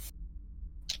here.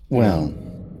 Well,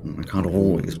 I can't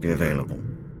always be available.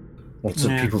 Lots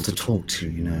of people to talk to,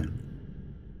 you know.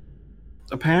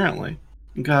 Apparently.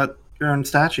 You got your own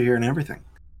statue here and everything.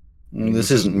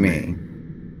 This isn't me.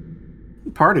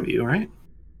 Part of you, right?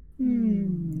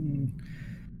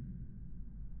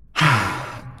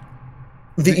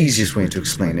 The easiest way to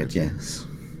explain it, yes.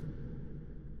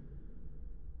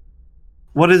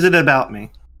 What is it about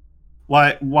me?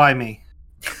 Why me?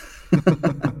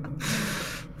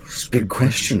 It's big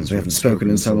questions. We haven't spoken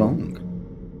in so long.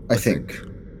 I think.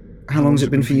 How long has it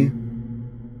been for you?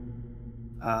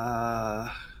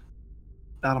 About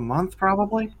a month,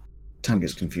 probably. Time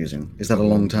gets confusing. Is that a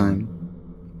long time?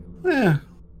 Yeah.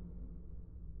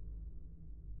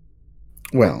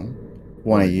 Well,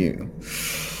 why you?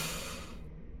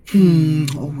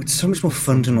 Oh, it's so much more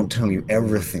fun to not tell you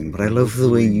everything, but I love the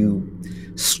way you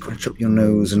scratch up your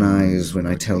nose and eyes when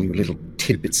I tell you little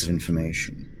tidbits of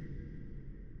information.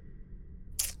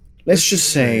 Let's just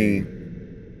say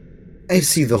I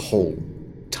see the whole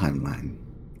timeline,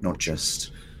 not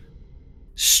just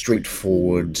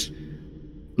straightforward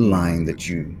line that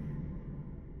you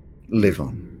live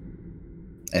on.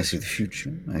 I see the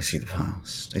future, I see the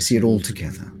past, I see it all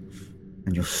together,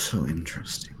 and you're so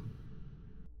interesting.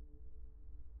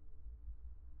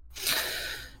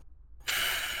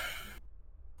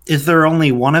 Is there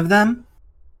only one of them?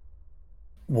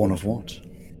 One of what?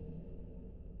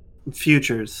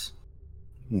 Futures.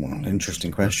 Well,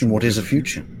 interesting question. What is a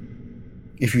future?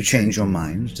 If you change your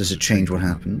mind, does it change what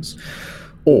happens?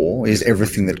 Or is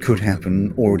everything that could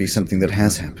happen already something that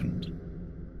has happened?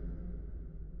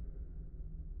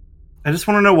 I just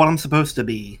want to know what I'm supposed to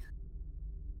be.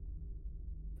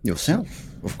 Yourself,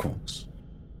 of course.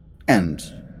 And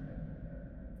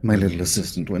my little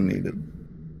assistant when needed.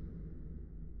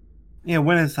 Yeah,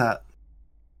 when is that?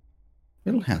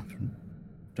 It'll happen.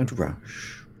 Don't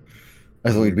rush.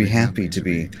 I thought you'd be happy to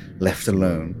be left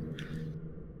alone,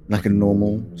 like a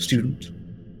normal student.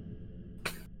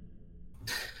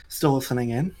 Still listening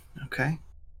in. Okay.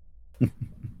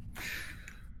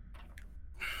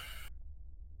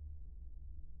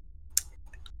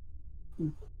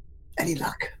 Any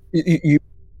luck?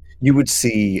 You would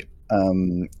see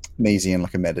Maisie in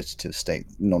like a meditative state,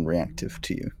 non-reactive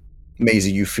to you.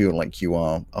 Maisie, you feel like you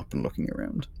are up and looking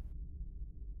around.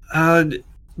 The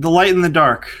light in the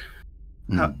dark.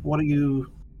 What do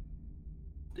you...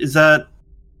 Is that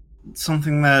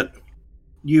something that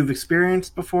you've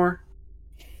experienced before?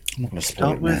 I'm not going to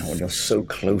spoil it now when you're so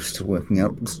close to working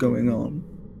out what's going on.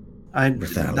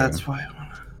 That's why I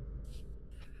want to...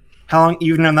 How long...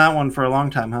 You've known that one for a long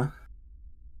time, huh?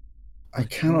 I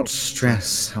cannot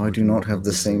stress how I do not have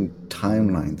the same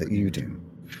timeline that you do.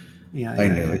 I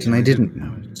knew it and I didn't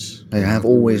know it. I have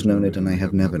always known it and I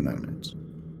have never known it.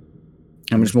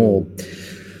 How much more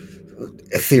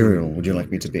ethereal would you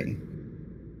like me to be?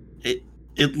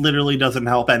 It literally doesn't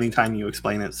help anytime you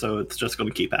explain it, so it's just going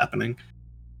to keep happening.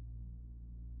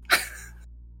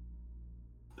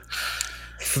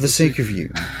 For the sake of you,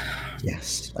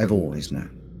 yes, I've always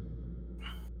known.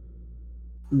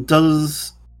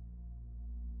 Is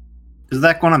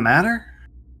that going to matter?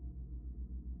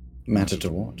 Matter to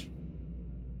what?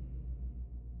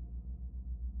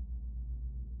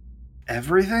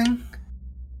 Everything?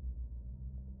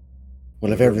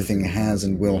 Well, if everything has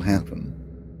and will happen,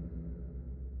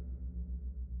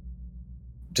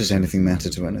 does anything matter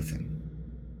to anything?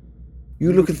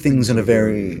 You look at things on a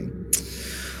very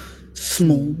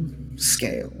small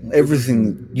scale.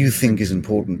 Everything you think is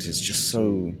important is just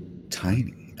so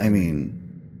tiny. I mean,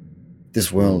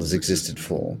 this world has existed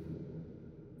for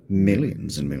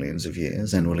millions and millions of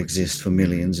years and will exist for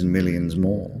millions and millions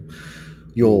more.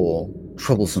 Your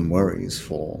troublesome worries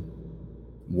for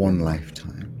one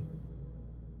lifetime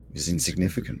is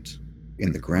insignificant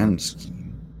in the grand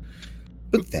scheme.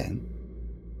 But then,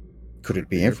 could it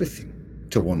be everything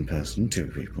to one person, two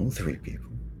people, three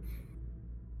people?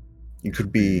 It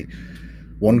could be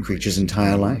one creature's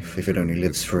entire life if it only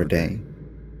lives for a day.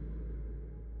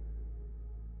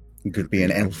 It could be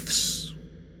an elf's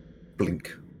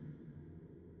blink.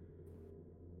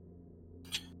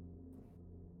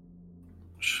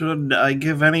 Should I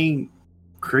give any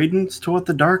credence to what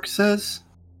the dark says?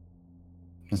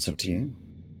 That's up to you.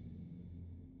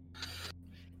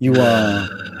 You are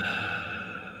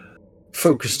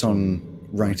focused on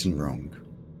right and wrong.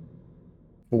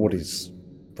 But what is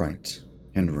right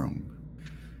and wrong?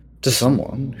 To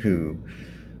someone who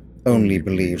only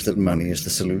believes that money is the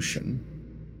solution,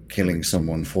 killing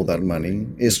someone for that money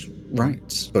is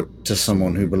right. But to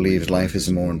someone who believes life is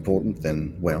more important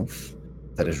than wealth,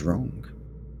 that is wrong.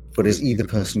 But is either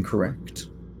person correct?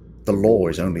 The law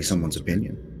is only someone's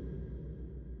opinion.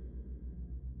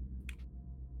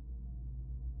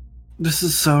 This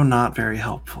is so not very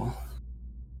helpful.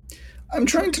 I'm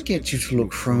trying to get you to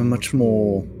look from a much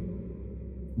more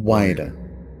wider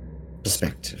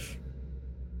perspective.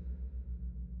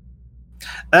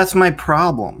 That's my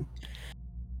problem.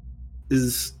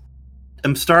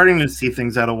 I'm starting to see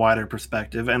things at a wider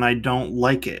perspective, and I don't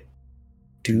like it.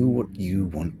 Do what you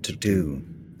want to do.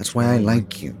 That's why I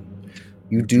like you.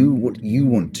 You do what you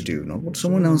want to do, not what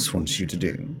someone else wants you to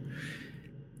do.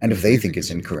 And if they think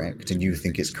it's incorrect and you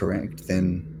think it's correct,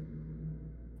 then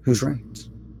who's right?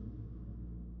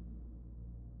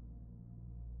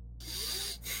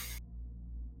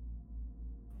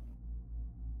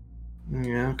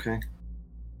 Yeah, okay.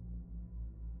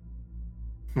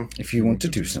 If you want to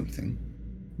do something,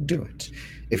 do it.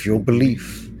 If your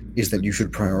belief is that you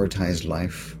should prioritize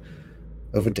life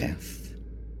over death,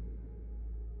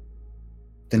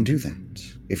 then do that.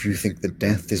 If you think that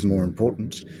death is more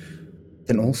important,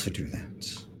 then also do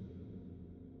that.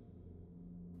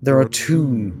 There are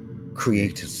two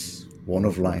creators, one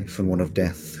of life and one of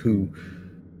death, who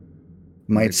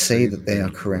might say that they are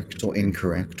correct or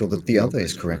incorrect, or that the other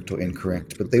is correct or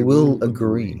incorrect, but they will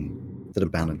agree that a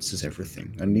balance is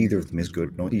everything, and neither of them is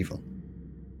good nor evil.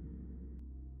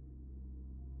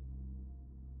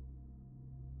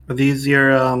 Are these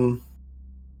your,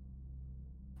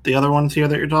 the other ones here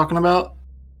that you're talking about?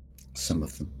 Some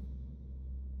of them.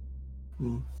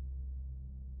 Who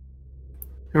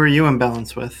are you in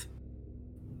balance with?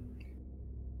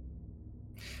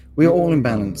 We are all in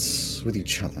balance with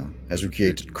each other as we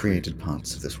created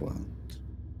parts of this world.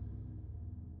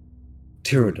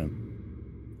 Tyrodom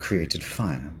created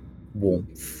fire,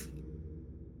 warmth,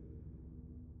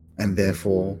 and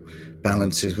therefore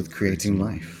balances with creating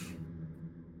life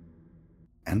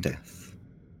and death.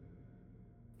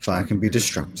 Fire can be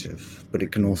destructive, but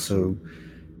it can also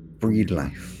breed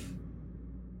life.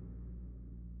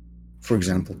 For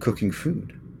example, cooking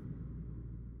food.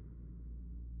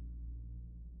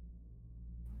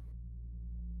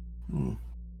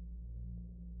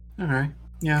 Alright,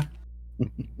 yeah.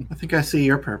 I think I see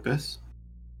your purpose.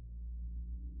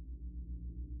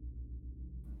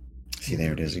 See,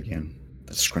 there it is again.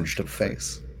 That scrunched up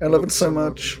face. I love it so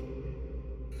much.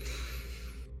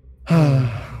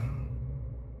 Alright,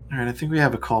 I think we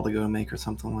have a call to go make or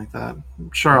something like that.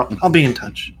 Sure, I'll be in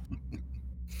touch.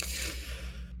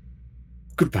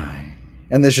 Goodbye.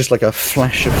 And there's just like a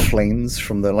flash of flames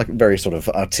from the, like, very sort of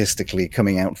artistically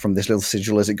coming out from this little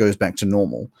sigil as it goes back to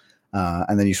normal.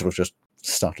 And then you sort of just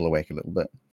startle awake a little bit.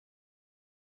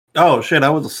 Oh shit, I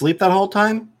was asleep that whole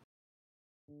time?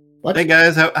 What? Hey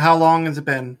guys, how long has it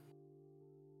been?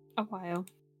 A while.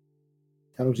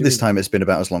 How long do you This mean? time it's been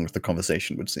about as long as the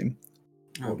conversation would seem.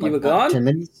 Oh, You were about gone? 10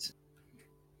 minutes?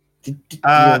 Did you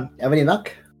Uh, have any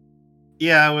luck?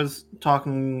 Yeah, I was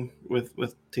talking with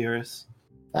Tyrus.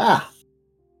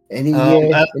 Any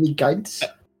Um, any guidance?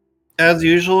 As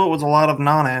usual, it was a lot of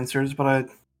non-answers, but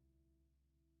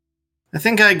I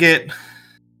think I get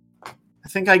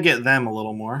them a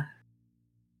little more.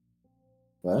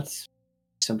 Well, that's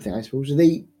something, I suppose.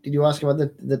 Did you ask about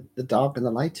the dark and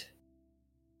the light?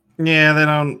 Yeah, they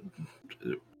don't.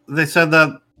 They said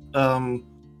that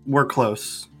we're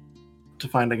close to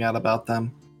finding out about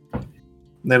them.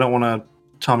 They don't want to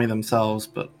tell me themselves,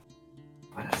 but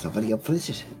Well, that's not very helpful, is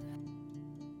it?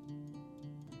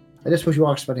 I just suppose you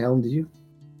asked about Helm, did you?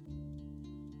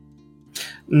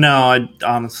 no, I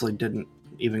honestly didn't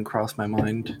even cross my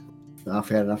mind. Ah,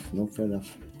 fair enough. No, fair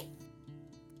enough.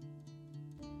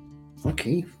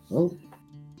 Okay, well,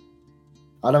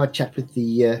 I'll have a chat with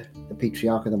the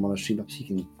patriarch of the monastery. Perhaps he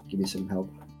can give me some help.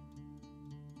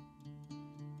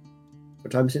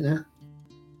 What time is it now?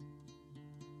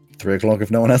 3 o'clock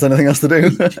if no one has anything else to do.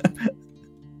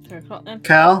 3 o'clock then.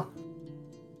 Cal,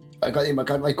 I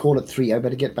got my call at 3. I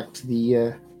better get back to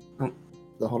the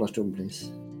Hollowstone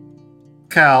place.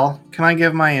 Cal, can I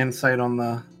give my insight on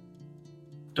the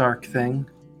dark thing?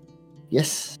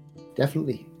 Yes,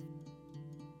 definitely.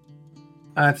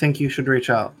 I think you should reach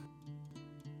out.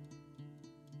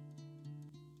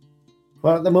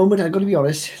 Well, at the moment, I've got to be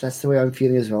honest, that's the way I'm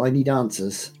feeling as well. I need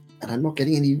answers, and I'm not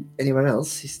getting anywhere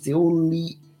else. It's the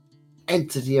only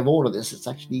entity of all of this that's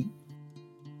actually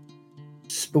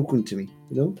spoken to me,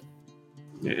 you know?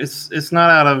 It's not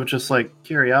out of just like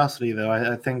curiosity though.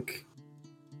 I think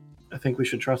we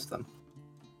should trust them.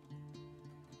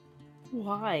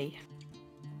 Why?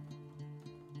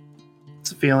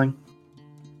 It's a feeling.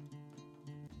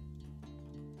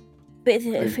 But is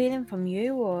it a feeling from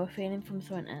you or a feeling from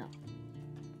someone else?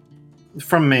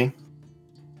 From me.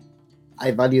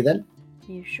 I value them.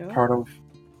 You sure? Part of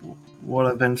what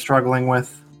I've been struggling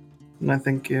with. And I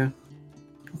think you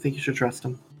should trust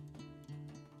him.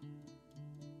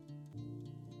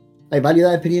 I value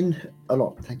that opinion a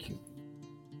lot. Thank you.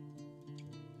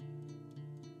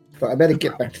 But I better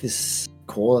get back to this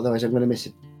call, otherwise I'm going to miss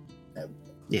it.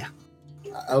 Yeah.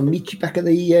 I'll meet you back at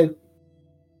the...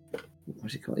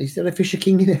 what's it called? Is there a Fisher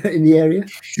King in the area?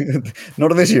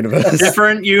 Not in this universe.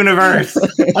 Different universe.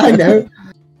 I know.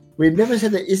 We've never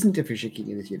said there isn't a Fisher King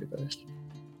in this universe.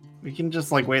 We can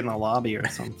just like wait in the lobby or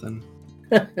something.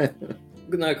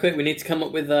 No, quick! We need to come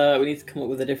up with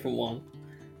a different one.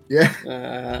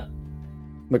 Yeah.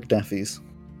 McDaffie's.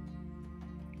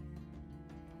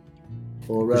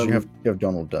 Or You have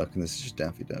Donald Duck, and this is just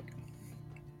Daffy Duck.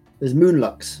 there's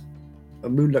Moonlux.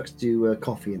 Moonlux do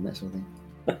coffee and that sort of thing.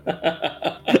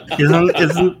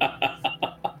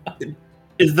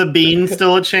 Is the bean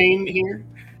still a chain here?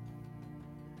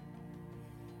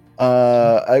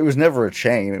 It was never a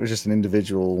chain. It was just an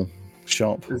individual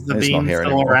shop. Is the It's bean not here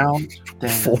still anymore. around? Damn.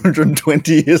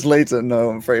 420 years later,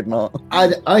 no, I'm afraid not.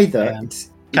 Either Yeah.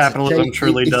 it's Capitalism a chain-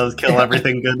 truly it's- does kill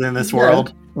everything good in this Yeah.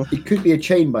 world. It could be a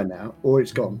chain by now, or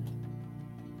it's gone.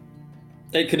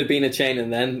 It could have been a chain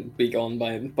and then be gone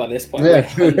by this point. Yeah. Like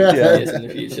hundreds of Yeah. years in the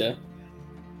future.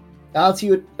 I'll see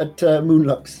you at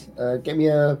Moonlux. Get me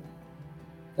a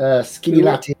skinny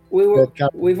latte.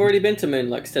 We've already been to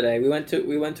Moonlux today. We went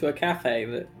to a cafe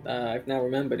that I've now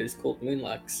remembered is called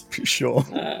Moonlux. Sure.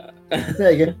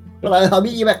 There you go. Well, I'll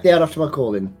meet you back there after my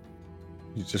call in.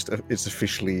 It's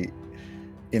officially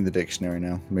in the dictionary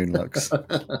now. Moonlux.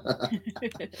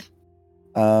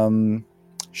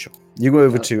 Sure. You go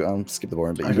over to I'll skip the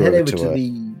boring, but you I'll go head over over to, to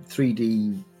the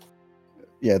 3D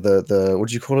the what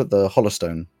do you call it? The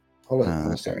Holostone.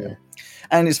 holodeck. area. Yeah.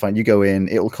 And it's fine. You go in.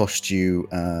 It'll cost you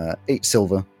 8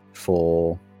 silver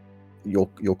for your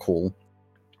call.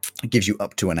 It gives you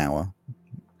up to an hour.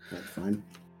 That's fine.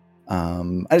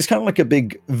 And it's kind of like a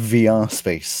big VR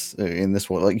space in this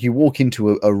world. Like you walk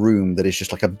into a room that is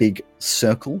just like a big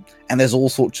circle, and there's all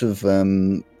sorts of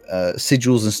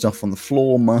sigils and stuff on the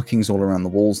floor, markings all around the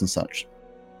walls and such.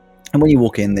 And when you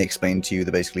walk in, they explain to you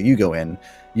that basically you go in,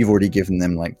 you've already given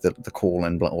them like the call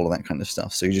and all of that kind of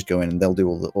stuff. So you just go in and they'll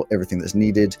do everything that's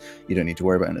needed. You don't need to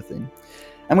worry about anything.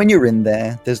 And when you're in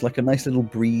there, there's like a nice little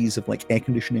breeze of like air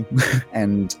conditioning.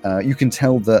 And you can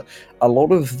tell that a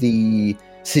lot of the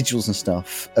sigils and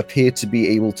stuff appear to be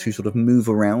able to sort of move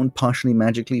around, partially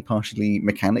magically, partially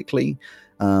mechanically.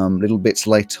 Little bits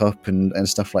light up and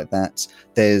stuff like that.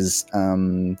 There's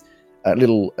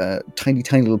little tiny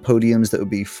little podiums that would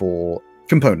be for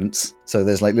components. So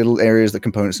there's like little areas that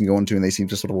components can go onto, and they seem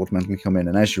to sort of automatically come in.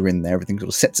 And as you're in there, everything sort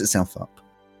of sets itself up.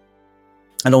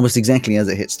 And almost exactly as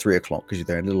it hits 3 o'clock, because you're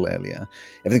there a little earlier,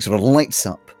 everything sort of lights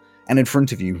up, and in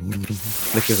front of you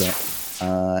flickers up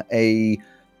a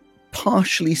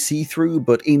partially see-through,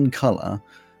 but in color,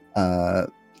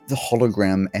 the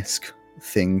hologram-esque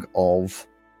thing of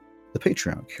the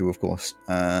Patriarch, who, of course,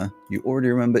 you already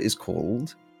remember is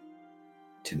called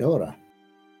Tenora.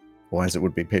 Or as it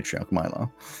would be, Patriarch Mylar.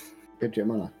 Patriarch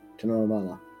Mala. Tenora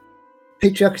Mala.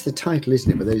 Patriarch's the title,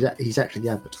 isn't it? But he's actually the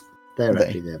abbot. They're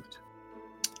actually the abbot.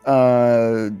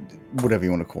 Whatever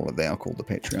you want to call it, they are called the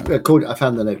Patriarch. I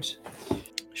found the notes.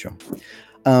 Sure.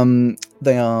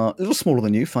 They are a little smaller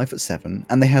than you, 5'7",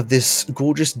 and they have this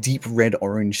gorgeous deep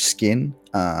red-orange skin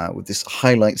with this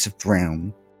highlights of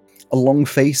brown. A long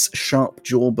face, sharp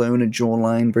jawbone, a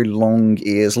jawline, very long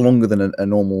ears, longer than a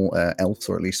normal elf,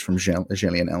 or at least from a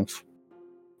Gelian elf.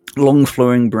 Long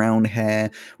flowing brown hair,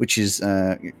 which is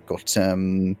got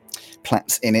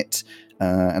plaits in it,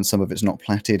 and some of it's not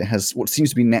plaited. It has what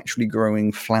seems to be naturally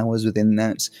growing flowers within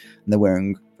that, and they're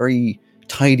wearing very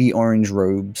tidy orange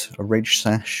robes, a red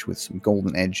sash with some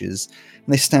golden edges,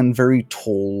 and they stand very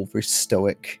tall, very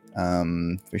stoic,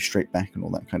 very straight back and all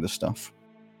that kind of stuff.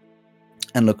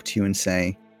 And look to you and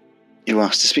say, "You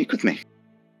asked to speak with me."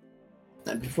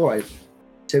 And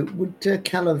so would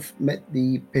Cal have met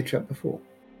the Patriarch before?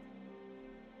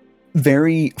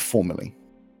 Very formally,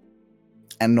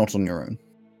 and not on your own.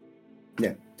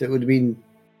 Yeah, so it would have been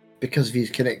because of his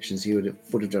connections. He would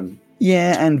have done.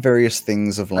 Yeah, and various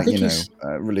things of like think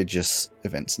religious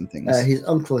events and things. His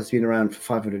uncle has been around for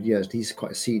 500 years. And he's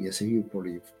quite a senior, so he would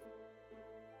probably have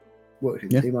worked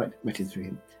with him. Yeah. He might have met him through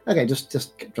him. Okay, just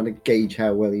trying to gauge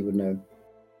how well he would know.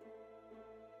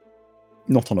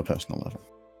 Not on a personal level.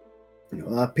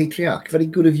 Patriarch, very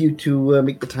good of you to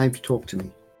make the time to talk to me.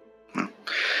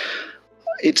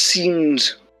 It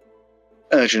seemed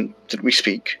urgent that we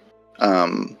speak.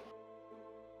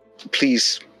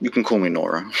 Please, you can call me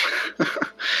Nora.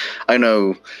 I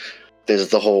know there's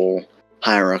the whole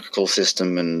hierarchical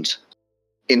system, and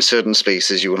in certain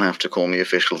spaces you will have to call me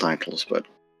official titles, but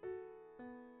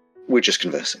we're just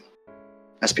conversing.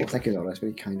 As people. Thank you, Nora. That's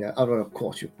very kind. Of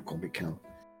course, you can call me Cal.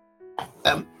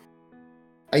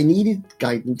 I needed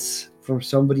guidance from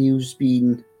somebody who's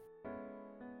been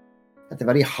at the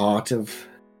very heart of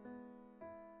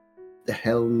the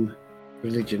Helm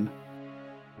religion.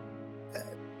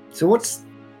 So what's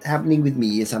happening with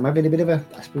me is I'm having a bit of a,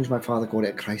 I suppose my father called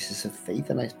it a crisis of faith,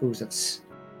 and I suppose that's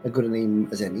a good a name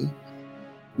as any.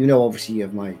 You know, obviously,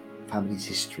 of my family's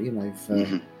history, and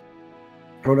I've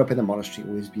grown up in the monastery,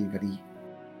 always been very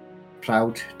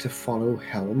proud to follow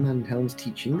Helm and Helm's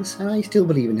teachings, and I still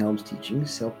believe in Helm's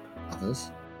teachings, help others.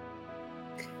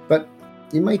 But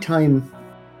in my time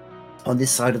on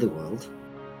this side of the world,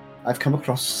 I've come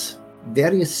across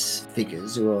various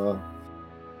figures who are,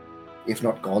 if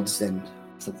not gods, then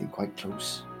something quite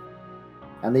close.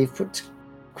 And they've put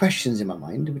questions in my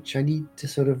mind, which I need to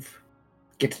sort of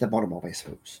get to the bottom of, I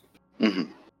suppose.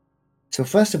 Mm-hmm. So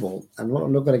first of all, I'm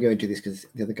not going to go into this because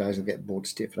the other guys will get bored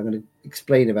stiff. I'm going to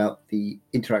explain about the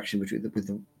interaction between with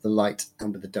the light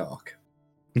and with the dark.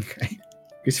 Okay.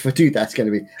 Because if I do that, it's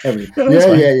going to be everything.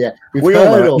 No, Yeah. We've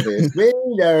heard all this. We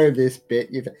know this bit.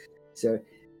 So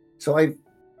I've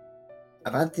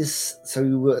had this.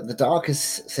 So the dark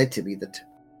has said to me that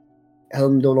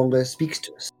Helm no longer speaks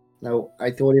to us. Now,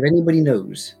 I thought if anybody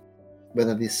knows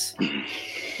whether this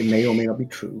it may or may not be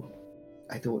true,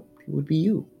 I thought it would be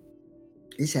you.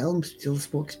 Is Helm still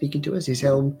speaking to us? Is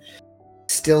Helm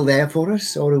still there for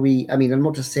us? Or are we... I mean, I'm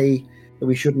not to say that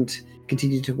we shouldn't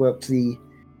continue to work to the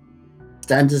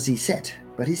standards he set,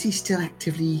 but is he still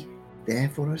actively there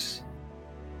for us?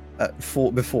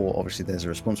 Before, obviously, there's a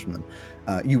response from them.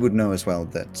 You would know as well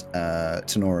that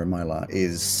Tenora Mylar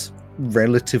is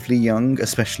relatively young,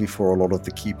 especially for a lot of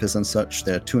the keepers and such.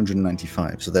 They're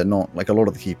 295, so they're not... Like, a lot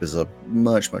of the keepers are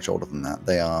much, much older than that.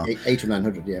 They are... 800 or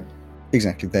 900, yeah.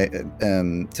 Exactly.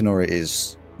 Tenora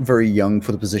is very young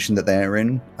for the position that they're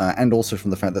in, and also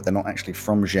from the fact that they're not actually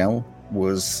from Gel,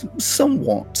 was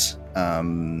somewhat...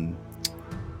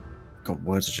 God,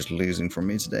 words are just losing from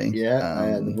me today.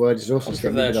 Yeah, the word is also...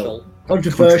 Controversial.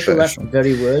 Controversial, that's the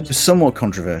very word. Somewhat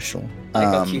controversial. I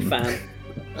got you, fam.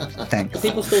 Thanks. Do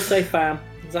people still say fam?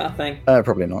 Is that a thing?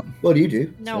 Probably not. What do you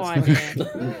do? No So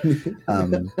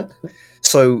idea.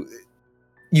 So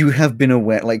you have been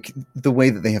aware, like, the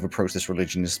way that they have approached this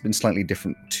religion has been slightly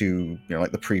different to, you know,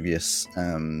 like the previous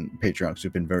patriarchs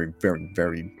who've been very, very,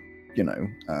 very, you know,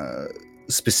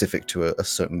 specific to a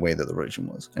certain way that the religion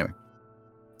was. Anyway,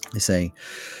 they say,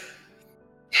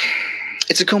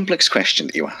 it's a complex question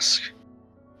that you ask.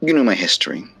 You know my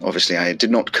history. Obviously, I did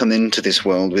not come into this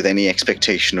world with any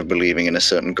expectation of believing in a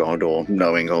certain god or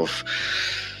knowing of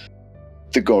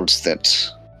the gods that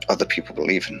other people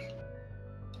believe in.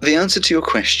 The answer to your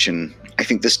question, I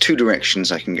think there's two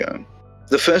directions I can go.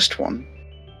 The first one,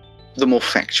 the more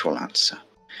factual answer.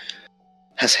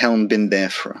 Has Helm been there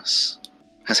for us?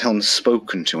 Has Helm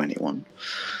spoken to anyone?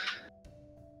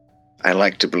 I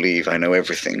like to believe I know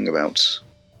everything about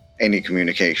any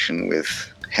communication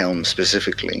with Helm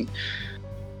specifically,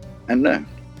 and no,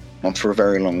 not for a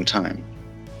very long time.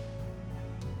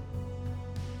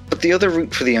 But the other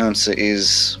route for the answer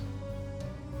is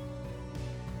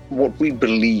what we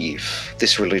believe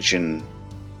this religion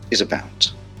is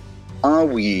about. Are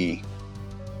we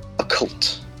a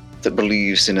cult that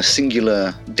believes in a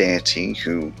singular deity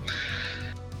who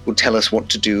will tell us what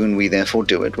to do and we therefore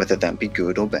do it, whether that be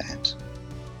good or bad?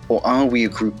 Or are we a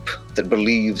group that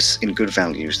believes in good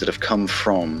values that have come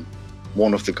from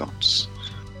one of the gods?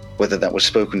 Whether that was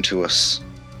spoken to us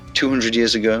 200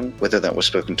 years ago, whether that was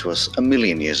spoken to us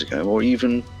 1,000,000 years ago, or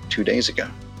even 2 days ago.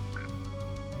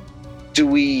 Do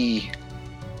we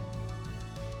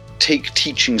take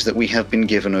teachings that we have been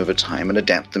given over time and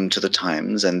adapt them to the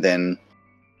times, and then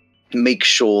make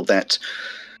sure that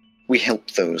we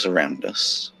help those around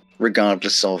us,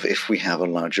 regardless of if we have a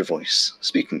larger voice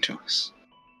speaking to us?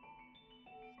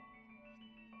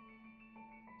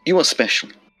 You are special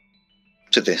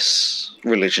to this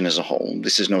religion as a whole.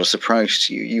 This is not a surprise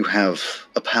to you. You have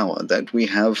a power that we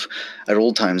have at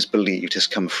all times believed has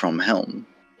come from Helm.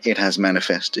 It has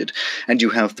manifested, and you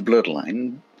have the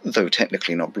bloodline, though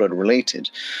technically not blood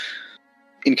related,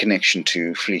 in connection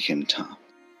to Fleek and Tar.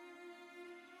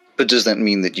 But does that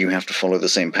mean that you have to follow the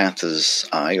same path as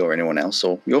I or anyone else,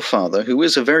 or your father, who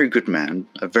is a very good man,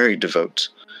 a very devout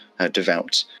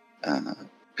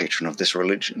patron of this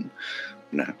religion?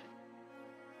 No.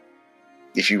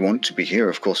 If you want to be here,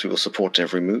 of course we will support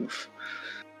every move.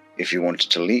 If you wanted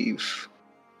to leave,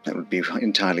 that would be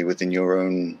entirely within your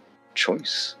own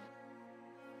choice.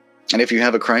 And if you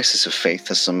have a crisis of faith,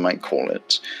 as some might call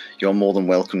it, you're more than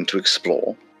welcome to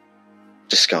explore,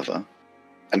 discover,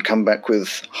 and come back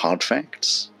with hard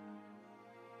facts.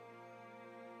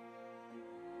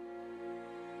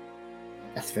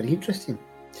 That's very interesting.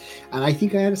 And I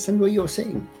think I understand what you're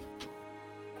saying.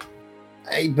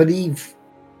 I believe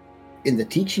in the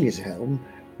teachings of Helm,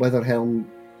 whether Helm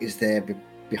is there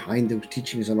behind those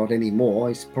teachings or not anymore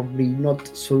is probably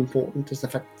not so important as the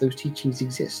fact that those teachings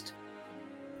exist.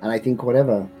 And I think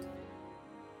whatever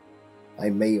I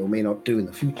may or may not do in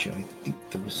the future, I think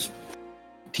those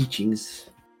teachings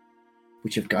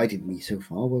which have guided me so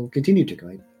far will continue to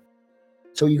guide.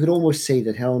 So you could almost say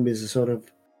that Helm is a sort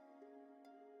of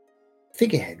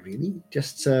figurehead, really,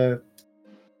 just a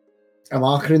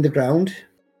marker in the ground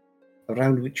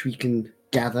around which we can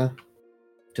gather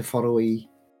to follow a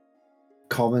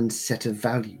common set of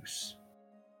values.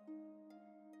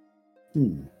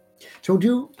 So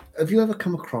have you ever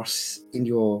come across in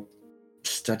your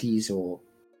studies or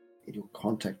in your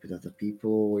contact with other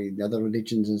people or in other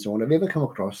religions and so on, have you ever come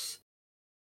across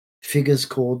figures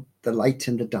called the light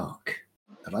and the dark?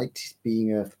 The light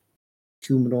being a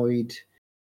humanoid,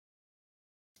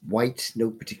 white, no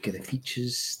particular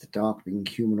features. The dark being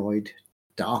humanoid,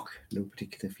 dark, no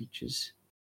particular features.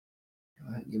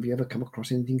 Have you ever come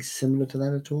across anything similar to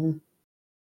that at all?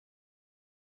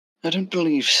 I don't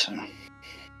believe so.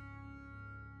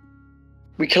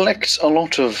 We collect a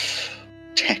lot of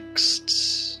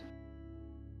texts.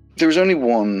 There is only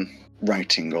one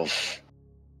writing of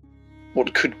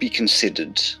what could be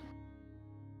considered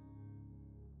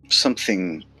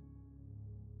something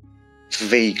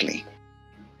vaguely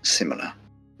similar.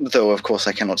 Though, of course,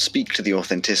 I cannot speak to the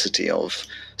authenticity of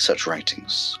such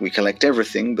writings. We collect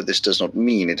everything, but this does not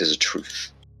mean it is a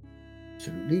truth.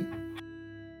 Absolutely.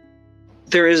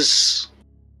 There is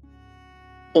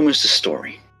almost a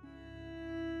story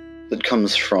that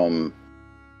comes from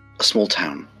a small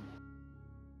town,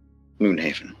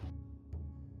 Moonhaven.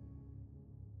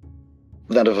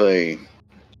 That of a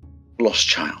lost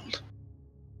child.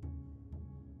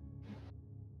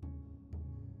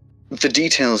 The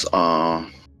details are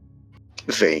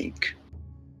vague.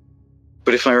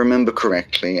 But if I remember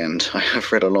correctly, and I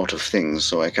have read a lot of things,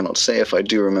 so I cannot say if I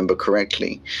do remember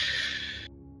correctly,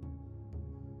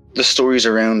 the stories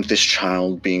around this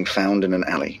child being found in an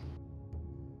alley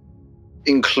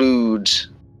include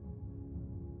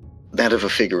that of a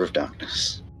figure of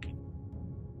darkness.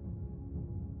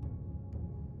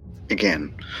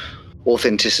 Again,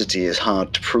 authenticity is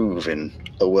hard to prove in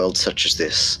a world such as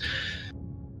this,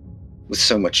 with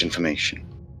so much information.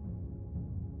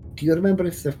 Do you remember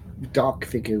if the dark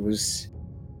figure was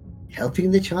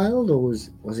helping the child, or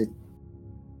was it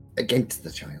against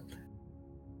the child?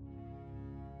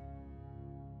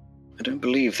 I don't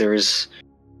believe there is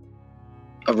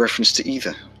a reference to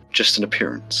either, just an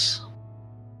appearance.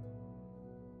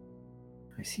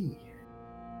 I see.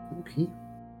 Okay.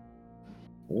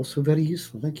 Also very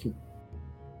useful, thank you.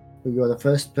 You are the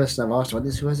first person I've asked about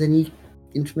this who has any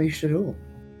information at all.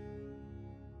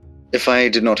 If I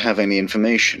did not have any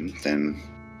information, then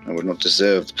I would not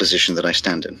deserve the position that I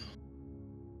stand in.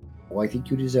 Oh, I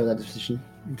think you deserve that position.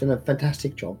 You've done a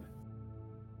fantastic job.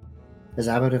 As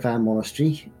abbot of our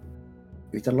monastery,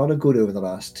 you've done a lot of good over the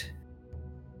last...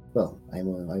 Well, I'm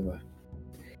a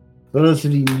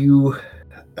relatively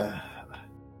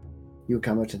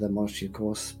newcomer to the monastery, of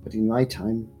course, but in my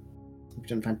time, you've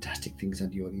done fantastic things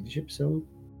under your leadership, so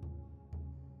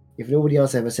if nobody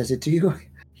else ever says it to you,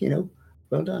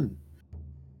 well done.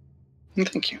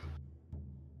 Thank you.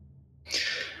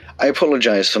 I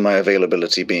apologize for my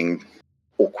availability being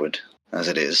awkward, as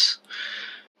it is,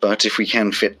 but if we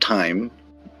can fit time,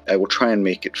 I will try and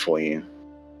make it for you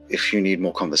if you need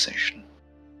more conversation.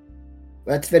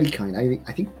 That's very kind.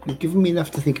 I think you've given me enough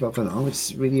to think about for now.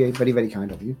 It's really very, very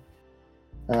kind of you.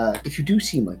 If you do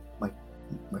see my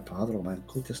father or my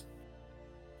uncle, just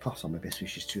pass on my best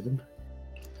wishes to them.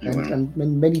 And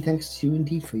many thanks to you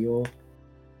indeed for your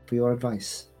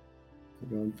advice,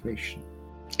 for your information.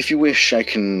 If you wish, I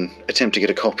can attempt to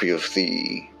get a copy of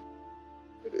the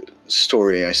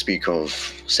story I speak of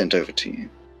sent over to you.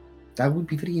 That would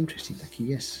be very interesting, thank you.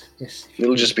 Yes.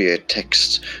 It'll just be a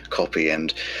text copy,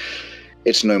 and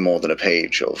it's no more than a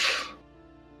page of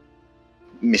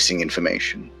missing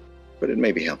information, but it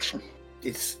may be helpful.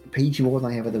 It's a page more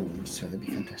than I have other ones, so that'd be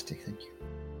fantastic, thank you.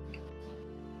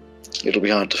 It'll be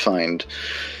hard to find.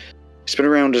 It's been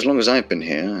around as long as I've been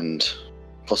here, and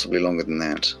possibly longer than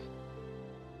that.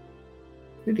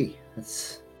 Really?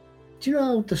 Do you know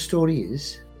how the story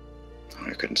is?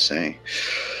 I couldn't say.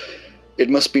 It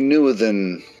must be newer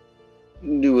than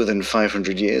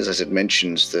 500 years, as it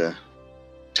mentions the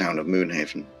town of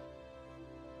Moonhaven.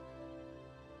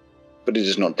 But it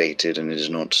is not dated, and it is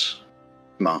not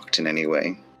marked in any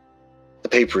way. The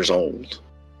paper is old,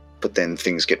 but then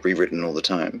things get rewritten all the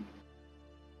time.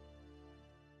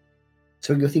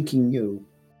 So you're thinking,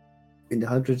 in the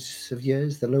hundreds of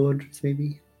years, the low hundreds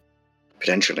maybe?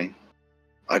 Potentially.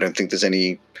 I don't think there's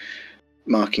any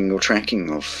marking or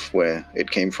tracking of where it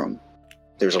came from.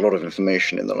 There's a lot of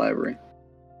information in the library.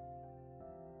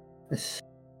 That's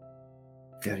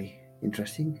very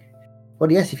interesting.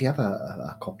 Well, yes, if you have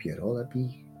a copy at all, that'd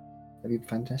be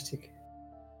fantastic.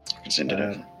 I can send it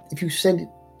over. If you send it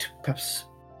to, perhaps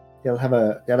they'll have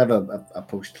a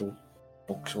postal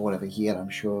box or whatever here, I'm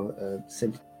sure.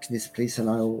 Send it to this place, and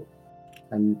I'll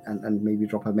and maybe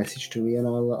drop a message to me, and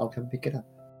I'll come pick it up.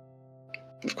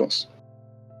 Of course.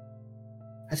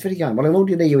 That's very kind. Well, I won't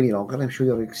delay you any longer. I'm sure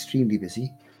you're extremely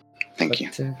busy. Thank you.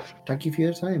 Thank you for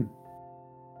your time.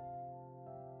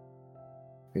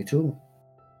 Me too.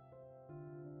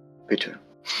 Me too.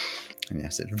 And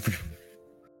yes, it.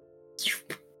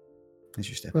 As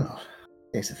you step. Well,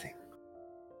 here's the thing.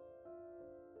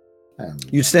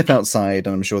 You'd step outside,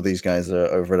 and I'm sure these guys are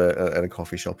over at a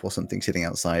coffee shop or something, sitting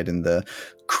outside in the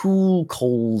cool,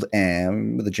 cold air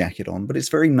with a jacket on. But it's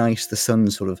very nice. The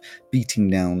sun's sort of beating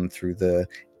down through the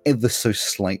ever so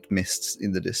slight mists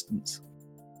in the distance.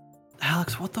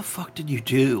 Alex, what the fuck did you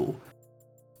do?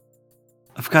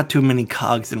 I've got too many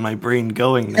cogs in my brain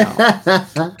going now.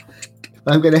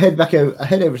 I'm going to head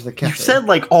over to the cafe. You said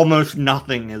like almost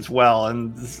nothing as well,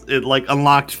 and it like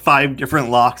unlocked 5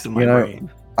 different locks in my brain.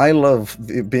 I love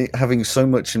having so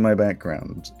much in my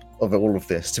background of all of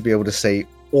this to be able to say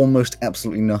almost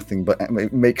absolutely nothing, but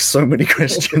make so many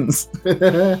questions.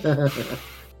 So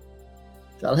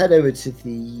I'll head over to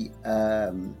the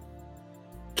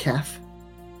caf.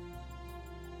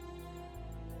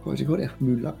 What do you call it?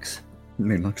 Moonlux.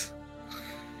 Moonlux.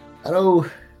 Hello,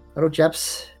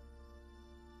 chaps.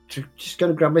 Just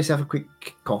going to grab myself a quick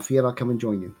coffee, and I'll come and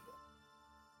join you.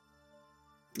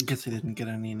 I guess I didn't get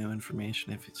any new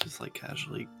information if it's just like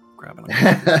casually grabbing a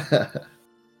coffee.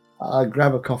 I'll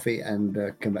grab a coffee and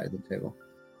come back to the table.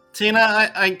 Tina,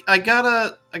 I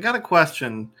got a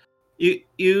question.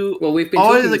 You well, we've been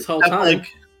talking this whole time. Like,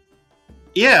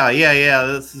 yeah.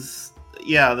 This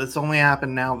only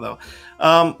happened now though.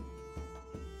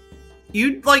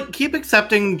 You like keep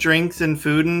accepting drinks and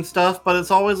food and stuff, but it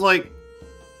always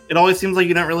seems like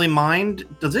you don't really mind.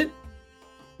 Does it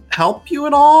help you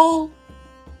at all?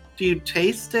 Do you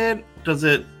taste it? Does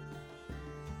it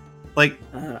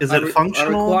is it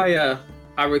functional?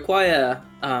 I require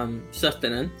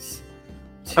sustenance.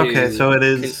 Okay, so it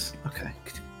is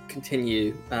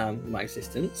continue my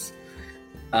existence.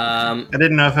 I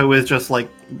didn't know if it was just like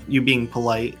you being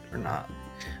polite or not.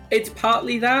 It's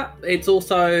partly that. It's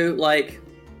also like,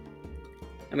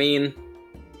 I mean,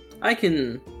 I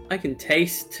can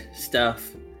taste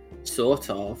stuff, sort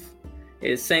of.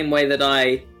 It's the same way that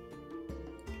I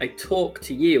talk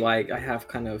to you. I have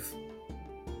kind of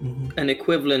an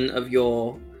equivalent of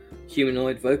your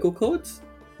humanoid vocal cords,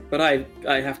 but I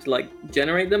have to like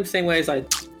generate them same way as I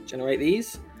generate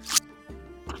these.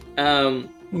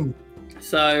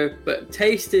 So, but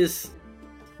taste is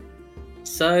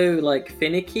so like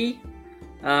finicky.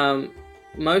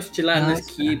 Most gelatinous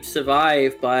cubes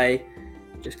survive by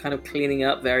just kind of cleaning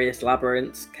up various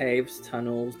labyrinths, caves,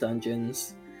 tunnels,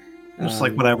 dungeons. Just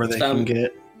like whatever they can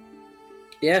get.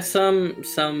 Yeah, some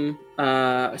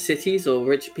cities or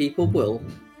rich people will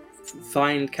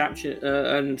find, capture,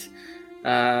 and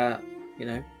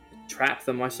trap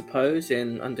them, I suppose,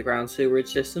 in underground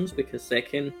sewerage systems because they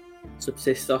can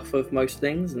subsist off of most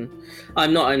things. And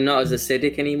I'm not as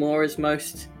acidic anymore as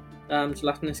most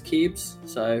gelatinous cubes,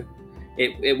 so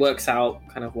it works out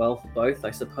kind of well for both,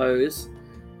 I suppose.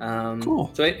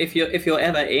 Cool. So if you're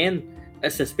ever in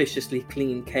a suspiciously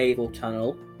clean cave or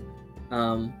tunnel,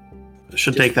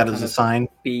 should take that as a sign.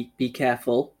 Be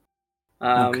careful.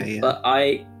 Okay, yeah. But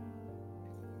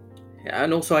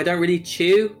and also I don't really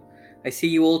chew. I see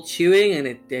you all chewing, and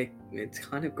it's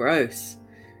kind of gross.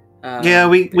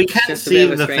 We can see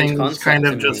the things kind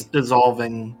of just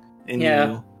dissolving in you.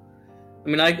 I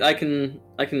mean, I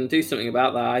can do something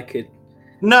about that. I could.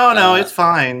 No, it's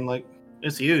fine. Like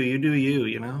it's you. You do you.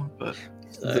 You know, but.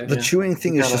 The chewing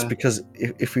thing is just because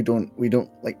if we don't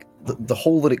like the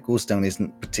hole that it goes down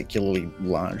isn't particularly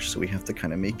large, so we have to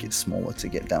kind of make it smaller to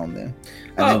get down there.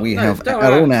 And then we have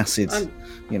our own acids.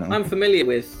 I'm familiar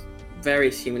with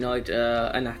various humanoid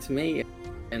anatomy,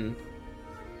 and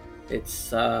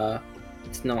it's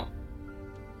not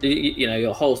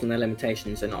your holes and their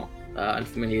limitations are not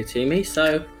unfamiliar to me.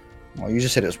 So. Well, you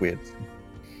just said it's weird.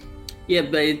 Yeah,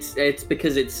 but it's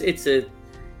because it's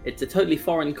a totally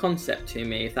foreign concept to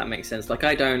me, if that makes sense. Like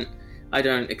I don't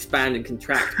expand and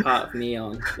contract part of me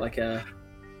on like a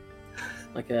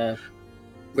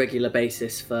regular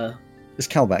basis for. Is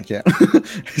Cal back yet?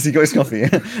 Has he got his coffee?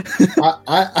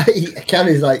 Cal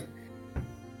is like,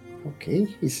 Okay,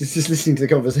 he's just listening to the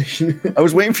conversation. I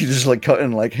was waiting for you to just like cut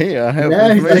in, like, hey, I have No,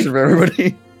 he's information for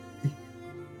everybody.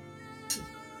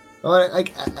 All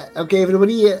right, okay,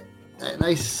 everybody.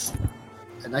 Nice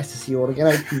to see you all again.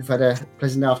 I hope you've had a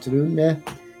pleasant afternoon.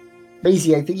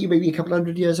 Maisie, I think you may be a couple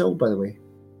hundred years old, by the way.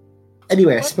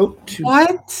 Anyway, I spoke to...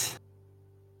 What?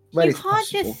 Well, You it's can't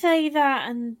possible. just say that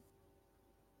and...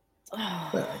 Well,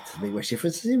 it doesn't make much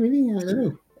difference, really. I don't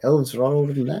know. Elves are all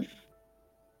older than that.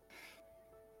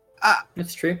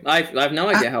 That's true. I've no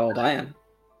idea how old I am.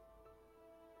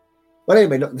 Well,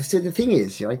 anyway, look, so the thing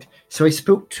is, right? So I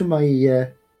spoke to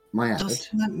my my abbot.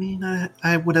 Doesn't that mean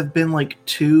I would have been like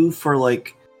 2 for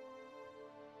like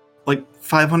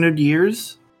 500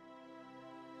 years?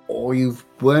 Or you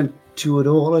weren't 2 at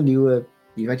all, and you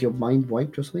had your mind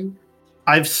wiped or something?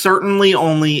 I've certainly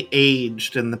only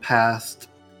aged in the past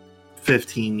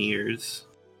 15 years.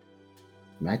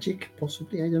 Magic,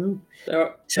 possibly? I don't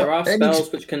know. There are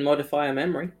spells which can modify a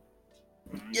memory.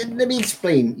 Yeah, let me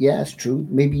explain. Yeah, that's true.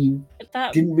 Maybe you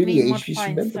that didn't really mean age, you just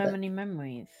modifying remember so that. many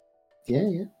memories.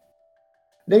 Yeah.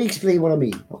 Let me explain what I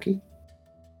mean, okay?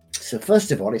 So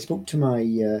first of all, I spoke to my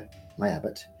my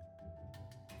abbot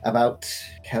about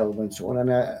Helm and so on,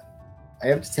 and I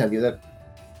have to tell you that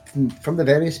from the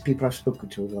various people I've spoken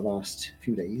to over the last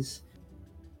few days,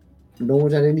 no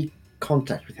one's had any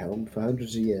contact with Helm for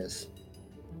hundreds of years.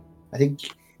 I think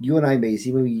you and I,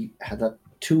 Maisie, when we had that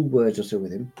 2 words or so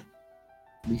with him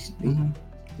recently,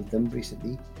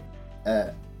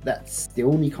 that's the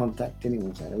only contact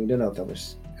anyone's had. And we don't know if that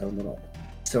was Helm or not.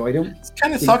 So I don't... It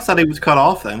kind of sucks that he was cut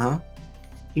off then, huh?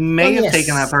 He may have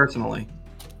taken that personally.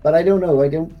 But I don't know. I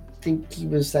don't think he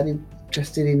was that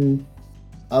interested in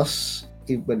us,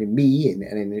 in me, and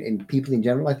in people in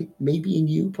general. I think maybe in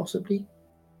you, possibly.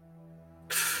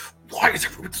 Why is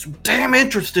everyone so damn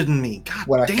interested in me? God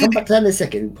Well, I'll damn come it. back to that in a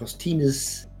second, because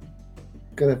Tina's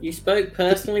gonna... You spoke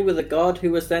personally with a god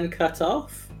who was then cut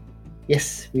off?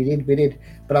 Yes, we did.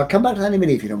 But I'll come back to that in a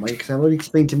minute, if you don't mind, because I want to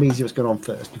explain to Maisie what's going on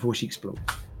first, before she explodes.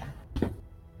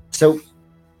 So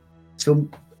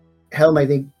Helm, I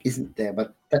think, isn't there,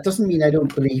 but that doesn't mean I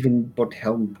don't believe in what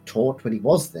Helm taught when he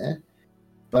was there,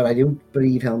 but I don't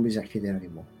believe Helm is actually there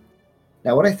anymore.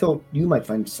 Now, what I thought you might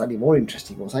find slightly more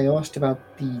interesting was I asked about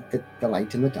the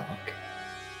light and the dark.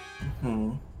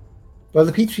 Hmm. Well,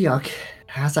 the Patriarch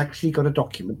has actually got a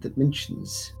document that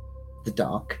mentions the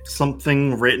dark.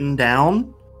 Something written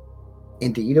down?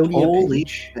 Indeed, only Holy a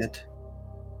page. shit.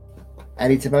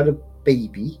 And it's about a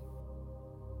baby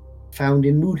found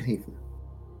in Moonhaven.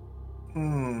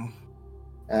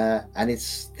 And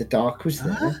it's the dark was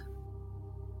there.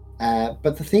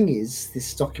 But the thing is,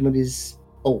 this document is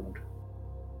old.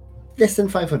 Less than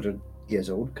 500 years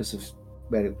old because of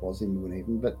where it was in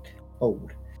Moonhaven, but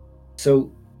old.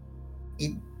 So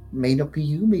it may not be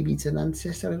you, maybe it's an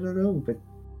ancestor, I don't know. But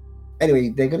anyway,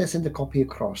 they're going to send a copy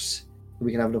across.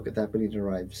 We can have a look at that when it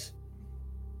arrives.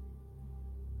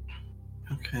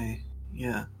 Okay,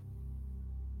 yeah.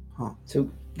 Huh. So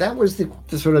that was the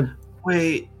sort of...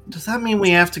 Wait, does that mean we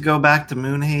have to go back to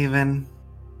Moonhaven?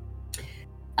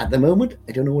 At the moment,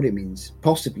 I don't know what it means.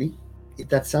 Possibly.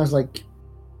 That sounds like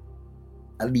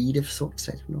a lead of sorts,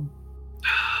 I don't know.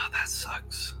 That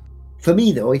sucks. For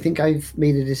me, though, I think I've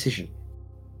made a decision.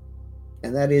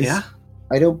 And that is,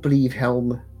 I don't believe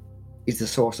Helm is the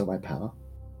source of my power.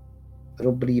 I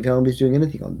don't believe Helm is doing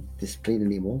anything on this plane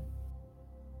anymore.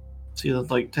 So you're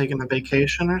like taking a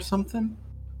vacation or something?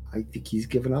 I think he's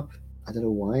given up. I don't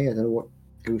know why. I don't know what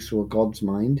goes through a god's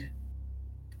mind.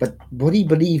 But what he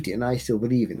believed in, I still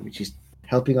believe in, which is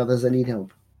helping others that need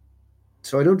help.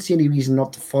 So I don't see any reason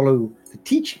not to follow the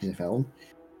teachings of Helm,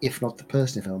 if not the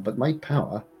person of Helm. But my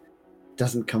power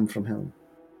doesn't come from Helm.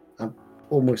 I'm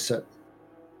almost certain.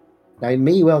 Now, it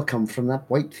may well come from that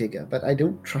white figure, but I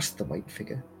don't trust the white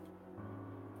figure.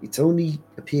 It's only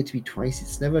appeared to me twice.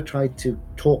 It's never tried to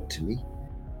talk to me.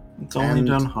 It's only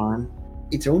done harm.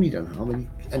 It's only done harm,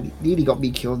 and it nearly got me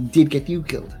killed and did get you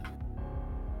killed.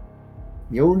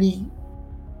 The only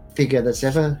figure that's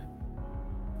ever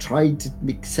tried to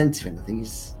make sense of anything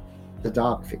is the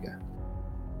dark figure.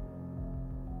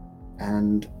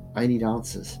 And I need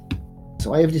answers.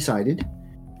 So I have decided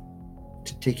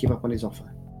to take him up on his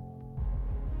offer.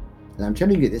 And I'm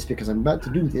telling you this because I'm about to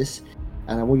do this,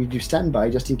 and I want you to stand by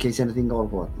just in case anything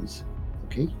horrible happens.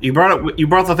 Okay? You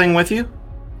brought the thing with you?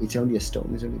 It's only a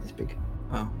stone. It's only this big.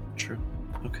 Oh, true.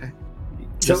 Okay.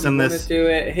 So Just in Want this to do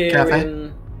it here cafe?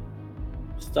 in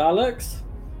Starlux?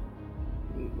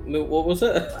 What was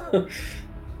it?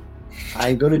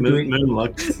 I'm going to do it.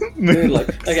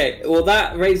 Moonluck. Okay, well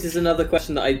that raises another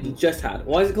question that I just had.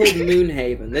 Why is it called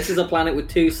Moonhaven? This is a planet with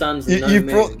 2 suns and no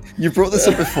moon. You brought this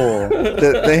up before.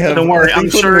 They have Don't worry, I'm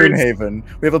sure Moonhaven.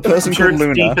 We have a person called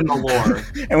Luna, deep in the lore.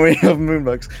 and we have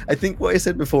moonbugs. I think what I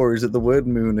said before is that the word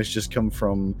moon has just come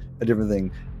from a different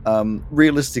thing.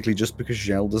 Realistically, just because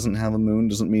Zhel doesn't have a moon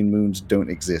doesn't mean moons don't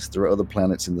exist. There are other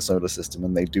planets in the solar system,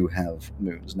 and they do have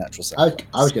moons, natural satellites.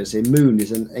 I was going to say moon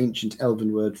is an ancient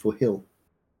elven word for hill.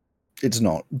 It's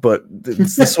not, but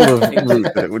it's the sort of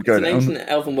route that it would go It's an down. ancient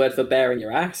elven word for bearing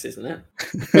your ass, isn't it?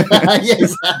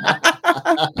 Yes.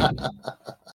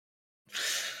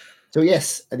 So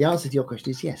yes, the answer to your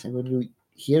question is yes. I'm going to do it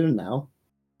here and now,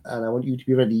 and I want you to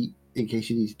be ready in case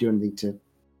you need to do anything to.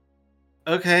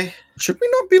 Okay. Should we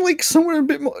not be like somewhere a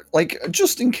bit more, like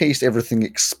just in case everything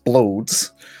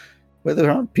explodes, where there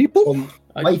aren't people?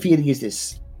 My feeling is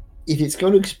this: if it's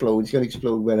going to explode, it's going to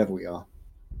explode wherever we are.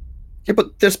 Yeah,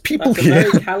 but there's people That's a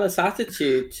here. very callous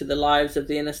attitude to the lives of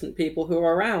the innocent people who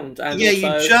are around. And Yeah,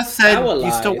 also you just said our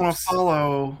you still want lives. to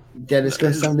follow. Then it's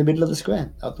going to stand in the middle of the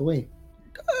square, out the way.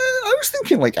 I was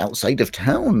thinking like outside of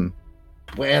town.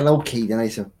 Well, okay, then I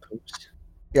suppose.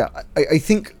 Yeah, I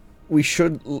think we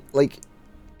should, like,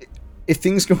 if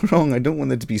things go wrong, I don't want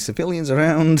there to be civilians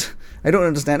around. I don't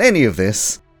understand any of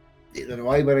this. I don't know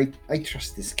why, but I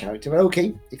trust this character. But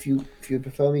okay, if you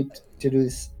prefer me to do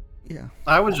this. Yeah.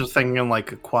 I was just thinking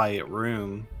like a quiet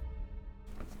room.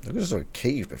 I was a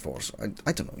cave before, so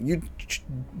I don't know. You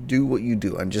do what you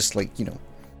do. I'm just like,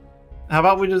 How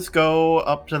about we just go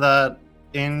up to that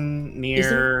inn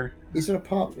near... Is there a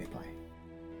park nearby?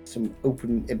 Some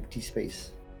open, empty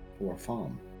space? Or a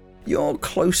farm? You're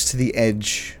close to the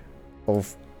edge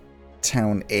of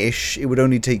town-ish. It would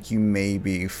only take you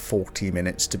maybe 40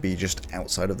 minutes to be just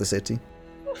outside of the city.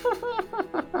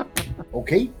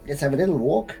 Okay, let's have a little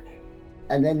walk,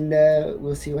 and then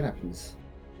we'll see what happens.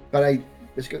 But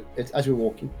let's go as we're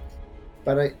walking.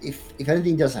 But if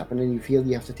anything does happen and you feel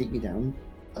you have to take me down,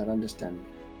 I'll understand.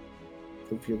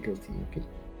 Don't feel guilty, okay?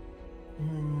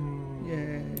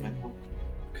 Yeah.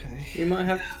 Okay. We might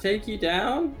have to take you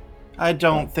down. I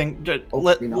don't think...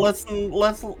 Let's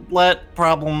let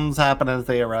problems happen as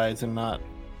they arise and not...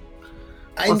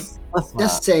 I'm let's just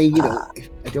not. saying,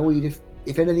 I don't want you to...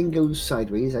 If anything goes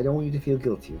sideways, I don't want you to feel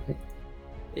guilty, okay?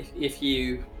 If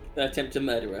you attempt to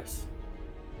murder us.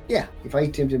 Yeah, if I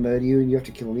attempt to murder you and you have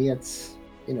to kill me, that's,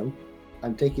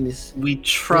 I'm taking this We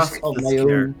trust risk of this my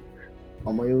character.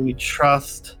 on my own. We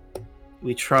trust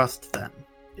them.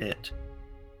 It.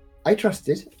 I trust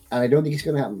it, and I don't think it's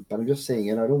going to happen. But I'm just saying,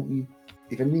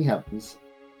 if anything happens,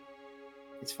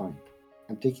 it's fine.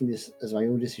 I'm taking this as my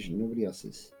own decision, nobody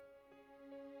else's.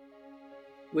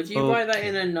 Would you write that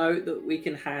in a note that we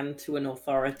can hand to an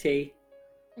authority?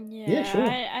 Yeah, sure.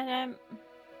 I don't.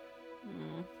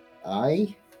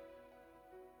 I,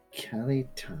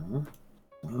 Calitar,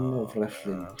 of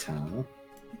Reflintar,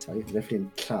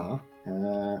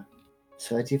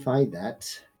 certify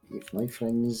that if my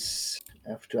friends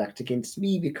have to act against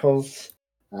me because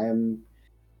I am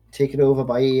taken over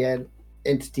by an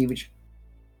entity which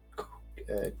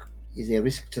is a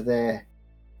risk to their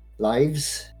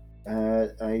lives,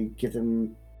 I give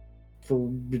them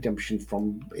full redemption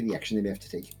from any action they may have to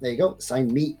take. There you go.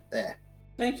 Sign me there.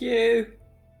 Thank you.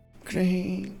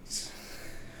 Great.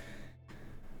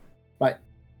 Right.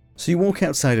 So you walk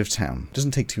outside of town.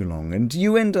 Doesn't take too long, and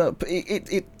you end up...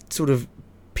 It sort of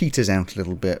peters out a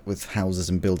little bit with houses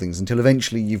and buildings until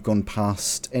eventually you've gone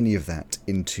past any of that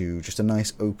into just a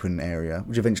nice open area,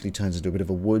 which eventually turns into a bit of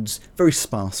a woods. Very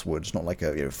sparse woods, not like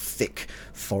a thick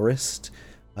forest.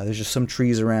 There's just some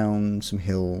trees around, some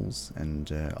hills,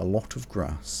 and a lot of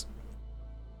grass.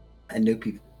 And no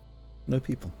people. No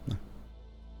people, no.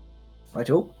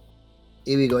 Right-o.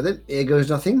 Here we go then. Here goes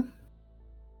nothing.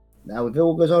 Now, if it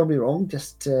all goes horribly wrong,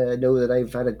 just know that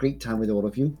I've had a great time with all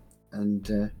of you. And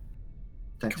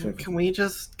thanks for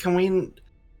everything.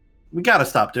 We gotta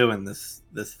stop doing this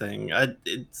thing.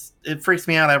 It freaks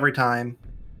me out every time.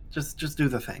 Just do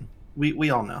the thing.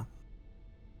 We all know.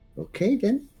 Okay,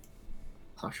 then.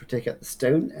 I shall take out the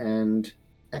stone and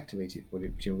activate it.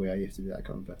 Whichever way I have to do that, I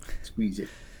can't remember. Squeeze it,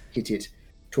 hit it,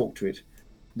 talk to it,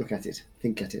 look at it,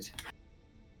 think at it.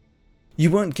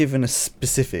 You weren't given a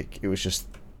specific, it was just,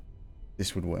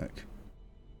 this would work.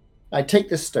 I take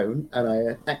the stone and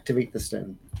I activate the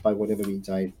stone by whatever means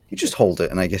I... You just hold it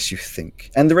and I guess you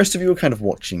think. And the rest of you are kind of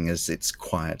watching as it's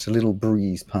quiet, a little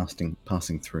breeze passing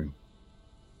through.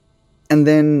 And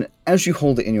then, as you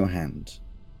hold it in your hand,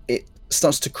 it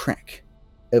starts to crack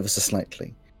ever so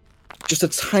slightly. Just a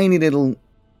tiny little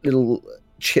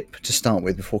chip to start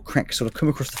with before cracks sort of come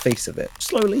across the face of it,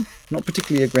 slowly, not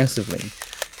particularly aggressively,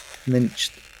 and then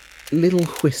just little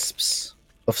wisps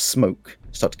of smoke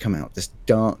start to come out. This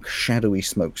dark, shadowy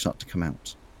smoke start to come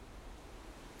out.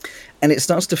 And it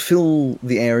starts to fill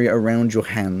the area around your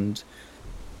hand,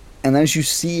 and as you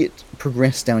see it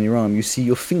progress down your arm, you see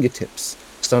your fingertips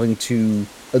starting to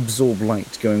absorb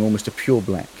light, going almost to pure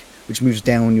black, which moves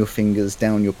down your fingers,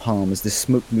 down your palm, as this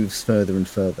smoke moves further and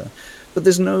further. But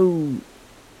there's no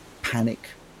panic.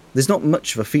 There's not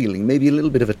much of a feeling, maybe a little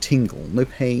bit of a tingle, no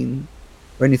pain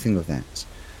or anything like that.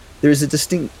 There is a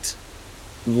distinct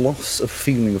loss of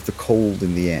feeling of the cold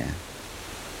in the air.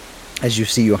 As you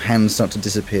see your hand start to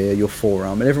disappear, your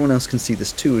forearm, and everyone else can see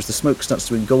this too, as the smoke starts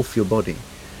to engulf your body,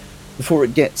 before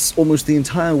it gets almost the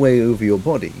entire way over your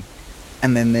body,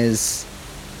 and then there's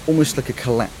almost like a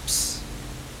collapse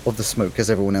of the smoke as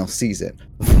everyone else sees it.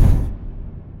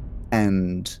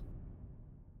 And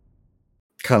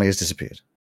Kali has disappeared.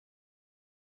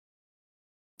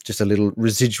 Just a little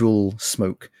residual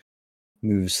smoke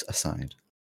moves aside.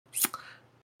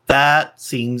 That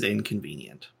seems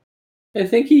inconvenient. I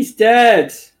think he's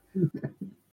dead.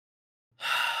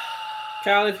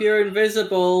 Cal, if you're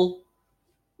invisible,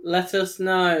 let us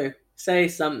know. Say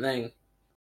something.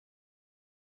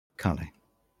 Kali.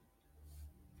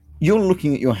 You're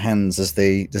looking at your hands as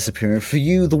they disappear, and for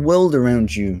you, the world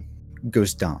around you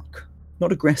goes dark.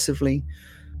 Not aggressively,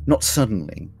 not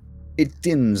suddenly. It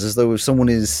dims as though someone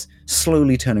is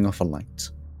slowly turning off a light.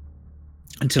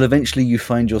 Until eventually you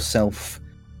find yourself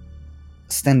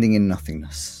standing in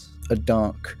nothingness. A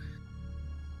dark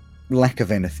lack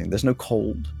of anything. There's no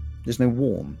cold. There's no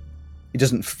warm. It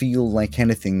doesn't feel like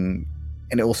anything,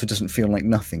 and it also doesn't feel like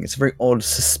nothing. It's a very odd,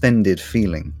 suspended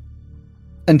feeling.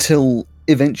 Until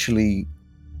eventually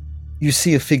you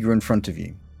see a figure in front of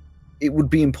you. It would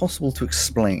be impossible to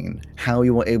explain how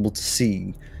you are able to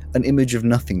see an image of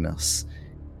nothingness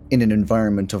in an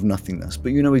environment of nothingness,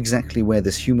 but you know exactly where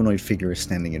this humanoid figure is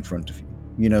standing in front of you.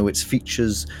 You know its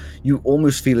features. You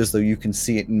almost feel as though you can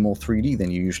see it in more 3D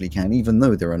than you usually can, even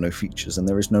though there are no features and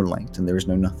there is no light and there is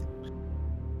no nothing.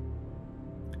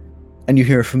 And you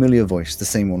hear a familiar voice, the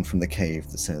same one from the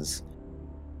cave, that says,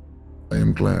 I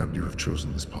am glad you have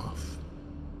chosen this path.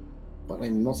 Well,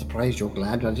 I'm not surprised you're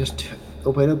glad. I just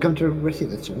hope I don't come to regret it,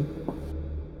 that's all.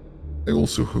 I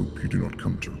also hope you do not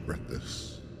come to regret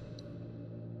this.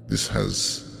 This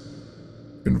has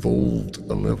involved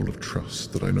a level of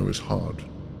trust that I know is hard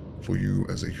for you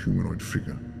as a humanoid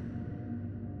figure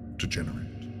to generate.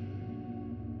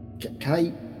 Can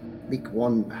I make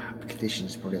one condition?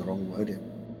 Is probably the wrong word.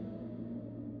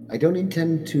 I don't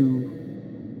intend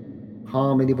to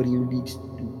harm anybody who needs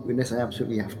to, unless I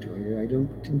absolutely have to. I don't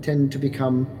intend to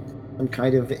become some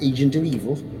kind of agent of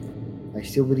evil. I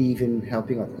still believe in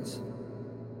helping others.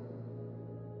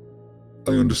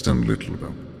 I understand little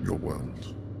about your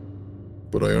world,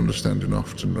 but I understand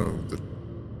enough to know that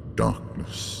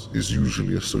darkness is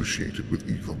usually associated with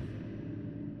evil.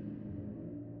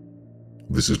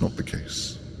 This is not the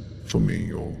case for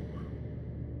me or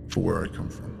for where I come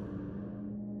from.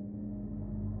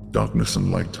 Darkness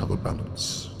and light have a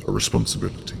balance, a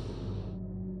responsibility,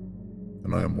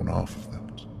 and I am one half of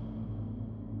that.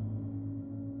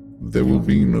 There will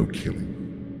be no killing.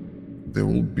 There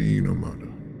will be no murder.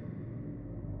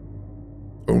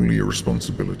 Only a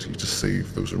responsibility to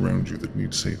save those around you that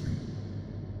need saving.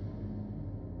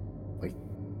 Wait,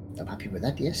 I'm happy with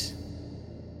that, yes.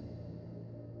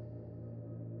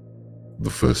 The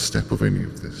first step of any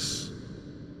of this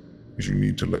is you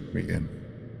need to let me in,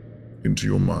 into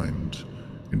your mind,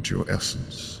 into your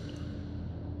essence,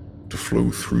 to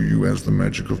flow through you as the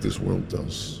magic of this world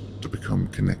does, to become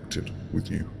connected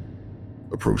with you.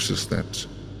 A process that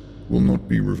will not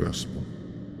be reversible.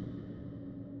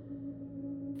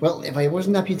 Well, if I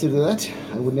wasn't happy to do that,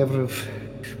 I would never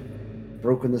have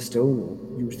broken the stone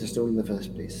or used the stone in the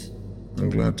first place.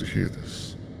 I'm glad to hear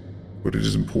this, but it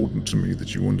is important to me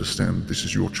that you understand this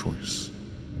is your choice,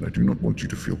 and I do not want you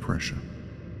to feel pressure.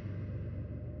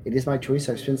 It is my choice.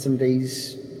 I've spent some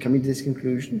days coming to this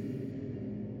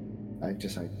conclusion. I've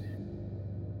decided.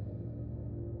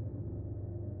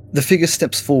 The figure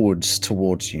steps forwards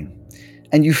towards you,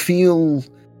 and you feel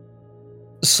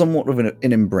somewhat of an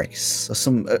embrace, a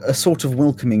sort of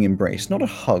welcoming embrace. Not a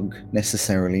hug,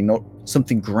 necessarily, not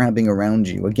something grabbing around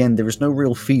you. Again, there is no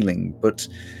real feeling, but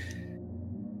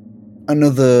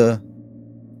another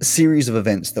series of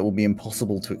events that will be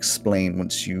impossible to explain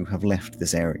once you have left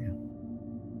this area.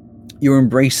 You're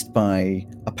embraced by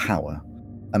a power,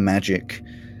 a magic,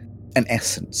 an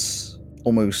essence,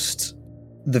 almost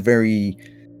the very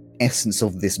essence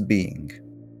of this being.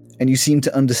 And you seem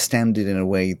to understand it in a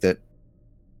way that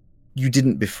you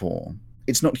didn't before.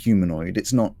 It's not humanoid.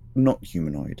 It's not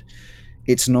humanoid.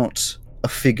 It's not a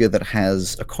figure that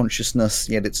has a consciousness,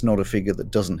 yet it's not a figure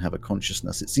that doesn't have a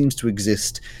consciousness. It seems to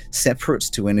exist separate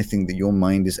to anything that your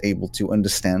mind is able to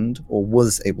understand, or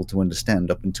was able to understand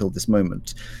up until this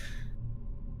moment.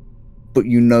 But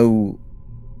you know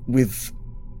with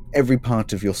every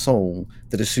part of your soul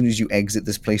that as soon as you exit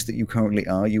this place that you currently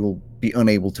are, you will be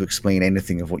unable to explain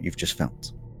anything of what you've just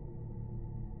felt.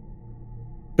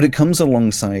 But it comes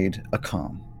alongside a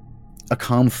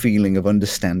calm feeling of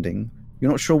understanding.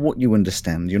 You're not sure what you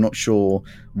understand, you're not sure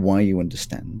why you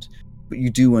understand, but you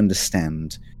do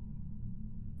understand,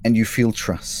 and you feel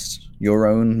trust, your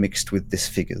own mixed with this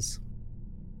figure's.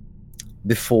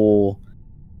 Before,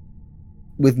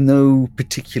 with no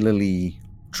particularly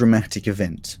dramatic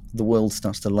event, the world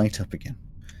starts to light up again,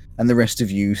 and the rest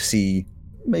of you see,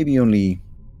 maybe only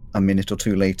a minute or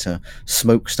two later,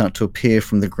 smoke start to appear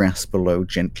from the grass below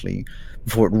gently,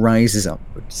 before it rises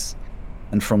upwards,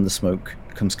 and from the smoke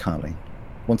comes Carly.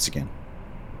 Once again,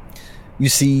 you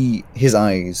see his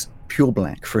eyes pure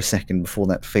black for a second before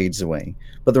that fades away,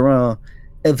 but there are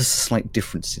ever so slight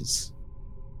differences.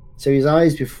 So his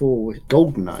eyes before were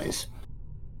golden eyes,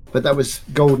 but that was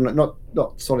golden,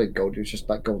 not solid gold. It was just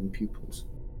like golden pupils.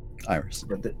 Iris.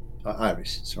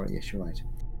 Iris. Sorry, yes, you're right.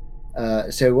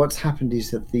 So what's happened is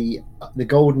that the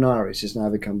golden iris has now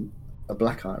become a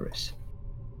black iris,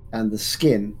 and the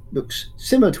skin looks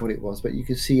similar to what it was, but you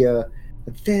can see a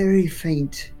very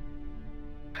faint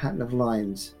pattern of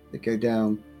lines that go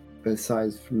down both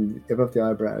sides, from above the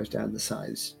eyebrows down the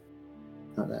sides,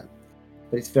 like that.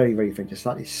 But it's very, very faint, a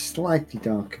slightly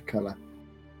darker colour.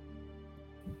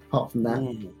 Apart from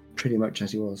that, pretty much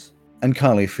as he was. And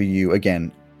Carly, for you,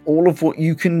 again, all of what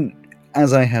you can,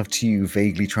 as I have to you,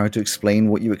 vaguely try to explain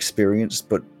what you experienced,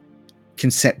 but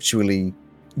conceptually,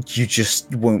 you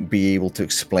just won't be able to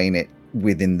explain it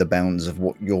within the bounds of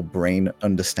what your brain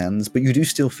understands. But you do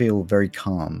still feel very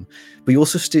calm. But you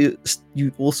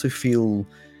also feel a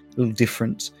little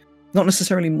different. Not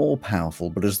necessarily more powerful,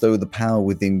 but as though the power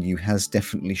within you has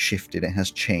definitely shifted, it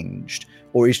has changed,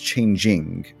 or is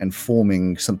changing and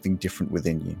forming something different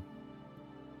within you.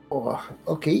 Oh,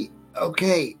 okay.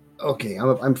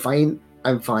 I'm fine.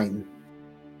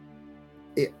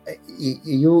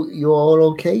 You all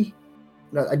okay?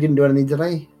 No, I didn't do anything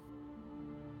today.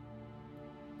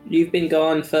 You've been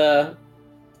gone for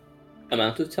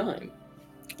amount of time?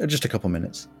 Just a couple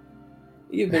minutes.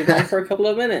 You've been gone for a couple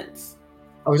of minutes.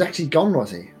 I was actually gone,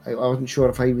 was he? I wasn't sure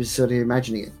if I was sort of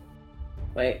imagining it.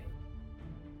 Wait.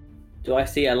 Do I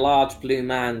see a large blue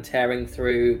man tearing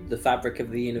through the fabric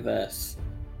of the universe?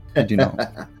 I do not.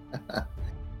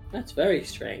 That's very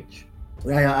strange.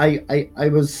 I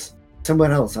was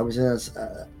somewhere else. I was in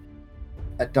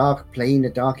a dark plane, a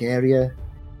dark area.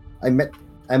 I met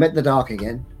the dark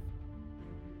again.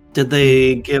 Did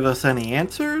they give us any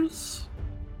answers?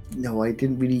 No, I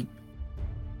didn't really.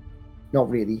 Not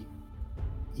really.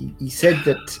 He said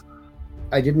that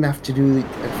I didn't have to do it.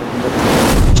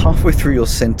 Halfway through your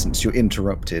sentence, you're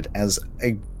interrupted as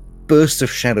a burst of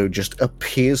shadow just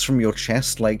appears from your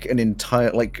chest, like an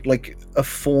entire, like a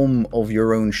form of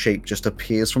your own shape just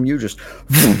appears from you, just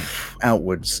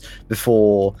outwards,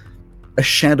 before a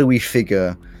shadowy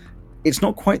figure. It's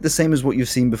not quite the same as what you've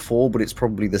seen before, but it's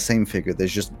probably the same figure.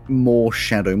 There's just more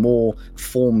shadow, more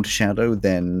formed shadow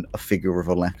than a figure of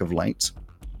a lack of light,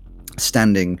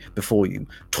 standing before you,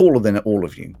 taller than all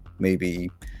of you,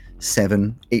 maybe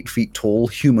 7-8 feet tall,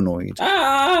 humanoid.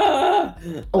 Hello.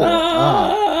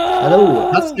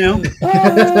 That's new.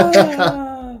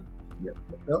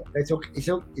 No, it's okay.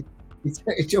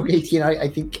 It's okay, Tina. I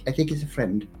think it's a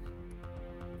friend.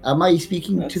 Am I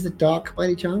speaking to the dark by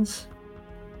any chance?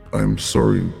 I am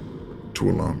sorry to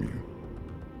alarm you.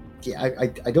 Yeah,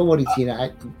 I don't worry,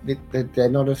 Tina. They're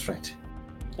not a threat.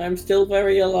 I'm still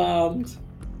very alarmed.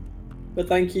 But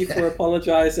thank you for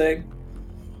apologizing.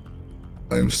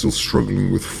 I am still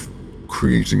struggling with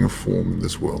creating a form in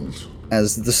this world.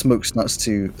 As the smoke starts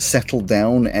to settle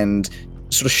down and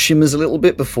sort of shimmers a little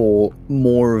bit before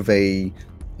more of a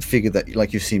figure that,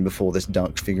 like you've seen before, this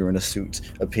dark figure in a suit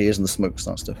appears and the smoke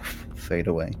starts to fade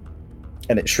away.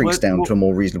 And it shrinks down to a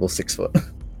more reasonable 6 foot.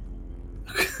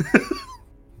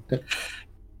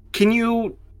 Can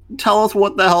you tell us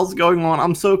what the hell's going on?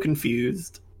 I'm so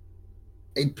confused.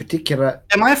 In particular...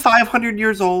 Am I 500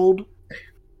 years old?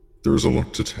 There is a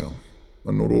lot to tell,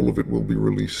 and not all of it will be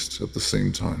released at the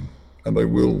same time, and I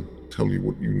will tell you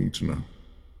what you need to know.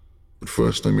 But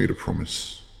first I made a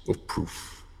promise of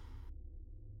proof.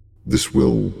 This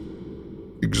will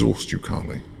exhaust you,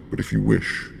 Carly, but if you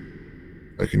wish,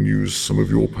 I can use some of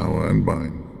your power and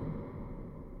mine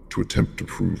to attempt to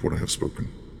prove what I have spoken.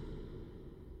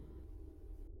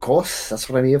 Of course, that's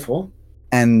what I'm here for.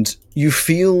 And you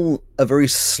feel a very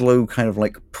slow kind of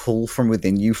like pull from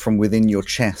within you, from within your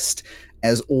chest,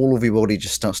 as all of your body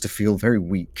just starts to feel very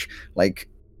weak. Like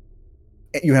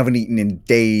you haven't eaten in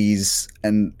days,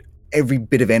 and every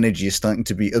bit of energy is starting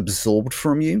to be absorbed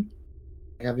from you.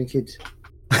 Having kids.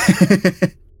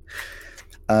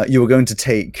 You were going to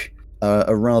take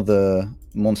a rather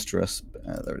monstrous...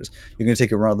 there it is. You're going to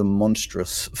take a rather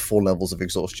monstrous 4 levels of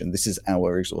exhaustion. This is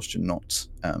our exhaustion, not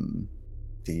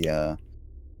the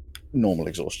normal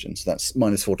exhaustion. So that's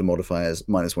 -4 to modifiers,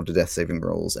 -1 to death saving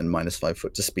rolls, and -5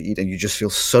 foot to speed, and you just feel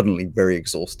suddenly very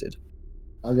exhausted.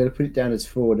 I'm going to put it down as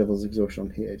 4 levels exhaustion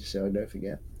on here, just so I don't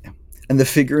forget. Yeah. And the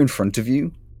figure in front of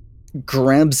you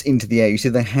grabs into the air. You see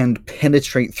their hand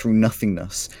penetrate through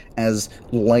nothingness as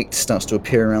light starts to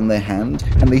appear around their hand,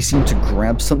 and they seem to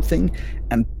grab something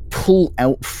and pull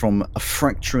out from a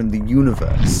fracture in the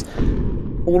universe.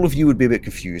 All of you would be a bit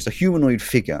confused. A humanoid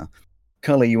figure.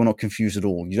 Carly, you are not confused at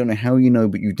all. You don't know how you know,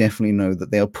 but you definitely know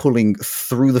that they are pulling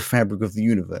through the fabric of the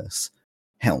universe.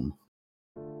 Helm.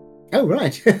 Oh,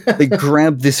 right. They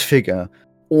grab this figure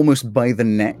almost by the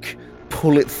neck,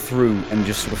 pull it through, and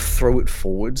just sort of throw it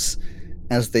forwards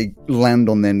as they land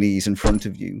on their knees in front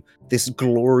of you. This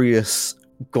glorious,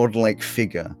 godlike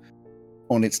figure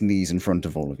on its knees in front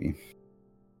of all of you.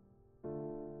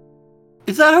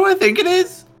 Is that who I think it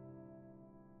is?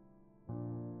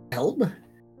 Helm?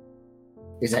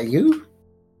 Is that you?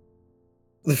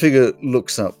 The figure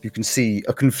looks up. You can see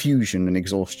a confusion and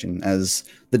exhaustion as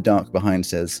the dark behind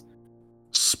says,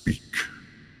 Speak.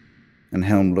 And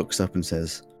Helm looks up and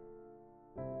says,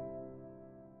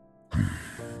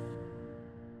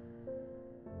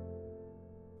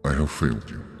 I have failed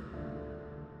you.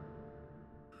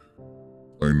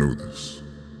 I know this.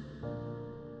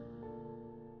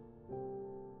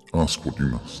 Ask what you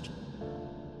must.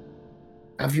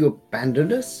 Have you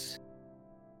abandoned us?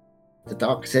 The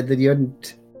Dark said that you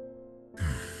hadn't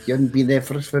been there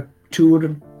for us for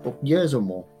 200 years or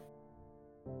more.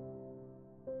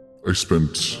 I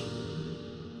spent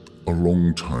a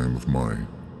long time of my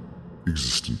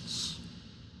existence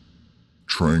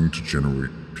trying to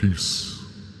generate peace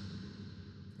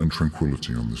and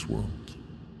tranquility on this world.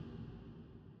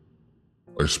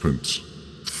 I spent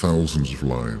thousands of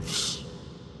lives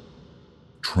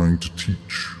trying to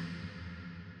teach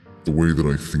the way that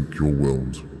I think your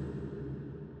world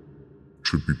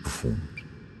should be performed.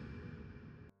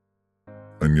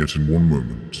 And yet in one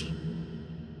moment,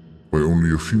 by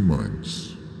only a few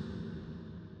minds,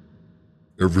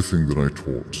 everything that I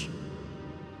taught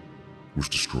was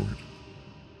destroyed.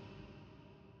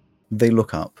 They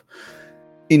look up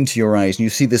into your eyes, and you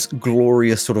see this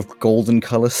glorious sort of golden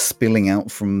color spilling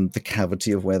out from the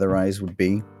cavity of where their eyes would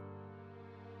be.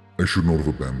 I should not have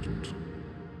abandoned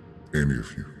any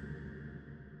of you.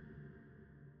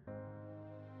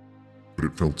 But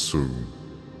it felt so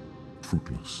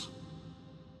fruitless.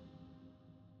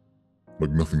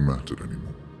 Like nothing mattered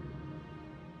anymore.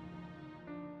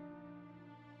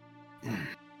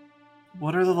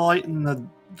 What are the light and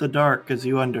the dark as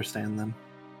you understand them?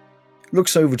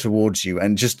 Looks over towards you,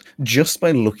 and just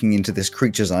by looking into this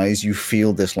creature's eyes, you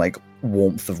feel this like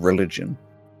warmth of religion.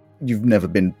 You've never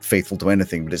been faithful to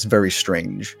anything, but it's very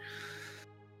strange.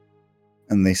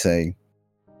 And they say,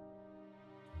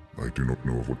 I do not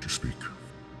know of what you speak.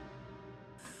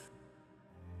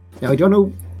 Now, I don't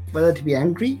know whether to be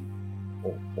angry,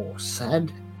 or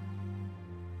sad,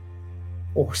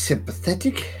 or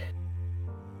sympathetic.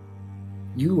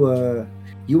 You are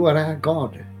our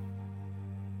God.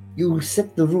 You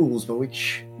set the rules by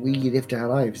which we lived our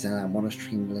lives in our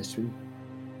monastery in Lesbian.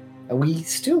 And we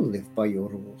still live by your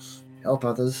rules. Help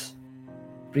others,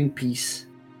 bring peace.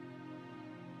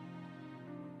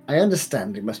 I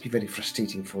understand it must be very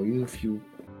frustrating for you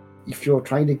if you're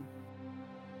trying to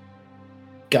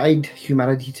guide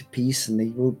humanity to peace and they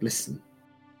won't listen.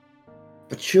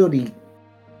 But surely,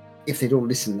 if they don't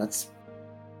listen, that's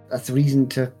a reason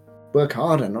to work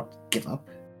harder, not give up.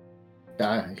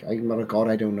 I'm not a god,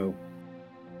 I don't know.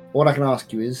 All I can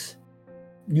ask you is,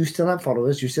 you still have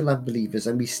followers, you still have believers,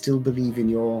 and we still believe in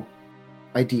your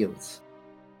ideals.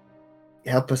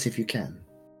 Help us if you can.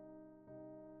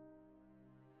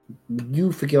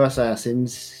 You forgive us our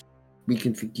sins, we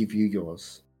can forgive you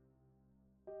yours.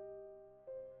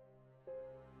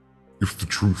 If the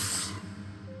truth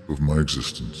of my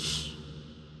existence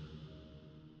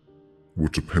were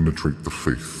to penetrate the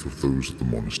faith of those at the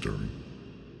monastery,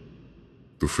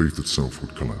 the faith itself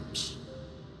would collapse.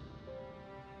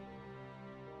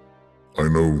 I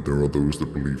know there are those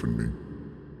that believe in me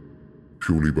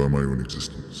purely by my own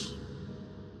existence.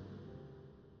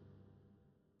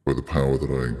 by the power that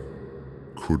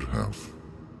I could have.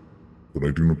 But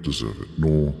I do not deserve it,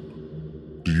 nor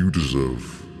do you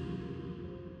deserve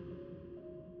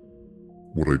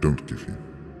what I don't give you.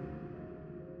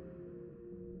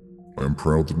 I am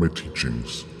proud that my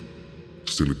teachings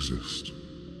still exist.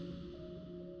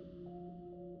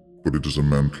 But it is a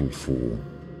mantle for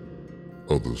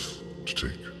others to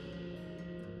take.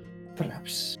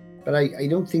 Perhaps. But I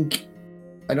don't think...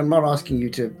 And I'm not asking you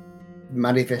to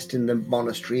manifest in the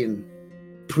monastery and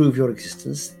prove your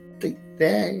existence.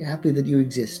 They're happy that you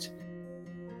exist.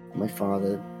 My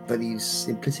father believes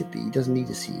implicitly he doesn't need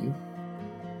to see you.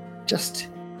 Just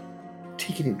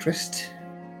take an interest.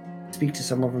 Speak to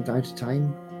someone from time to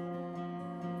time.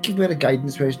 Give me a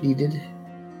guidance where it's needed.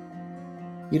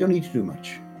 You don't need to do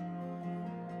much.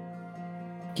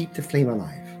 Keep the flame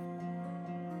alive.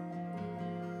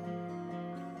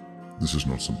 This is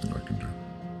not something I can do.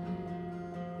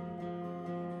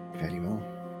 Very well.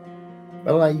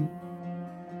 Well,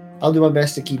 I'll do my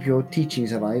best to keep your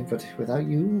teachings alive, but without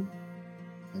you,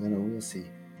 I don't know, we'll see.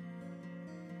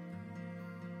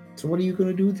 So what are you going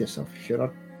to do with yourself if you're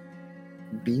not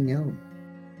being held?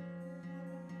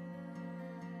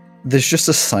 There's just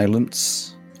a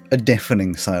silence, a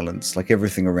deafening silence, like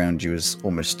everything around you is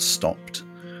almost stopped.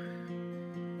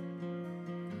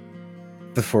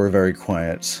 Before a very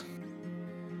quiet...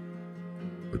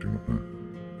 I do not know.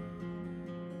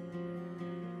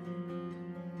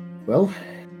 Well,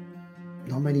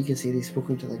 not many can say they've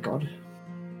spoken to their god.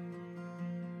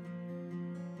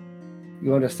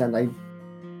 You understand I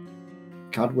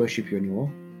can't worship you anymore.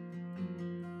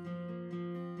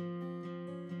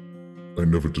 I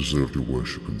never deserved your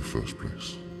worship in the first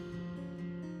place.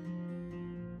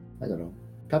 I don't know.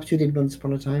 Perhaps you did once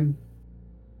upon a time.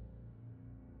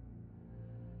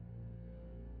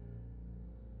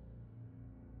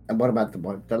 And what about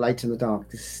the light and the dark?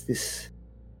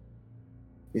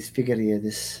 This figure here,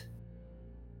 this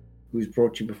who's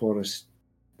brought you before us.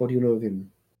 What do you know of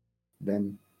him?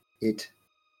 Them? It?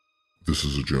 This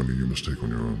is a journey you must take on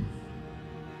your own.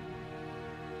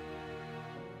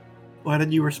 Why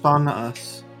did you respond to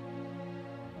us?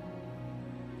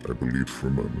 I believed for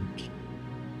a moment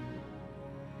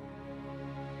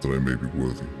that I may be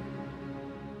worthy,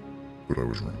 but I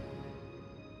was wrong.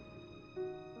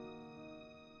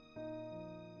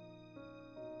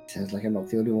 Sounds like I'm not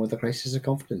the only one with a crisis of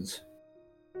confidence.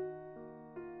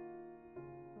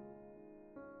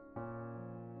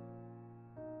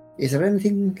 Is there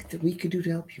anything that we could do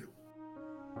to help you?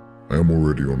 I am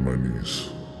already on my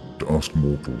knees to ask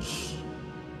mortals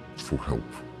for help.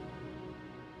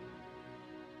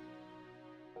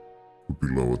 Would be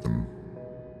lower than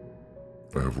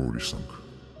I have already sunk.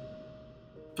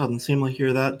 Doesn't seem like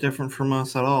you're that different from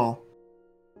us at all.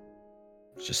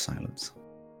 It's just silence.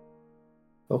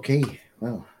 Okay,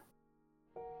 well.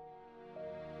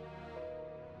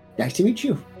 Nice to meet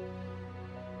you.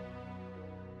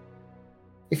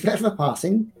 If you're ever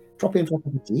passing, drop in for a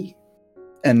cup of tea.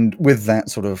 And with that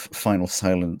sort of final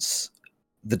silence,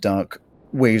 the dark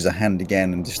waves a hand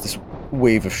again, and just this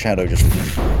wave of shadow just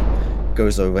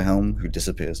goes over Helm, who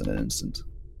disappears in an instant.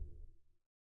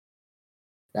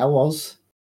 That was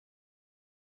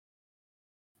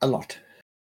a lot.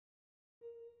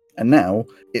 And now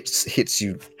it hits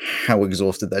you how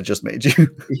exhausted that just made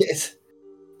you. Yes.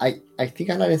 I think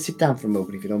I'd like to sit down for a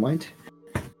moment, if you don't mind.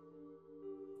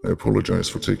 I apologize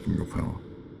for taking your power,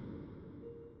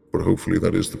 but hopefully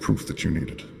that is the proof that you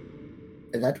needed.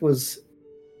 That was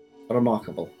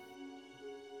remarkable.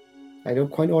 I don't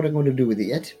quite know what I'm going to do with it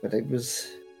yet, but it was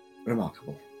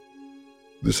remarkable.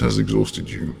 This has exhausted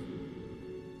you,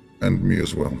 and me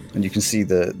as well. And you can see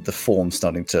the form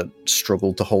starting to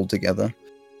struggle to hold together.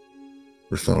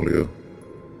 Rithalia,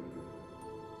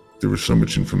 there is so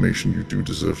much information you do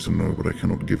deserve to know, but I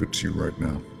cannot give it to you right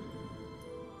now.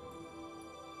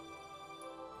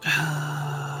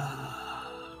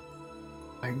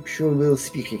 I'm sure we'll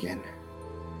speak again.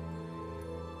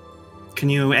 Can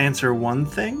you answer one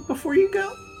thing before you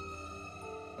go?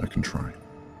 I can try.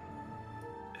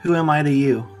 Who am I to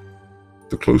you?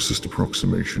 The closest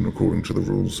approximation according to the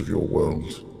rules of your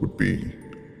world would be,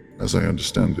 as I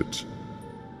understand it,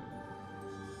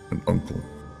 an uncle.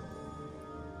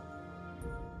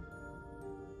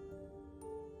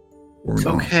 Or an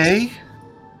aunt. Okay.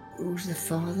 Who's the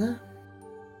father?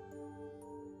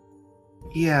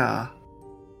 Yeah.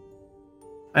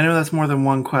 I know that's more than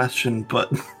one question, but...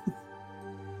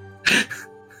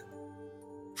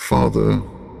 Father,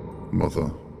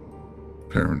 mother,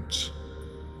 parent.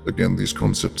 Again, these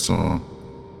concepts are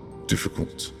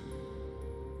difficult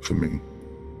for me.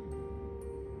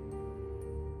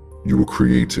 You were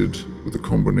created with a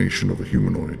combination of a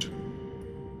humanoid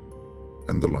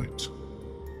and the light.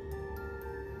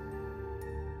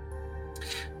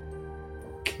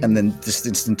 And then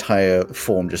this entire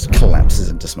form just collapses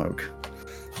into smoke.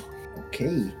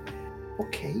 Okay.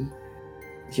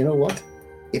 You know what?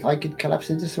 If I could collapse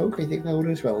into smoke, I think I would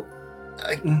as well.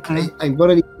 I'm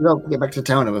gonna need to get back to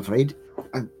town, I'm afraid.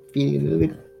 I'm feeling a little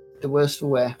bit the worse for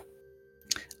wear.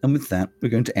 And with that, we're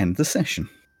going to end the session.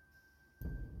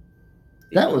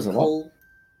 That was a lot. Uncle,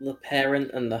 the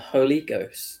Parent, and the Holy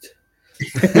Ghost.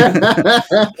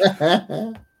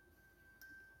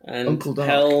 And Uncle Dark.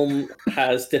 Helm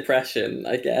has depression,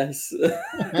 I guess.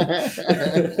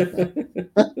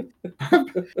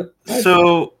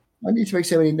 So I need to make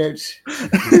so many notes.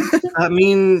 I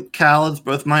mean, Cal is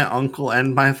both my uncle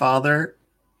and my father.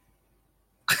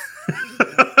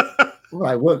 Well,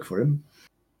 I work for him.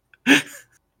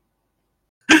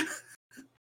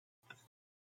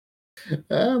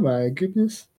 Oh my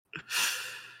goodness.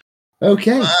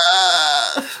 Okay.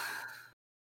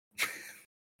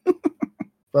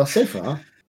 Well, so far,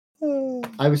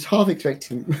 I was half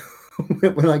expecting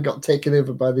when I got taken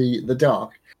over by the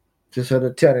dark to sort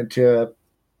of turn into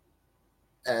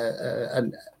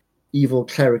an evil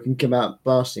cleric and come out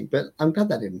blasting, but I'm glad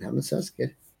that didn't happen, so that's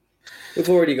good. We've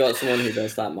already got someone who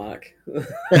does that, Mark.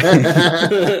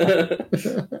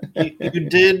 You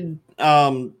did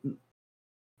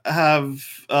have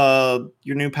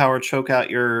your new power choke out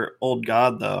your old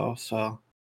god, though, so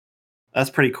that's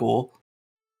pretty cool.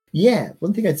 Yeah,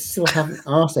 one thing I still haven't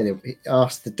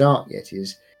asked the dark yet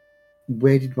is,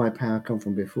 where did my power come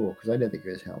from before? Because I don't think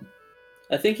it was Helm.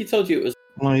 I think he told you it was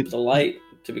the light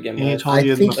to begin He with. told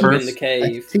you think the in first. the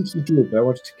cave. I think he did, but I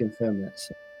wanted to confirm that.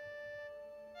 So.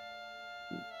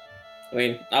 I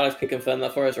mean, Alex can confirm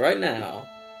that for us right now.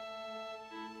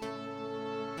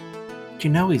 You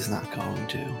know he's not going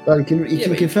to. Well, he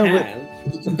can confirm what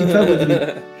he can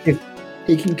confirm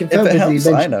he can confirm If it with helps,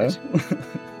 the I know.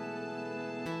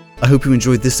 I hope you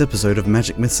enjoyed this episode of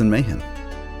Magic, Myths and Mayhem.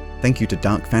 Thank you to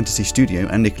Dark Fantasy Studio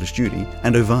and Nicholas Judy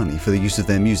and Ovani for the use of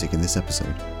their music in this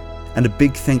episode. And a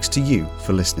big thanks to you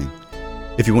for listening.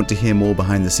 If you want to hear more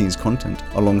behind the scenes content,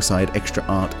 alongside extra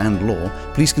art and lore,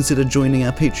 please consider joining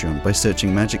our Patreon by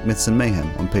searching Magic, Myths and Mayhem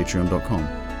on patreon.com,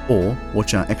 or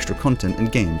watch our extra content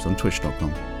and games on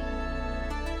twitch.com.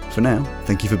 For now,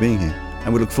 thank you for being here,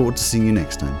 and we look forward to seeing you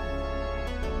next time.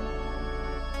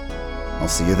 I'll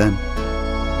see you then.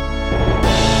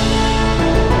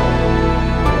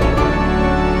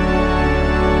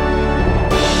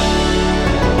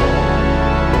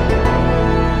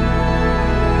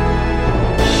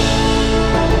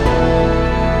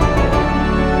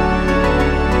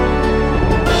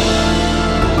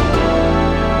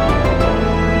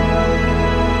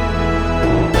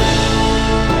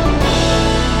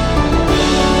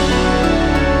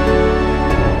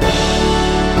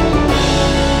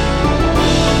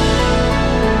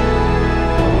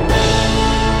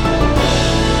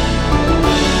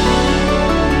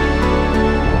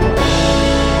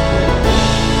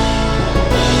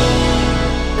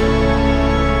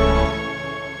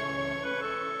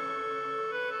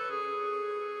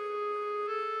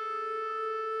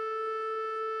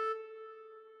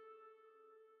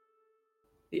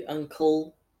 The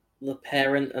Uncle, the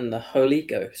Parent, and the Holy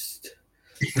Ghost.